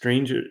like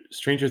Stranger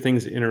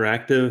Things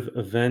interactive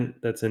event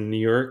that's in New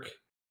York.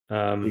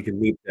 You can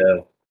meet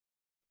the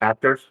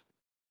actors.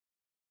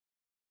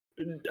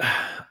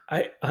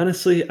 I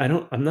honestly,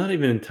 I'm not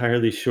even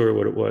entirely sure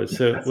what it was.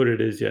 So what it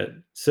is yet.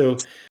 So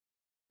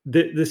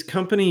this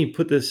company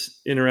put this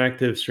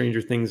interactive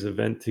Stranger Things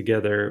event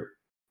together,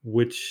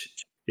 which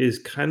is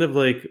kind of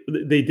like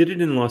they did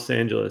it in Los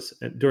Angeles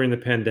during the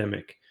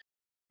pandemic.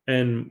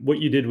 And what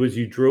you did was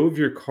you drove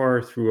your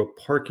car through a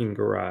parking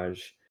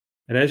garage.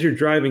 And as you're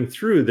driving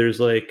through, there's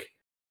like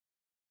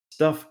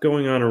stuff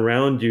going on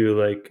around you,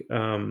 like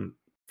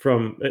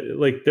from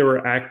like there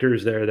were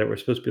actors there that were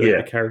supposed to be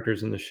like the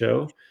characters in the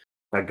show.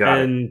 I got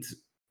it.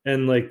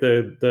 And like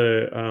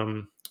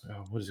the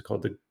what is it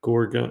called? The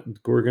Gorgon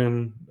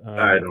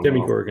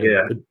Demigorgon.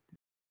 Yeah.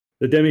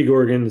 The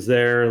Demigorgon's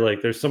there.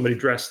 Like there's somebody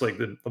dressed like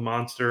the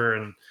monster,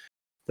 and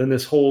then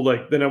this whole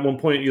like then at one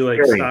point you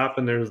like stop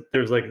and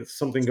there's like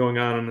something going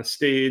on the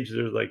stage.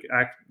 There's like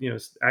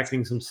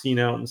acting some scene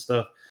out and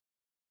stuff.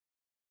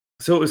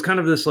 So it was kind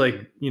of this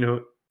like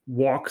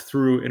walk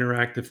through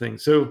interactive thing.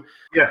 So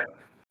yeah,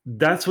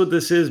 that's what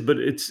this is, but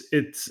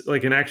it's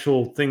like an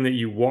actual thing that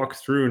you walk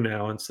through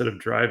now instead of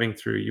driving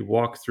through. You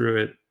walk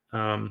through it.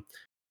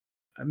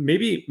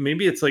 Maybe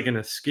it's like an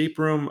escape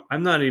room.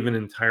 I'm not even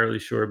entirely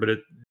sure, but it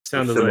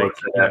sounded like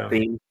that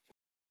theme.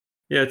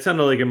 Yeah, it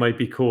sounded like it might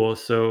be cool.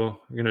 So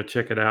we're gonna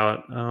check it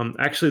out.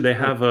 Actually, they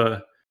have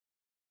a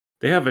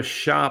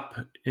shop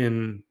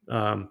in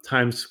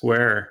Times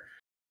Square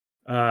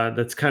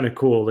that's kind of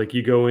cool. Like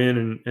you go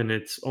in and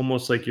it's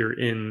almost like you're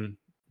in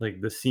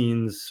like the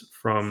scenes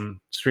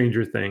from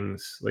Stranger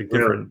Things, like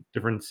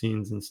different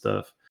scenes and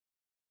stuff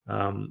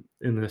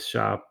in this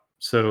shop.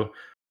 So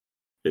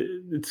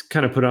it's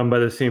kind of put on by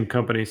the same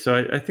company.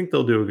 So I think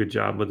they'll do a good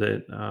job with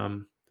it.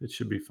 It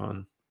should be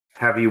fun.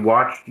 Have you've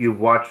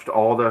watched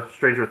all the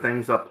Stranger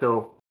Things up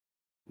till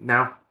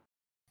now?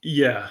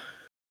 Yeah.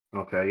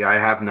 Okay. Yeah, I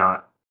have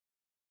not.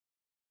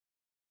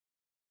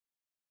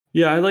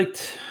 Yeah,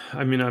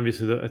 I mean,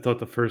 obviously, I thought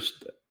the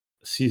first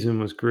season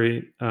was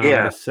great.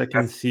 Yeah, the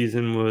second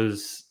season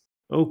was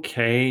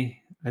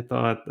okay. I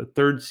thought the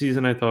third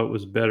season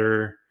was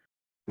better.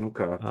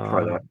 Okay, let's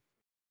try that.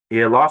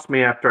 Yeah, it lost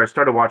me after I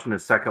started watching the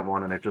second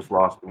one, and it just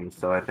lost me.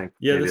 So I think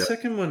the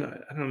second one,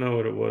 I don't know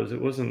what it was.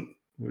 It wasn't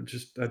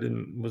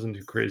wasn't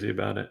too crazy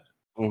about it.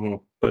 Mm-hmm.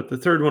 But the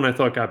third one I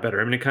thought got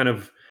better. I mean,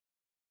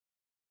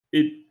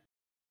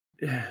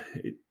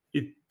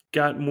 it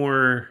got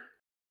more.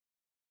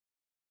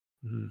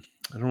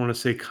 I don't want to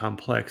say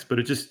complex, but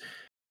it just,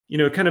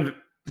 it kind of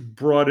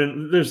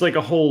broadened. There's like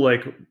a whole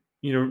like,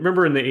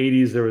 remember in the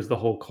 80s there was the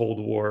whole Cold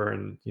War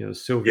and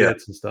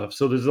Soviets and stuff.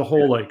 So there's a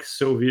whole like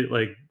Soviet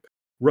like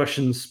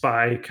Russian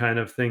spy kind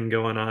of thing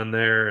going on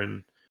there,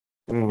 and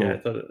I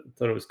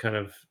thought it was kind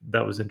of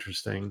that was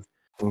interesting.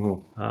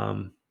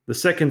 Mm-hmm. The the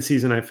second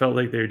season, I felt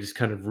like they just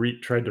kind of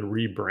tried to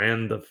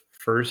rebrand the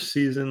first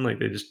season. Like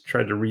they just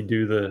tried to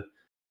redo the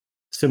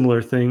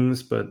similar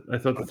things, but I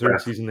thought the third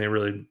season they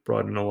really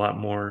brought in a lot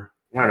more.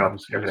 I don't know.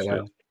 Check it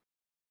out.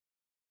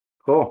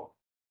 Cool.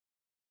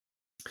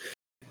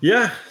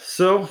 Yeah.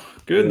 So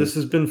good. This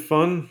has been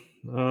fun.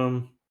 We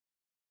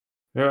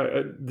got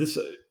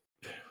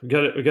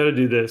to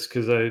do this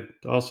because I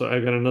got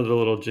another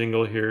little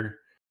jingle here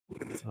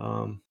that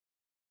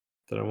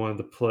I wanted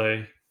to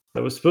play.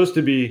 That was supposed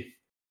to be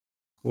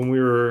when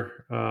we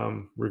were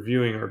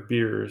reviewing our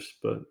beers,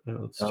 but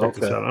let's check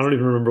this out. I don't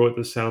even remember what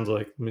this sounds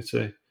like. Let me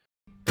see.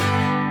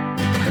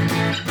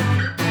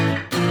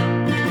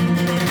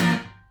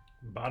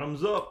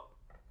 Bottoms up.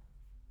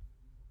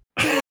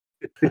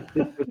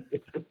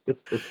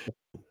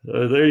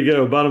 There you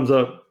go. Bottoms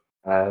up.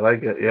 I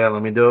like it. Yeah,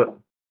 let me do it.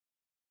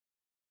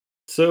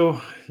 So,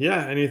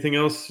 yeah, anything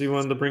else you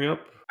wanted to bring up?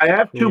 I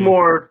have two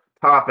more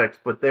topics,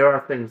 but there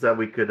are things that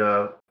we could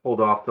hold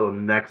off till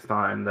next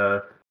time.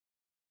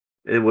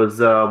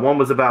 One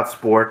was about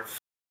sports.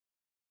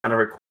 Kind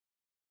of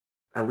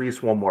at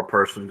least one more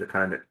person to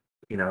kind of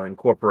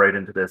incorporate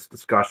into this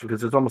discussion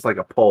because it's almost like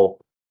a poll,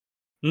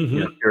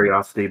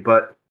 curiosity.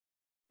 But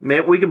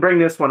we can bring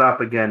this one up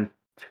again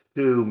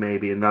too,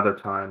 maybe another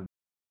time.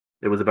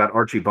 It was about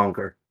Archie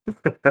Bunker.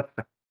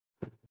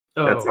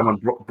 That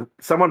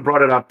someone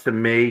brought it up to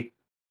me,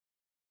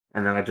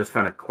 and then I just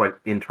found it quite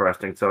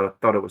interesting. So I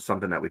thought it was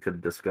something that we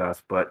could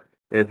discuss. But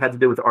it had to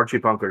do with Archie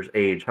Bunker's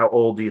age. How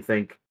old do you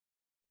think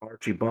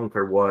Archie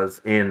Bunker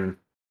was in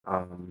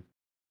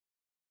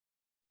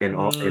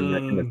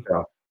the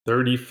show?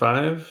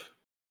 35.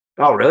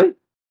 Oh, really?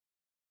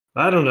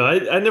 I don't know.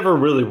 I never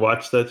really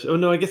watched that show. Oh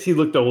no, I guess he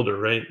looked older,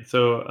 right?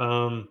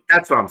 So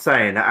that's what I'm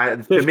saying.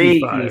 To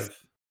me,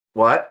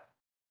 what?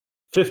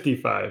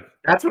 55.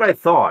 That's what I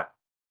thought.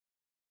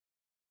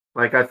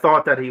 Like I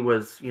thought that he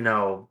was,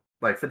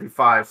 like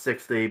 55,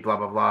 60, blah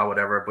blah blah,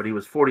 whatever. But he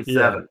was 47.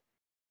 Yeah.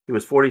 He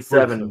was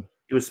 47.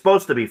 He was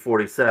supposed to be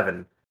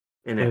 47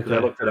 in it because I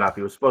looked it up.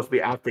 He was supposed to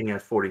be acting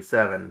as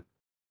 47,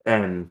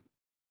 and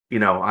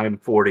I'm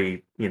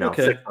 40,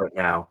 6 right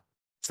now.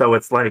 So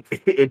it's like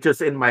it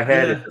just in my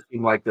head it just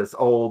seemed like this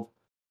old,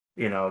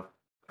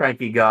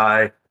 cranky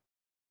guy,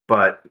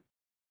 but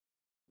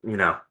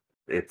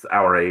it's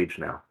our age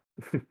now.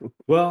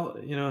 Well,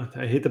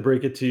 I hate to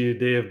break it to you,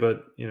 Dave,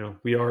 but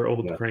we are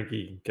old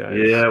cranky guys.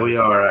 Yeah, we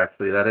are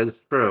actually. That is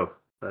true.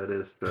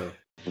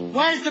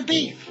 Where's the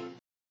beef?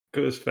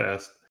 Goes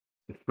fast.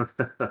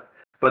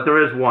 But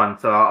there is one,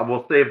 so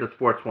we'll save the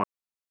sports one.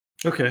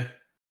 Okay.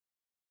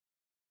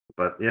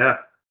 But yeah.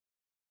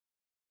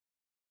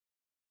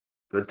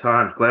 Good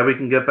times. Glad we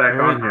can get back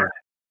on here.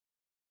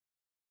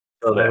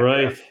 All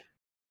right.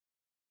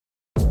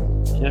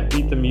 Can't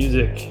beat the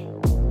music.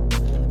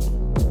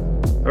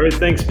 All right,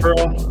 thanks, Pearl.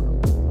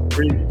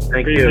 Great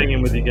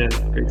hanging with you again.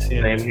 Great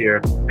seeing you. Same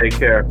here. Take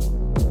care.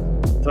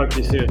 Talk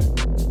to you soon.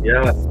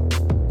 Yes.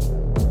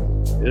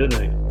 Good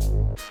night.